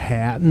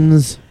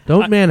Manhattans.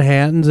 Don't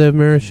Manhattans have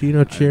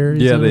maraschino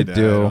cherries? Yeah, in they it?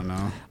 do. I don't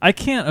know. I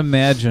can't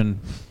imagine.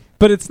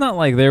 But it's not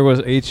like there was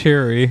a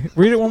cherry.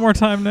 Read it one more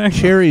time, Nick.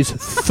 Cherries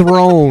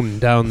thrown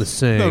down the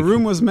sink. The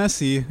room was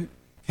messy.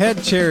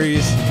 Had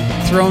cherries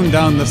thrown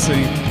down the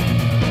sink.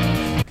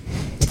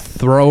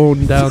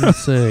 Thrown down the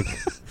sink.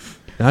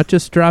 Not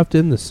just dropped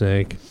in the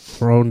sink.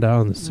 Thrown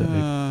down the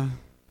sink.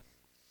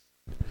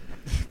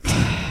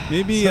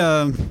 Maybe,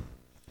 I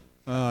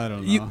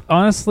don't know.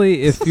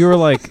 Honestly, if you were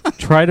like,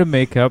 try to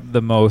make up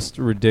the most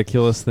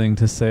ridiculous thing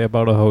to say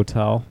about a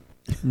hotel,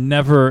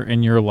 never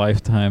in your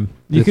lifetime.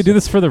 You could do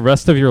this for the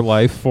rest of your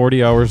life,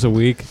 40 hours a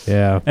week.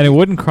 Yeah. And it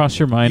wouldn't cross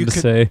your mind to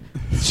say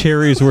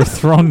cherries were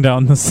thrown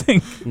down the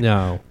sink.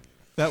 No.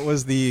 That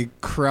was the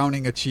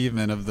crowning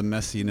achievement of the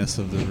messiness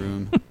of the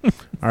room.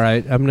 All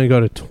right, I'm going to go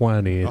to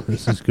 20.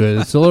 This is good.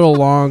 It's a little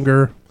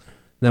longer.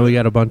 Then we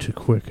got a bunch of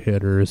quick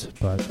hitters,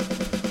 but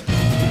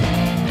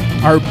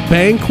our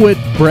banquet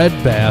bread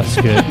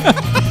basket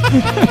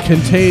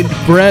contained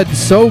bread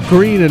so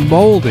green and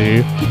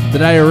moldy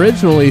that I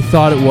originally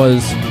thought it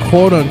was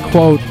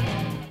quote-unquote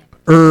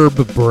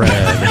herb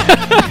bread.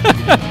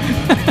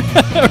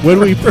 When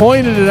we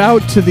pointed it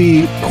out to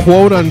the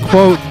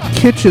quote-unquote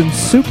kitchen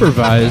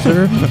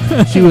supervisor,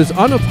 she was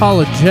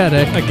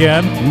unapologetic.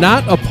 Again?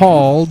 Not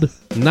appalled,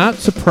 not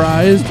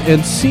surprised,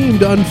 and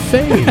seemed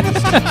unfazed.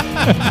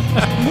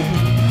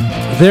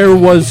 There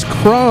was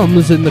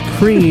crumbs in the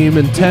cream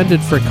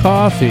intended for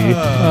coffee,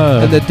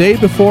 and the day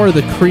before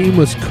the cream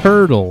was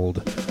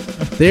curdled.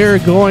 They're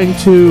going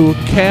to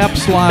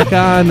caps lock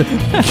on,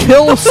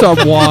 kill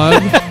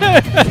someone,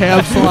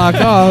 caps lock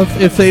off,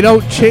 if they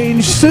don't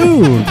change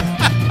soon.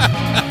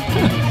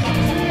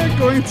 They're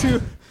going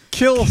to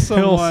Kill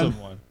someone.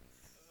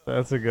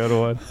 That's a good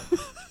one.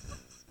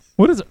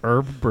 What is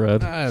herb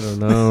bread? I don't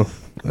know.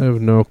 I have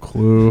no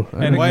clue.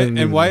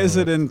 Why is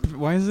it in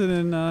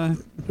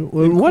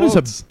what is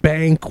a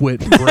banquet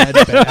bread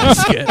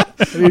basket?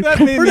 I mean, That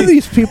made where do me-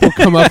 these people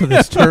come up with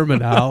this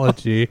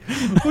terminology?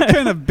 What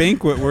kind of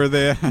banquet were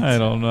they at? I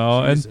don't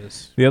know.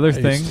 Jesus. And the other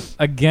I thing, just-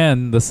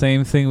 again, the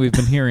same thing we've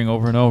been hearing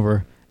over and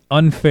over.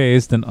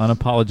 Unfazed and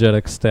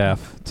unapologetic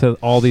staff to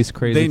all these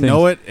crazy They things.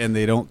 know it and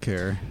they don't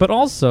care. But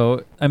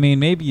also, I mean,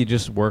 maybe you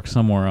just work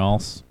somewhere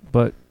else.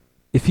 But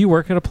if you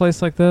work at a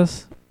place like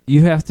this,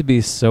 you have to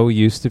be so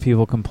used to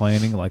people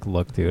complaining. Like,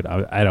 look, dude,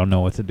 I don't know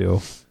what to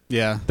do.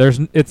 Yeah,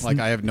 It's like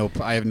I have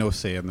no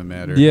say in the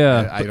matter.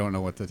 Yeah, I don't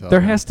know what to tell.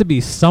 There them. has to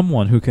be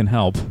someone who can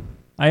help.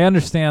 I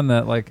understand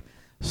that, like,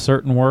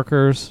 certain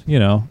workers,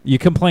 you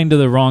complain to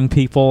the wrong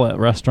people at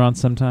restaurants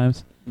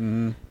sometimes.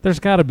 Mhm. There's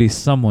got to be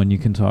someone you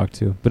can talk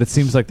to, but it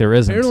seems like there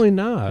isn't. Apparently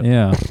not.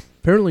 Yeah.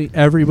 Apparently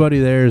everybody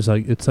there is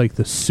like, it's like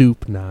the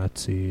soup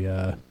Nazi.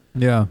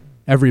 Yeah.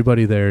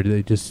 Everybody there,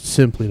 they just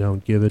simply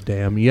don't give a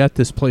damn. Yet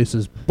this place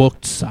is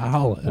booked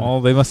solid.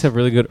 Well, they must have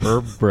really good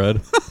herb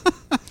bread.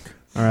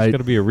 All right. There's got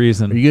to be a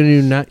reason. Are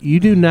you gonna do you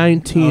do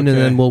 19 and Okay.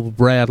 then we'll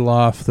rattle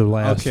off the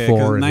last Okay, 'cause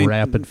four in nine-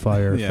 rapid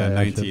fire Yeah, fashion.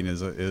 19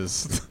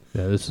 is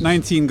Yeah, this is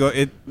 19 go.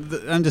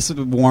 I'm just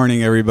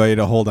warning everybody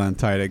to hold on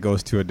tight. It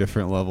goes to a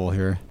different level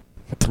here.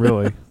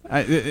 Really?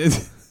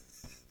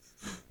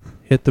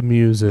 hit the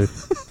music.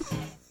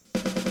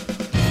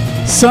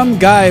 Some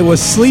guy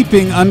was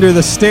sleeping under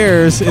the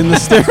stairs in the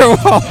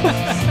stairwell,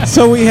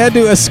 so we had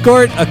to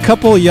escort a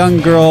couple young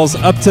girls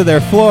up to their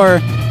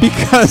floor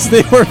because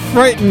they were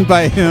frightened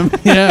by him.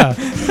 Yeah,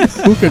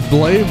 who could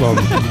blame them?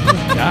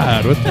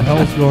 God, what the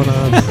hell's going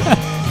on here?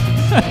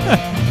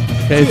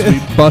 Okay, so we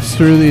bust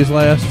through these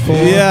last four.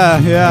 Yeah.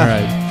 All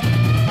right.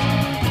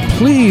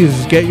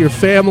 Please get your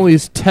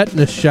family's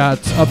tetanus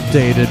shots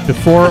updated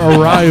before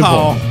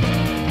arrival.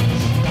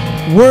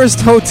 Wow. Worst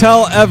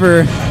hotel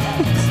ever.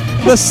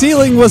 The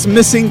ceiling was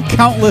missing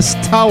countless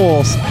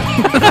towels.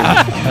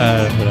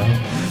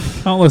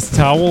 Countless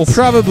towels?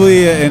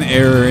 Probably an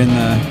error in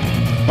the,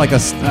 I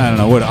don't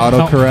know, what,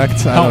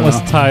 autocorrect? Countless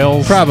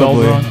tiles.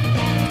 Probably. spelled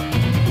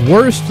wrong.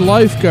 Worst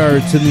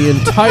lifeguards in the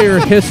entire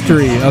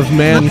history of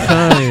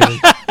mankind.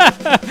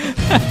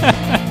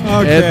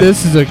 Okay. And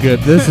this is a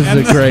great.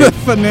 The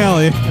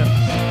finale.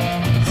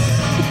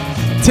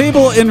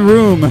 Table in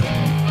room.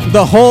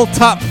 The whole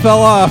top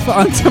fell off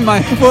onto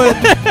my foot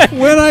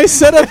when I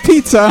set a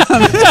pizza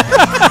on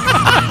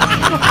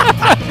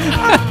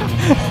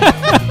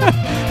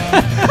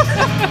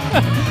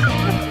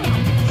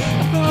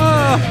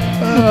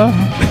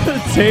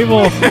The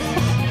table.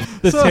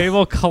 The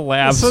table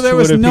collapsed so there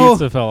was when a no-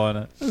 pizza fell on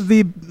it.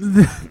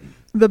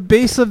 The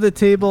base of the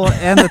table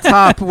and the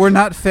top were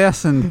not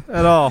fastened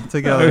at all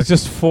together. It was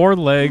just four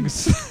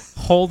legs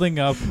holding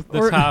up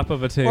the top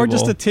of a table. Or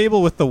just a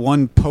table with the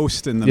one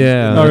post in the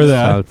Yeah, or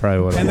that's that.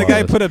 probably what it And the was.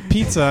 guy put a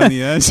pizza on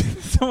the edge.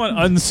 Someone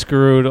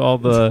unscrewed all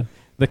the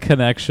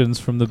connections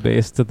from the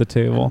base to the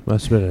table.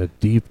 Must have been a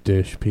deep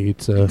dish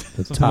pizza. The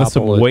With top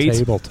some of the weight.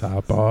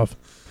 tabletop off.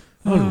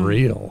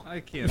 Unreal. I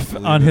can't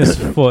On his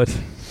foot.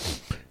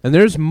 And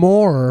there's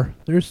more.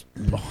 There's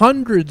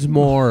hundreds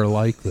more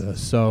like this.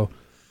 So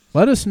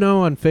let us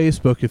know on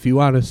Facebook if you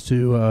want us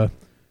to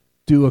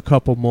do a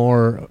couple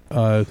more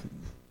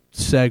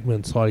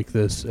segments like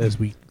this as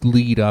we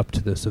lead up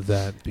to this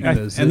event.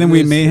 Because and then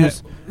we may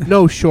there's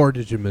no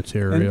shortage of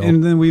material.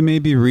 And then we may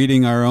be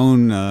reading our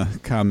own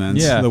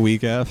comments the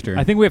week after.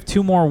 I think we have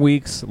 2 more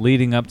weeks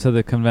leading up to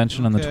the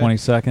convention on the Okay.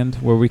 22nd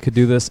where we could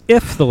do this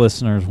if the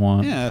listeners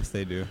want. Yeah, if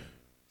they do.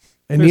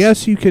 And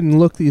yes, you can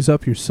look these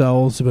up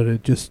yourselves, but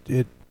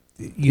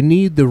you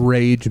need the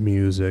rage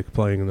music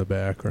playing in the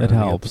background. It to get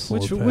the helps. full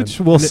Which effect.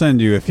 we'll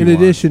send you if you In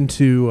want. addition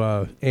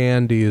to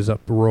Andy's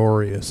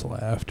uproarious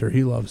laughter,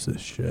 he loves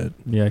this shit.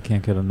 Yeah, I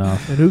can't get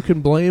enough. And who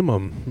can blame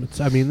him?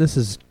 This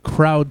is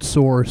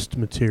crowdsourced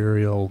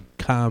material,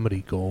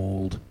 comedy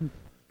gold.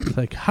 It's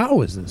like, how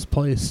is this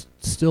place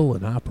still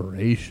in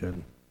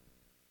operation?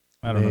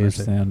 I don't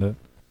understand it.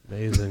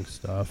 Amazing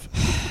stuff.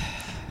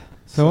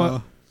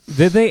 So,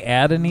 did they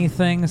add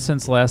anything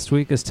since last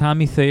week? Is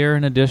Tommy Thayer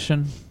an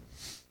addition?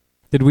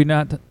 Did we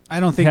not I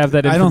don't think have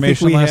that I don't think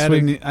information we last had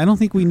week? any, I don't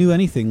think we knew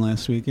anything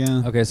last week.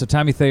 Yeah. Okay, so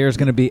Tommy Thayer is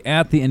going to be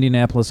at the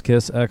Indianapolis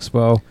Kiss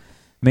Expo,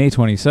 May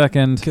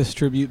 22nd. Kiss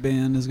tribute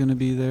band is going to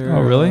be there.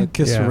 Oh, really?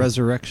 Kiss Yeah.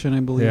 Resurrection, I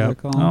believe Yeah. they're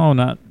called. Oh,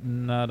 not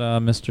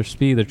Mr.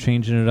 Speed. They're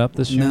changing it up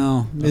this year.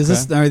 No,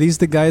 Okay. are these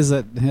the guys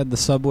that had the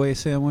Subway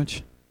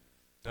sandwich?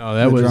 Oh,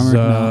 that The was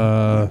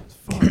drummer?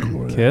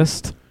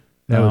 Kissed?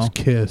 That No. was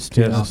Kissed.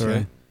 Kissed. Yeah.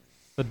 Okay.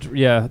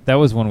 Yeah, that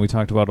was one we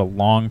talked about a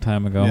long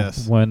time ago.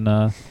 Yes.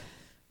 When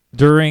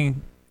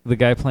during the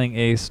guy playing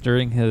Ace,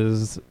 during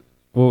his,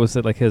 what was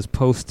it, like his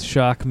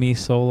post-Shock Me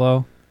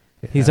solo,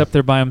 he's Yeah. up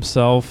there by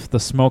himself, the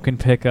smoking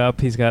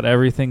pickup, he's got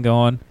everything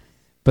going,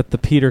 but the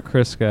Peter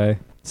Criss guy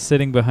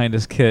sitting behind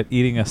his kit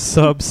eating a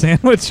sub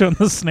sandwich on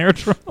the snare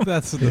drum.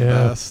 That's the Yeah.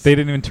 best. They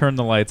didn't even turn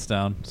the lights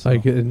down. So.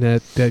 Like and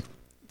that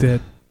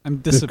I'm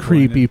the disappointed.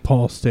 creepy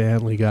Paul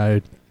Stanley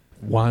guy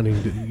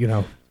wanting to,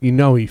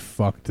 he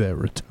fucked that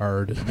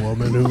retarded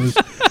woman who was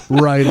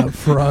right up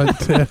front.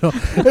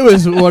 It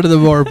was one of the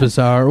more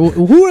bizarre.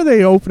 Who are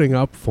they opening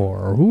up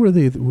for? Or who were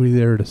we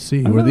there to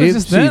see? Were they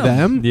to see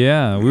them?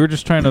 Yeah, we were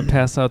just trying to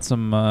pass out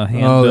some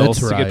handbills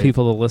to get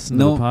people to listen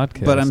to the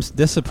podcast. But I'm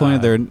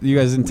disappointed you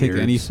guys didn't take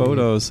any scene.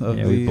 photos of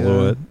we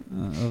blew it.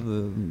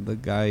 Of the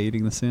guy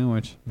eating the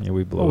sandwich. Yeah,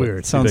 we blew it. We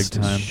were Sounds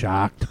big time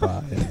shocked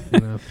by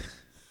it.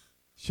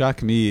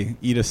 Shock me.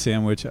 Eat a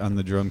sandwich on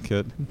the drum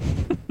kit.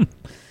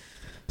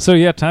 So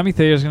yeah, Tommy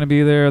Thayer's going to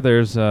be there.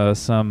 There's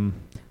some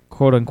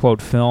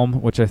quote-unquote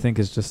film, which I think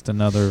is just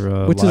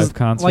another which live is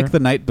concert. like the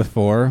night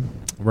before.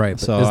 Right.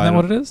 So isn't that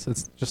what it is?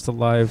 It's just a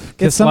live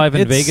Kiss Live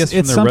in Vegas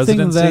from their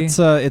residency? It's something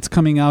that's it's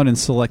coming out in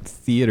select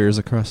theaters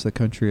across the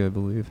country, I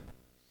believe.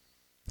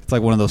 It's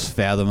like one of those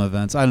Fathom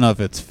events. I don't know if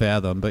it's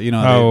Fathom, but they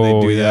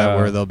do that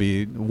where they'll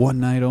be one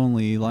night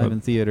only live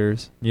in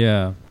theaters.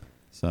 Yeah.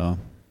 So,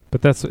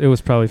 but it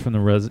was probably from the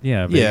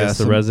Vegas,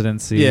 the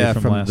residency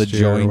from last the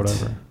year joint. or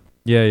whatever.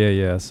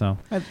 Yeah. So,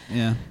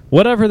 yeah,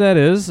 whatever that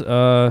is,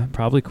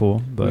 probably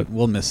cool. But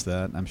we'll miss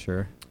that, I'm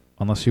sure.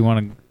 Unless you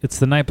want to, it's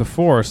the night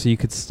before, so you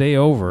could stay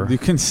over. You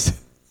can.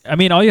 I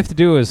mean, all you have to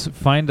do is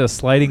find a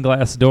sliding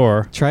glass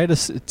door. Try to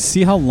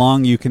see how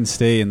long you can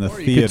stay in the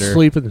theater. You could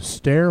sleep in the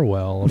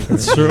stairwell.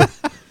 That's true.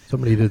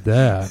 Somebody did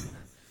that.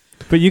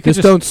 But you could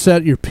just don't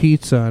set your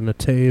pizza on a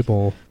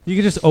table. You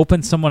could just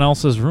open someone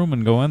else's room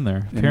and go in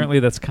there. Apparently,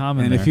 that's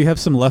common. And there. if you have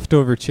some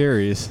leftover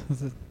cherries,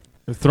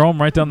 throw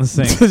them right down the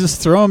sink.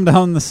 Just throw them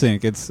down the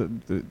sink. It's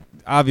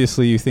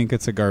obviously you think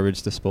it's a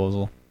garbage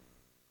disposal.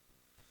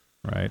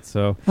 Right,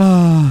 so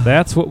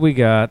that's what we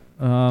got.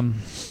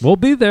 We'll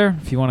be there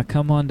if you want to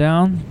come on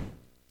down,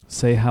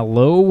 say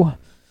hello,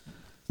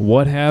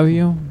 what have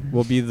you.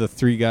 We'll be the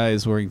three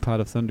guys wearing Pot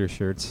of Thunder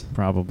shirts.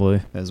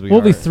 Probably. We'll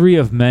be three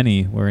of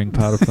many wearing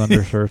Pot of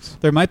Thunder shirts.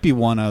 There might be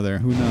one other.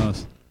 Who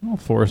knows? Well,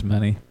 four is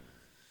many.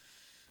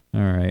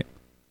 All right.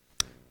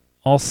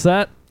 All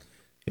set?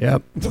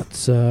 Yep.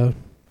 Let's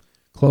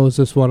close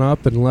this one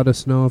up and let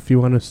us know if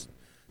you want us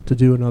to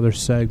do another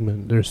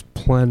segment. There's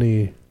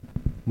plenty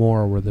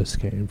more where this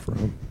came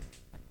from.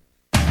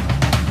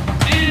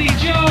 Eddie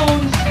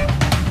Jones,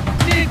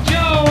 Nick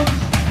Jones,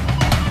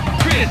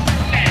 Chris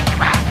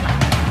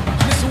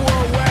Mr.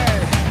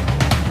 Worldwide,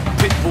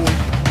 Pitbull,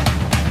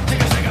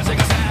 take a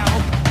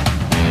sound.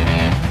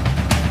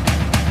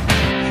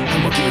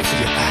 I'ma give it to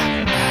you.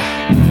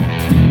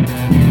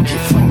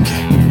 Get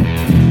funky,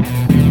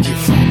 get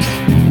funky.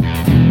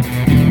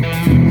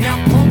 Now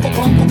pump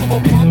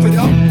it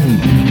up.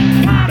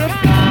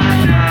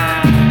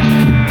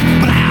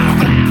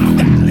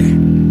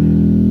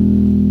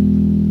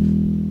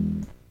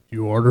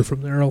 Order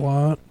from there a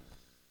lot?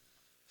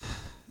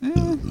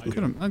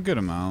 A good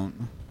amount.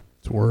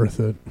 It's worth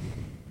it.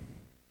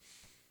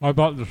 I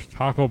bought this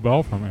Taco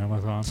Bell from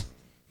Amazon.